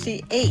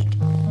 1968.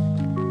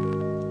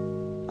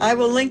 I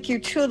will link you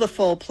to the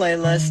full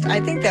playlist. I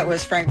think that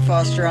was Frank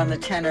Foster on the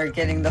tenor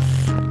getting the,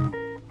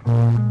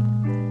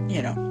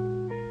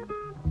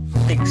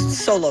 big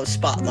solo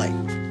spotlight.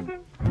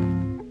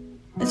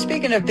 And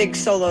speaking of big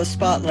solo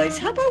spotlights,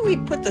 how about we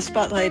put the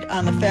spotlight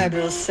on the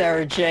fabulous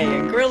Sarah J.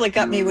 and Gorilla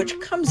Got Me, which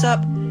comes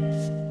up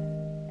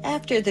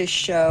after this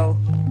show.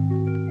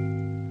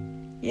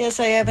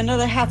 Yes, I have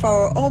another half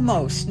hour,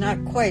 almost,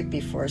 not quite,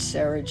 before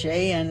Sarah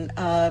J. And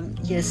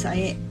yes,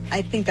 I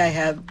think I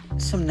have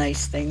some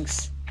nice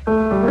things.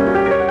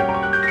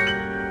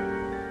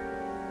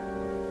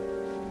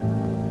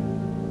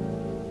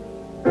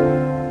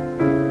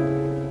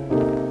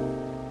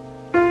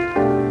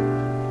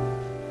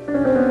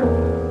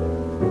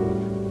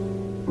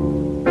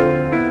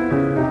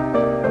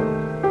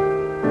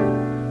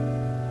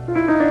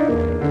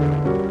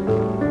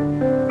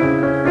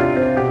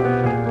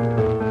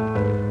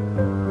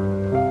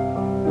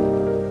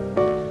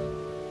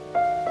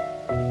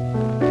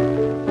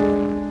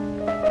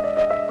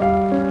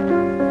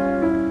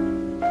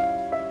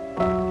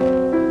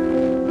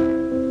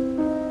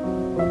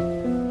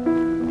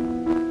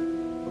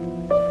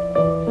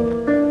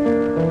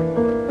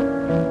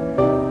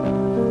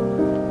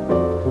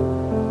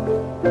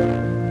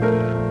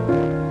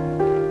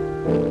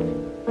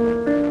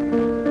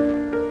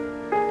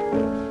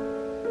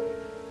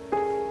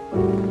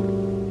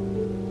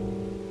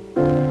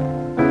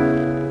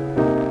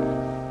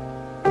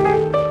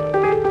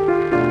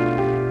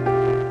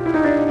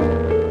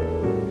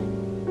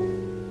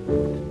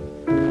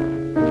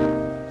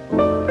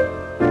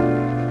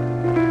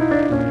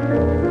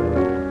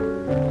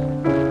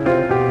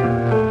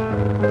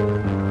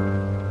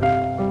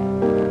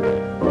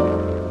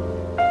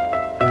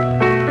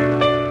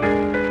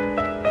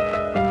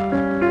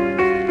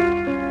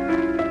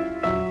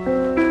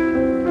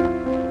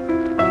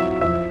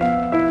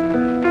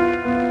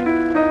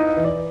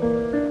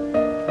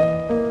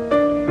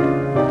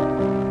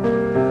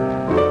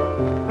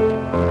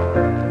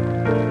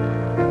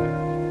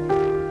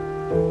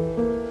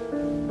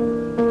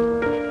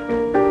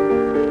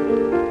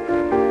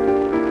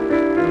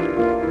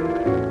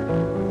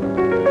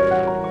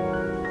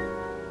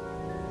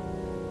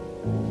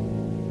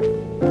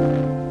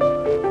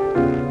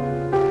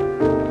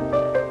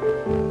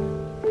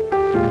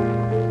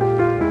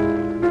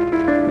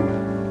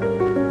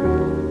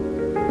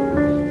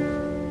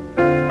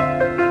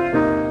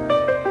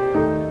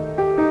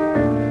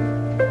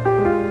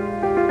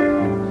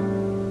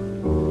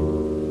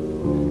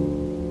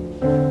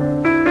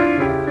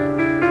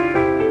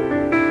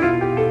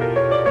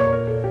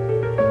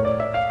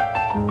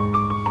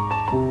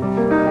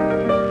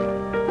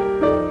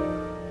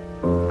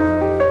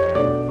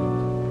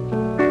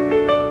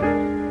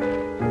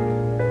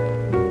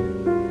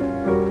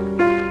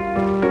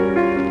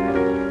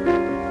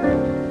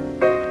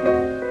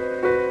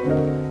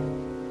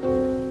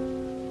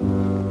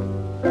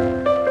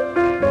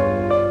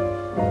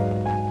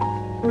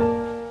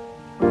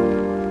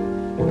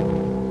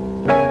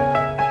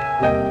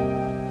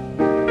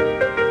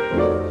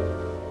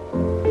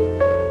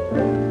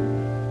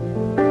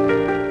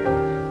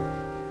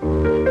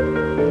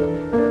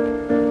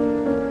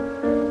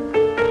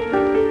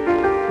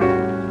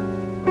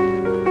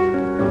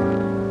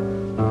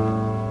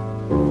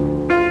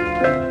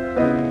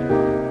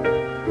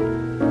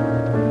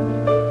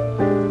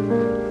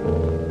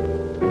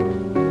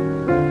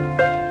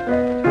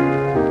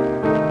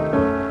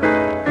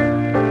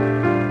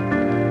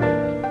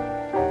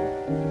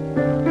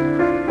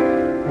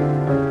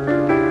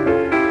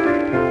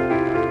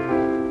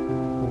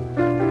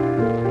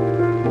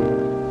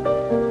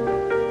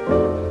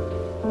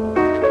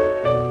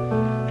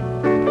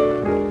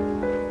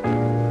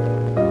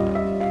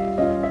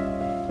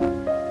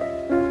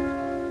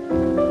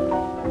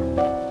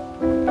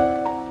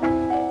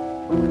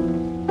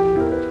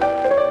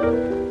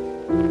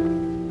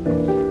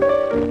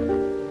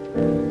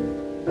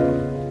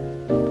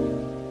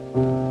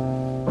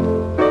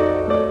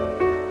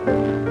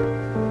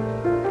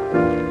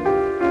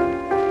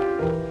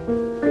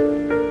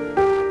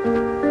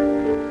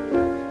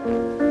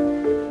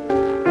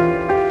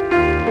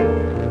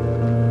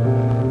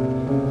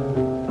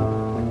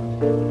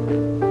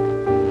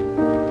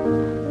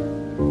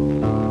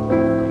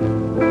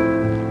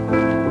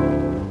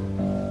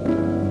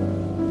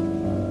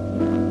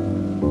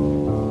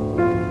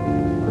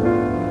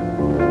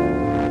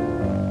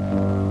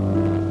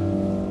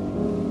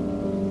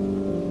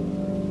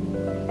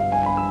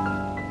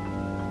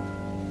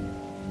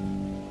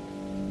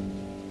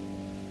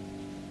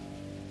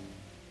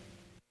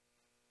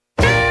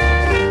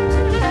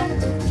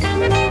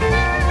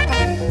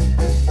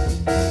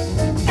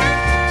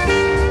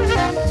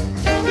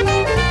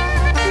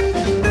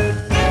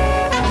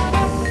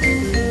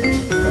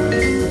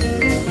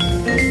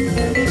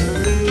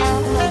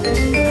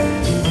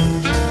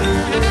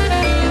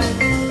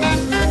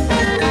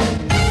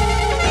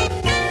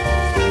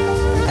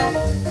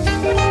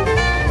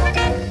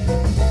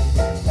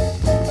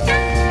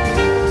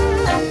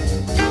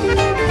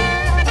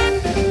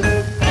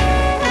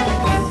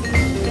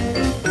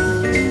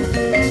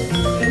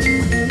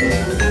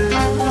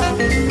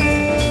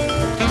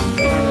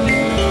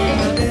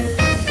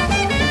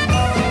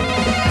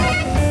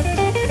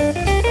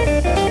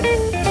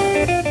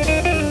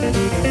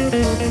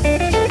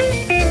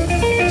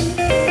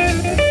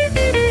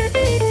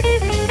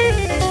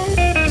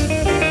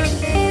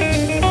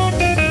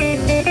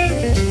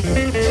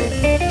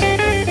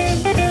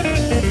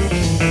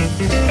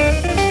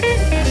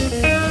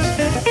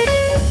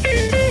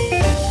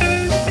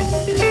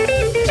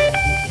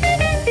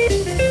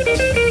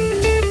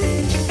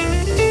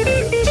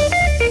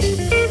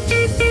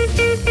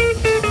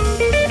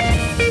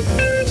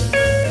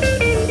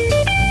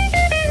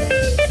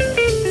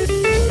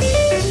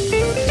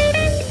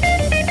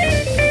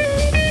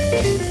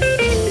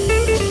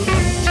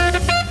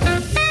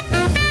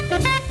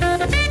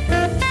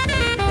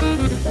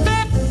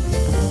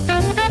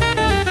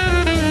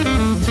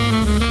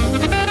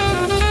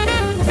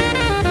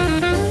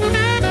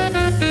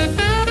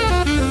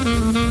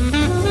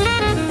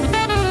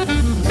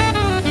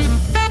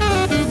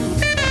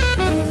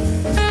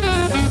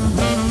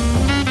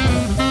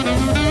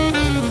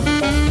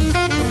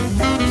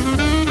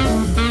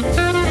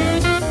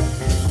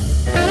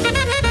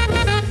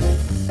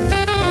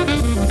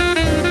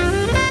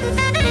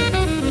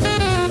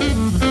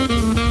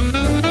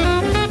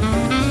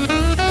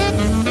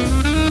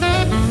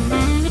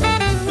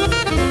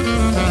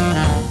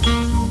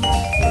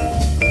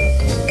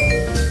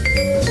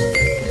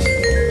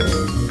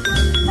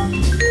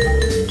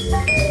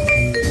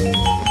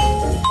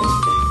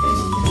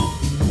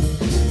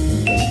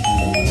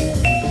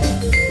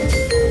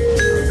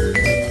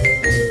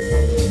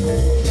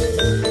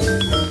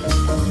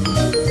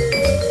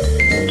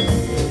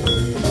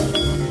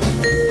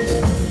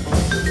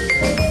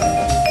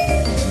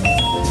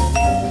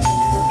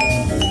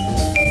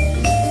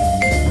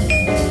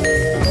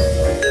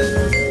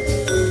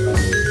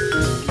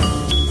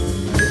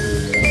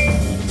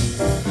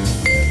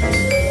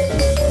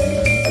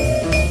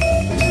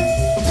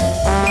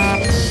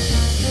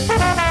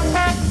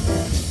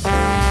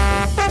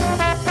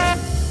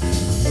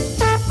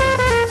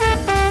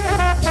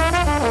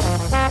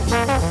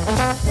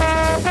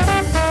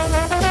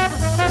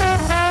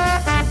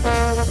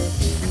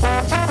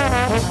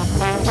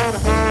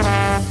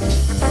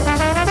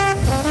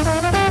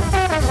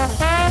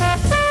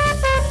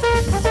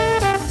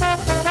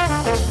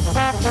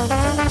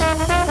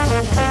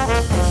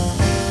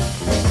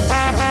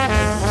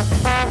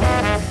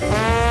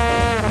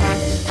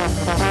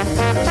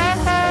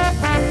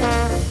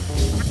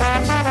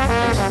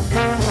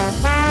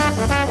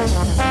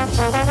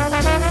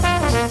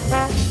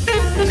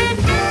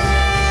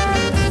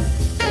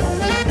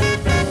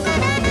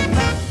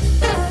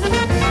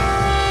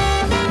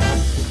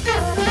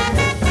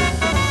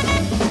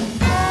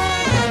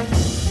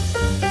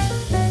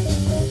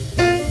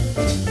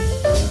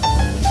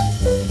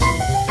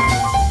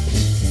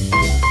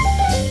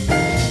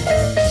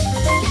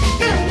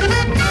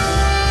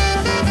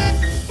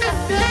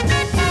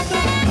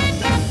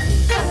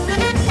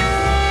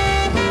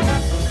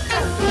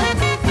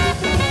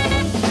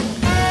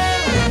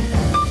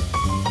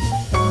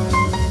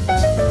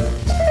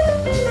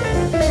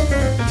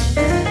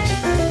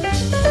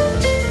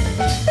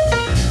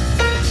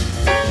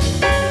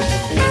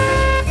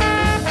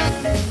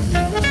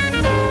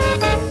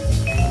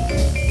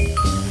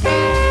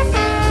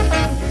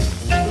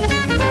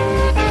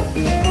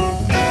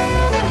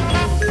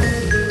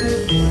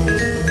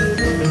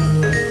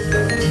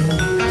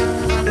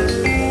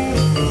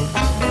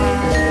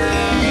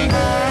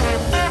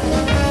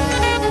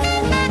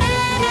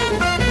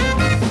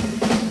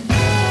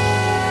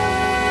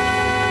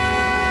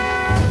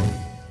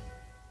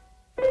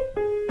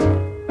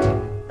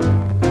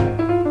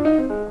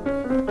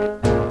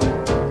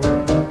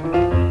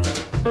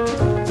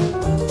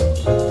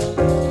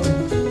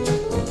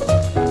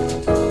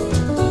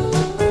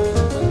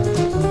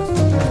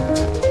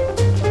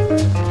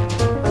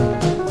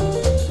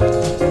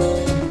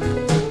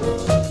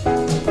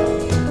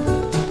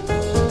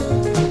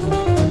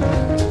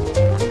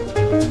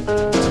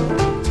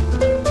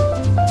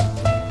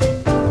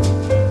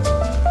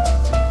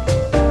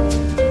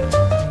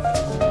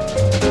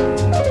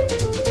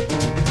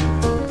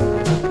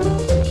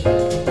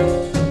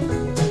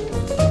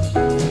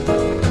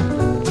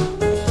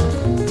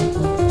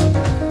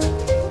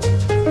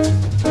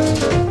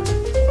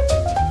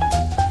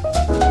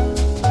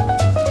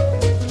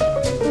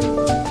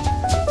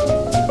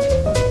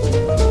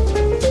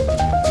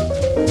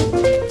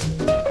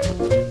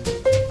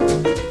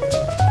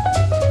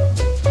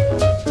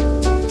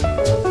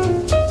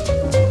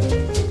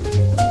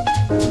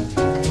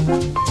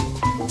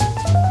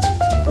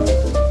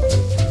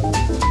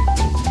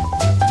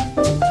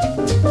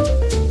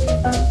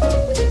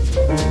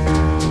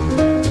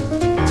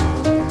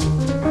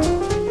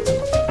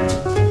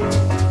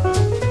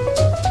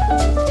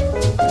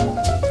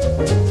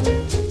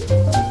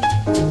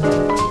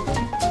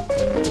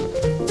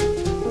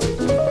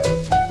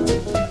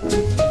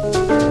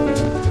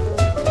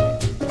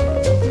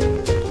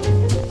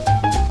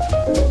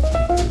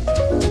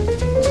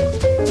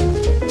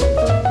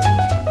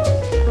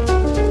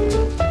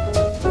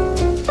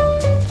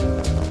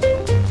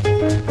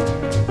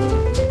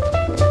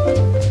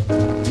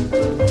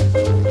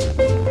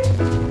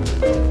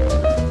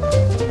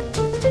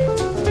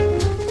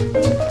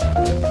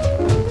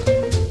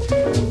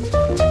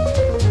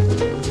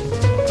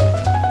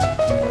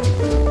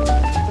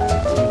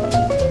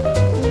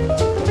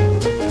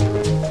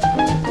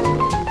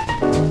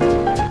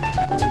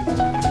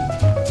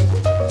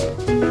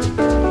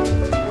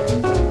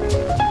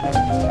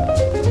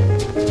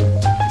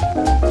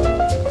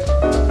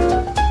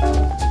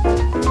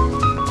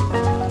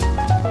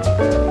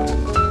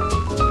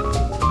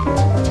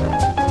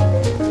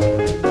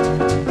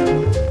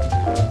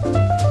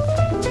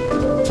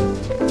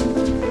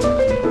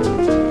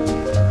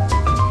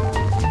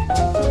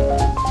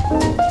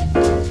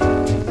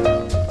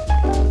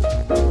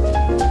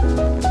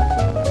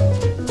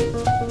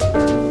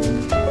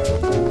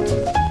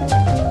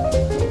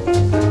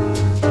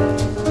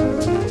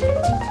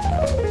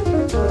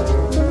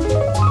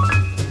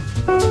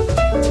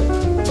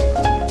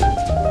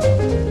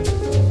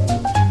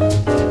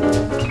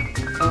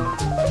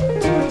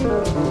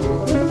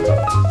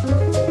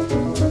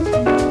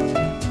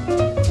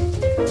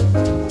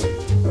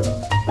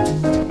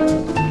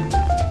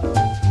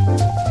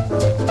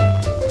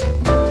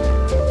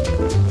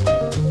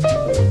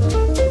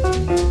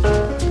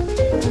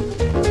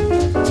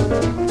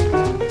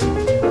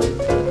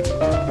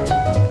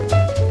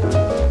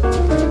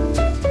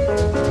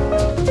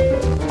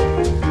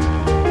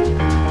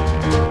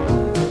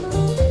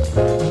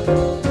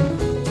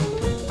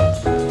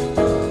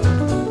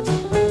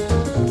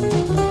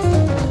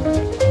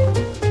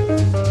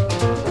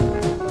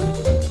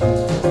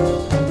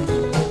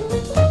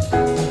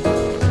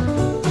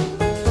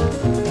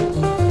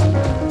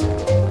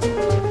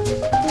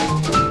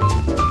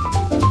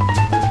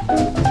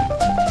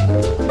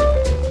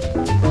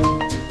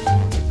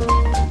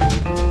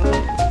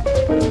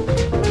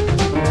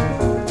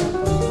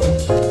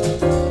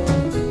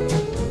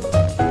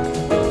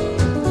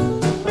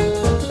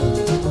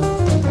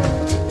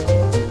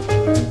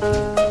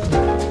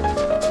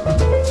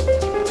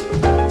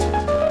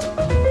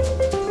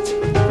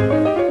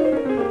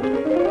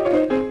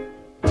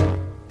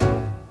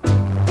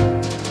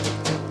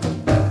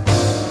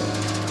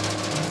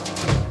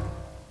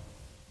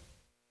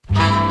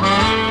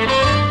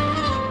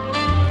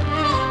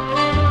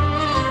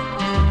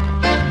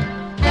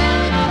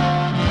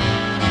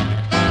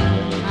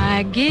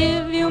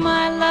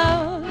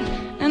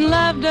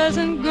 love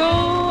doesn't grow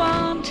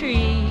on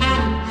trees.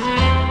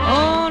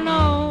 Oh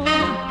no,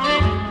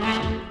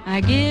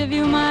 I give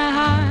you my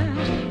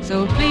heart,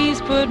 so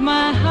please put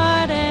my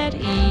heart at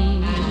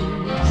ease.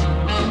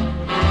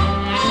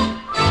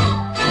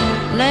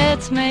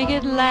 Let's make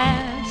it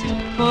last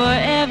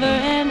forever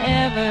and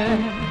ever,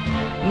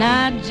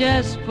 not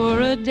just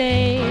for a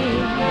day.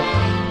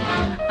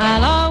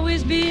 I'll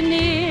always be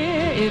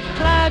near if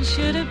clouds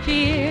should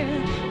appear.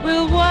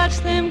 We'll watch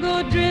them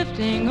go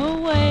drifting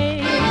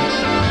away.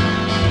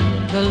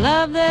 The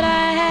love that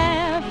I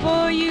have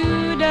for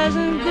you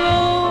doesn't grow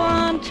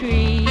on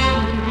trees.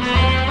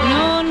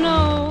 No,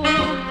 no,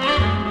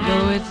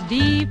 though it's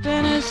deep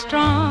and as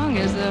strong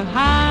as the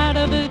heart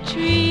of a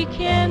tree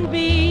can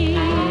be.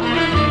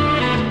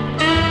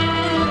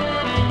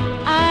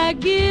 I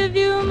give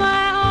you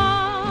my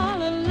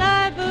all, a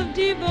life of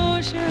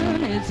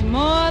devotion. It's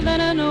more than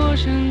an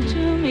ocean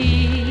to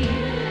me.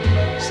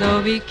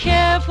 So be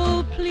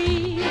careful,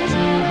 please,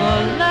 for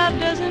love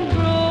doesn't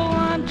grow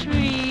on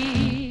trees.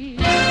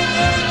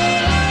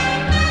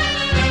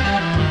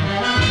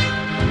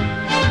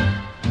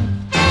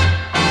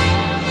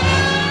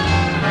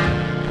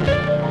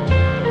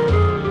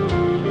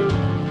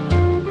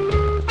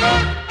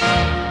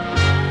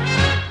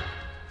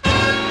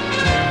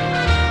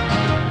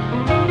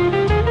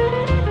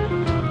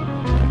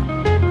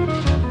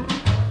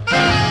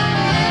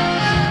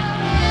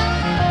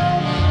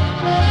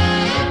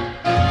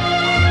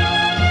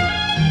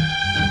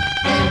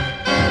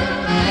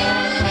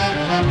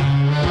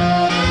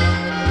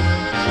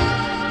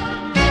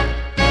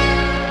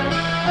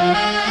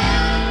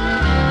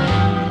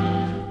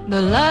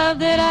 The love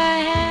that I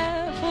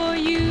have for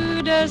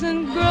you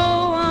doesn't grow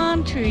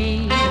on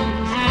trees.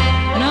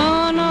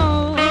 No,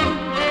 no,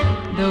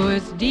 though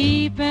it's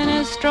deep and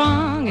as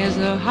strong as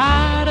the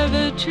heart of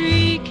a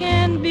tree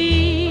can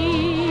be.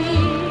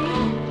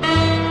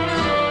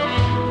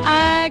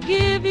 I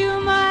give you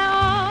my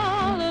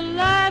all, a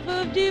life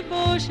of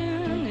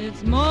devotion.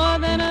 It's more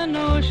than an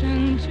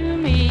ocean to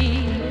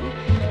me.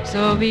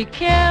 So be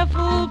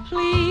careful,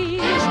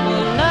 please, for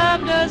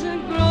love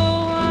doesn't grow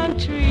on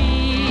trees.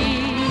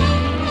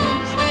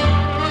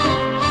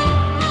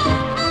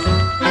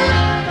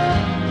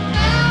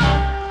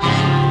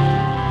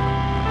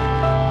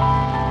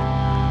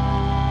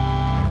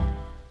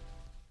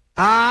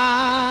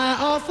 I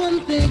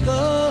often think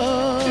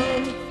of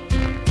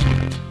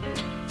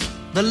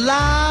the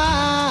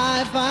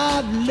life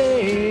I've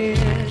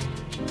led,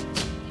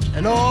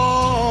 and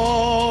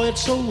oh,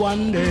 it's a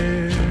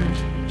wonder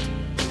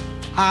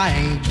I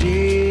ain't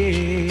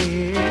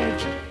dead.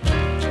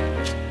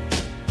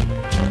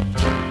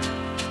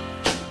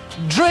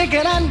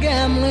 Drinking and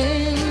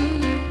gambling,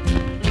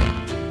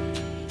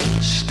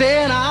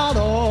 staying out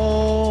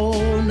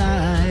all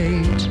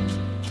night,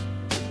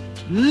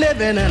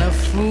 living in a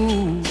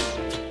fool's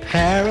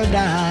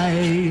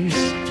paradise.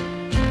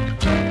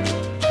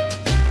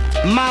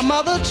 My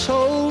mother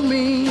told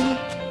me,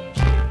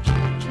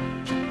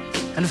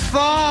 and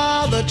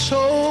father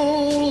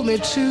told me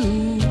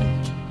too,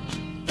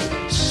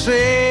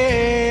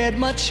 said,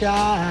 my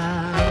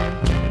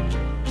child,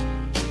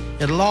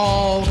 it'll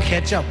all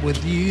catch up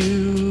with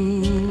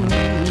you.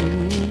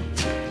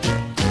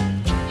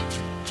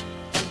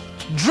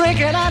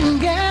 Drinking and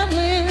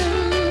gambling,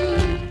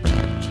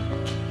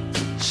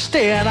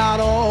 staying out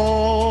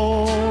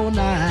all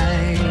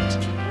night,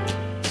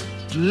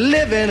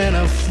 living in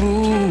a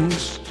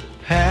fool's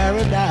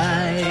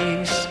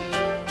paradise.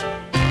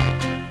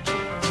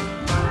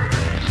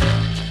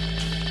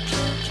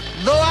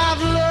 Though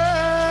I've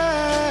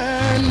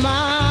learned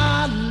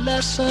my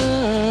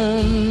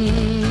lesson,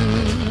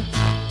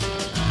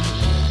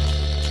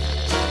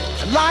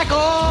 like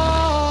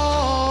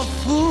all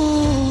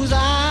fools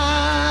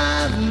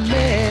I've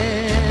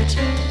met,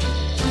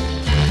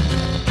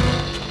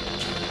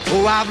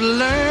 oh, I've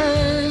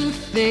learned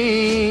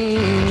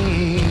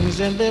things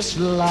in this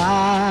life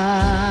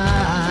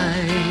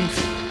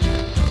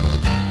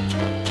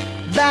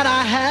that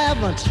I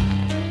haven't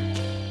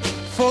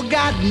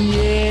forgotten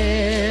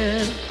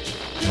yet.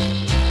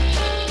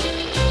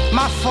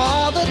 My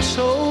father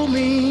told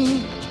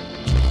me,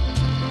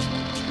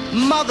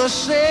 mother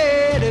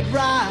said it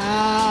right,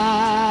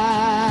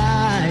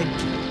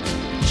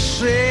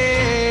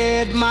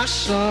 said, my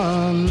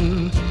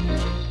son,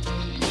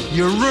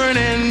 you're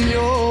ruining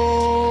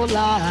your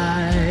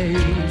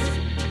life,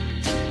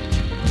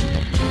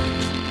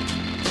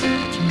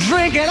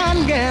 drinking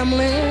and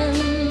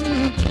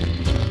gambling,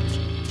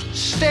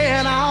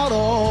 staying out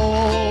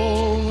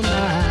all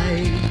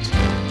night,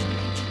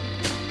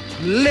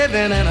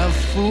 living in a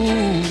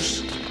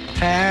fool's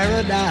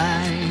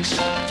paradise.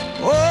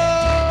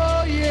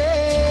 Oh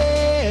yeah,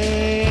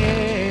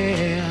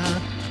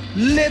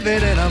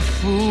 living in a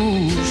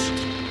fool's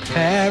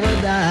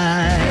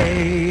paradise.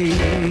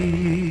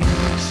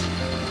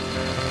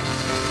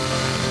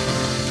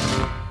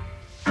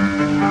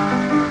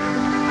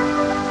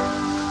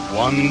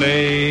 One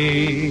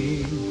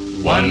day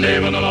when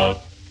the Lord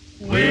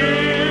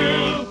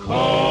will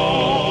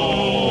call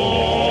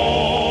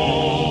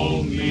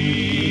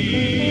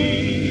me,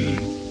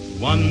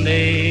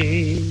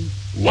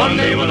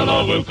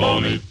 love will call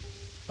me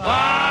by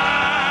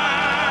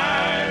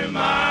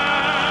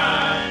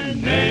my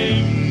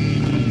name.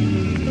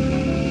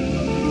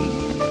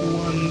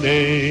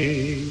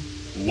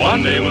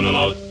 One day when the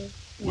Lord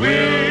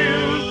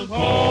will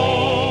call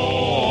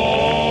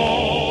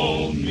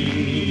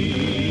me,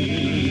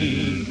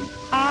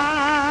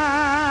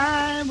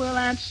 I will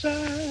answer.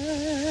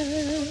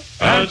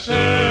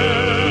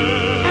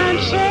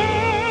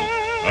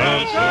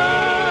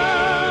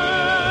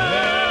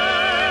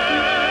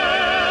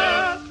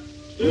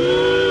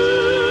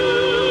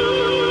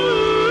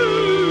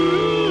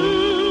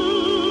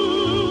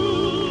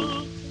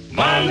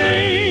 My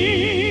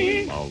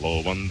name.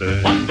 Although one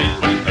day when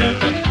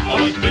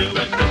I was built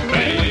at this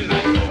train,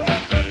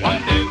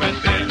 one day when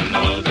I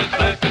was as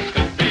black as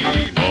could be,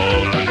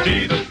 born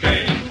Jesus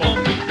came for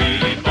to be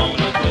born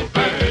of the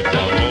bird.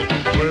 So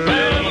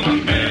well among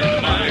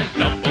men, my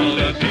example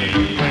is he.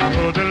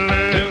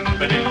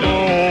 Everybody knows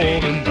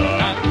him,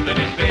 after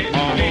he saves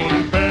me,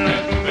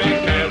 everybody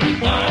carries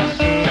my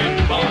sin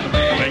born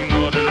away. Sing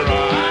for the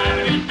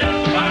ride, he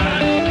just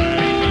fine.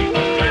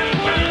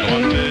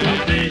 One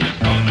day he's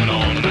coming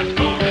on, and that's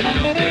going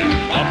to be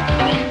up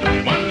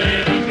front. One day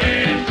the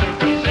gates are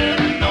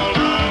considering all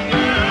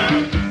around.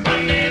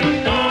 One day the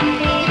storm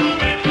blows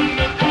away from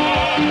the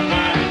door.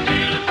 My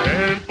Jesus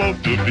came for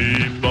to be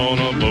born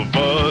of a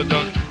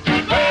virgin.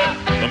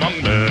 Among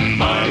men,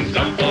 my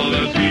example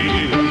is he.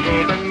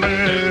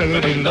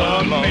 Everybody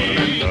love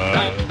me,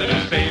 after he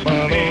saved me.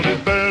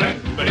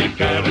 Everybody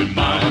carried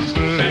my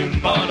sin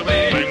far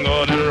away. Sing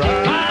on the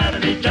ride,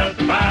 and he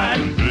justified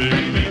and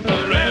bring me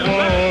forever.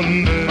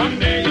 One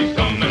day he's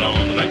coming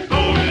on like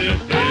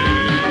glorious day.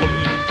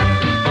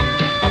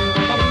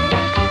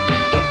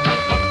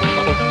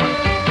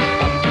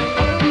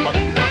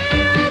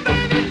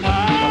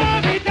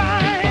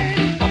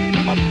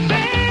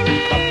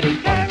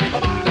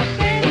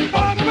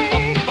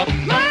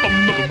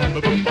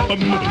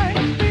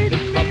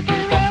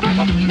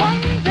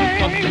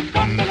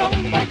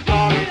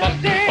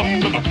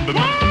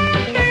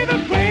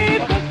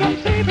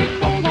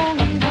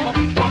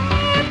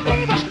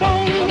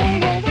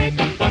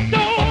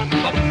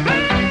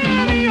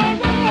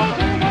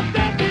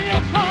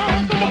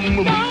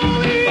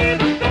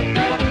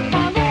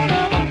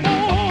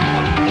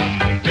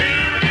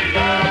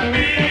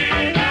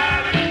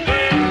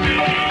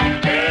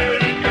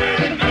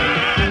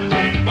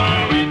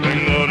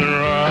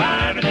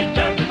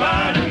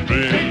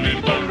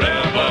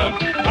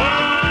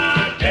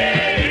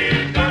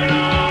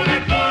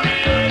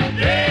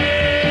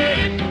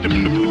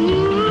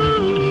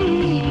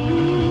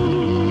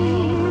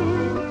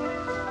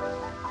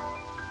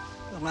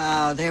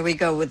 Wow, there we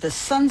go with the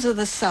Sons of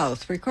the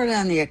South, recorded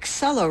on the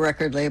Excello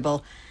record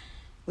label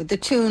with the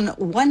tune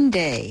One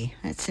Day.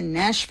 That's in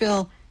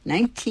Nashville,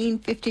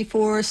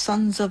 1954,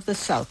 Sons of the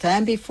South.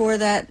 And before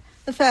that,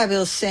 the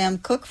fabulous Sam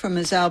Cooke from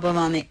his album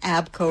on the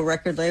Abco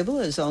record label,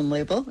 his own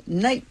label,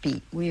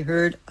 Nightbeat. We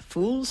heard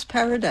Fool's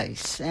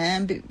Paradise,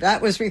 and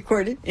that was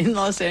recorded in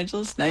Los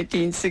Angeles,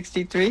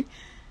 1963.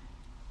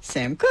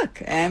 Sam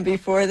Cooke. And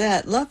before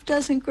that, Love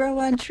Doesn't Grow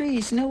on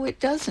Trees. No, it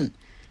doesn't.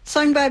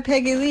 Sung by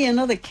Peggy Lee,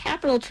 another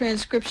Capitol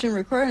transcription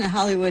recorded in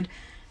Hollywood,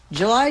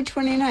 July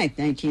 29th,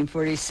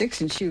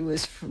 1946, and she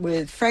was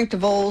with Frank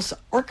DeVol's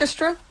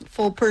orchestra,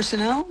 full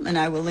personnel, and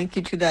I will link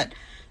you to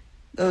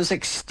those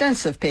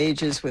extensive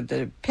pages with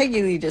the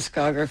Peggy Lee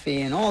discography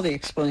and all the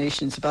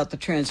explanations about the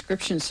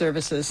transcription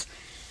services.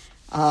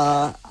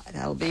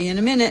 That'll be in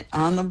a minute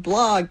on the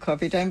blog,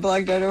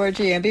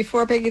 coffeetimeblog.org. And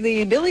before Peggy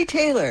Lee, Billy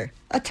Taylor,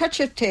 A Touch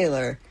of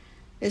Taylor,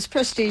 his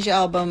prestige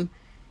album,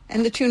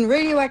 and the tune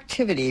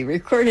Radioactivity,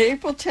 recorded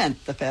April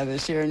 10th, the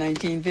fabulous year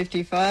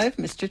 1955.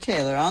 Mr.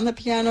 Taylor on the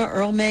piano,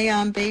 Earl May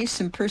on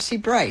bass, and Percy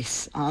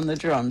Bryce on the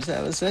drums.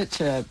 That was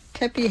such a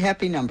peppy,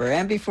 happy number.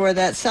 And before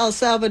that, Sal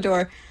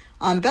Salvador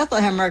on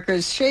Bethlehem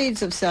Records,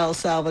 Shades of Sal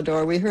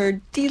Salvador. We heard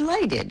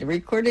Delighted,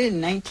 recorded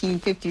in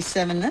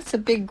 1957. That's a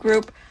big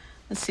group.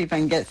 Let's see if I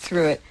can get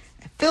through it.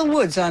 Phil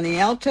Woods on the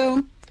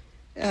alto,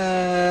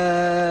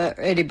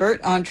 Eddie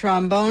Burt on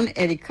trombone,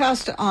 Eddie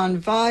Costa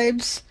on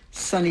vibes,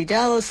 Sonny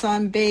Dallas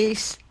on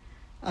bass,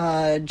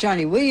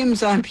 Johnny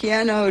Williams on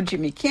piano,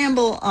 Jimmy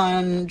Campbell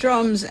on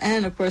drums,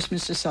 and of course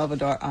Mr.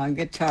 Salvador on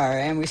guitar.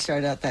 And we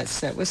start out that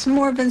set with some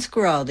more Vince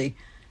Guaraldi.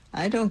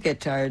 I don't get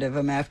tired of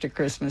him after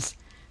Christmas.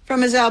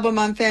 From his album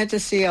on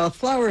Fantasy, A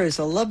Flower is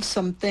a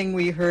Lovesome Thing,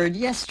 we heard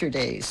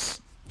Yesterdays.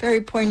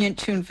 Very poignant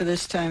tune for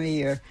this time of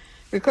year.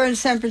 Recorded in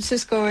San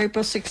Francisco,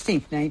 April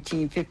 16th,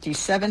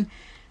 1957.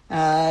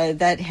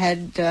 That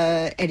had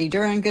Eddie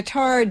Durr on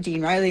guitar,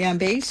 Dean Riley on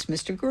bass,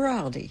 Mr.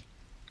 Guaraldi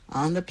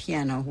on the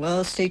piano.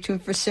 Well, stay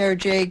tuned for Sarah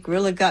J.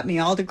 Gorilla got me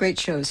all the great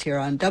shows here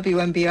on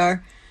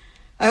WMBR.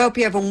 I hope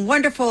you have a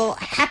wonderful,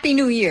 happy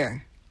new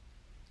year.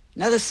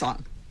 Another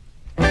song.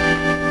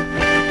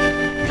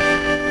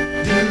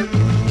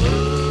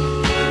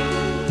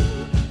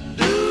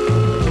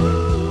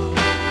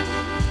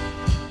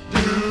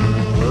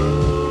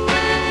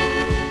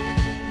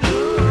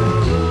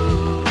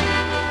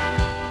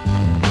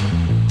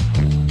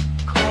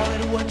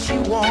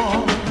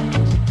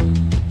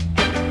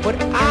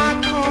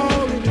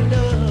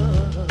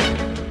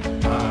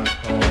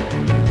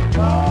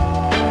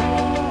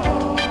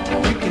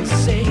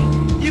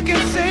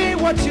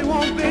 what you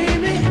want,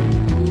 baby,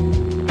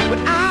 but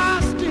I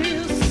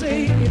still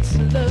say it's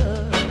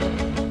love.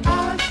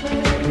 I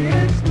say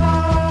it's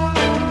love.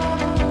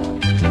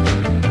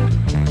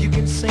 You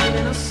can sing it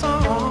in a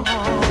song.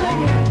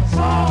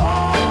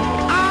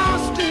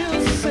 I'll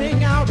still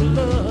sing out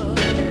love.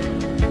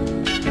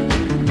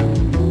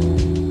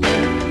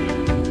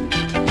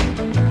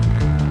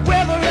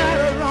 Whether right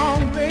or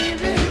wrong,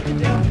 baby,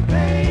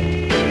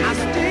 I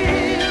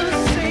still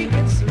say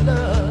it's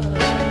love.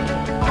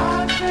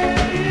 I say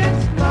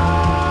it's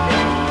love.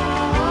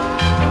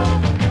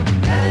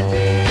 Let it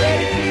be,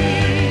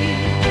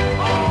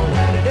 oh,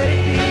 let it be.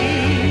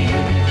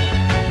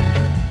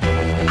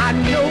 I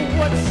know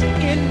what's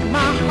in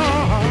my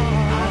heart.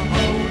 I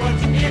know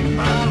what's in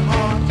my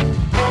heart.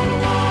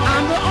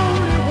 I'm the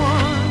only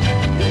one.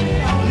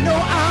 No,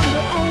 I'm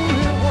the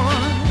only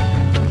one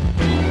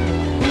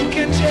who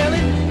can tell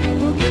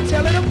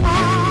it,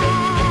 apart.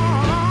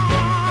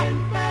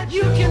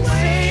 You can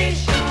say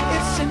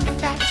it's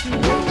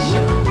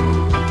infatuation,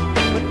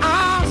 but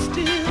I'll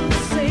still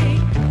say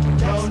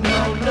no, no,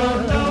 no,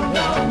 no,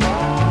 no, no.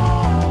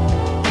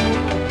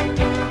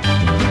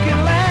 You can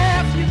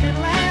laugh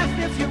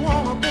if you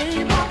want,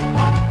 baby,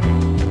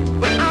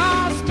 but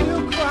I'll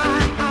still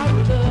cry out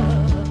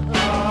love.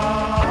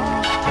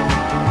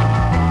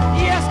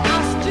 Yes, I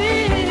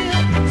still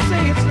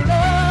say it's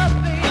love,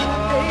 baby.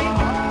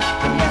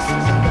 Yes,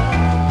 it's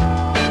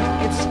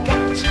love. It's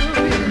got to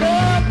be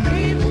love,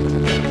 baby.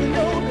 You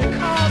know,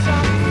 because I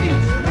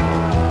feel it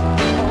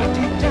all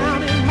deep down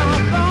in my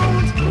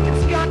bones.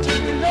 It's got to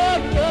be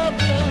love, love,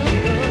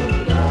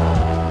 love,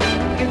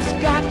 love. It's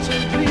got to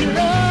be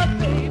love,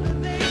 baby,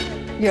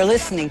 baby. You're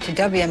listening to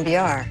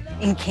WMBR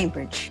in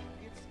Cambridge.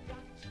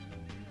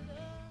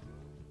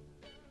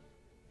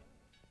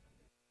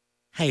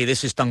 Hey,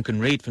 this is Duncan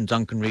Reid from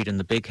Duncan Reid and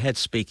the Big Head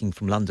speaking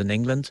from London,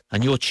 England,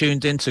 and you're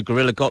tuned in to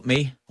Gorilla Got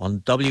Me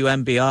on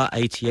WMBR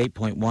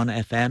 88.1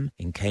 FM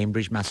in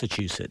Cambridge,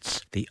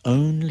 Massachusetts, the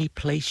only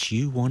place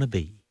you want to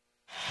be.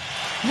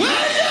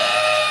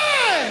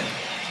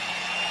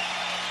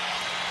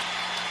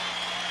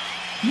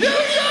 New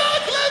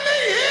York, let me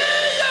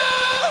hear ya!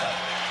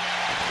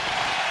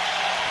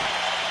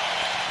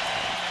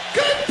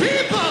 Good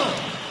people,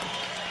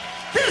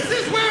 this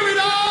is where it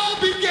all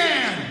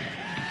began.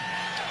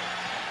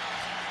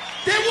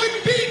 There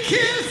wouldn't be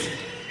Kiss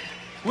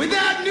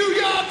without New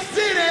York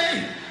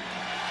City,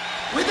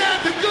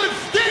 without the good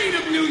state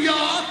of New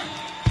York.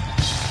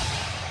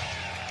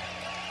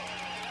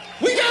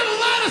 We got a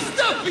lot of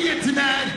stuff for you tonight.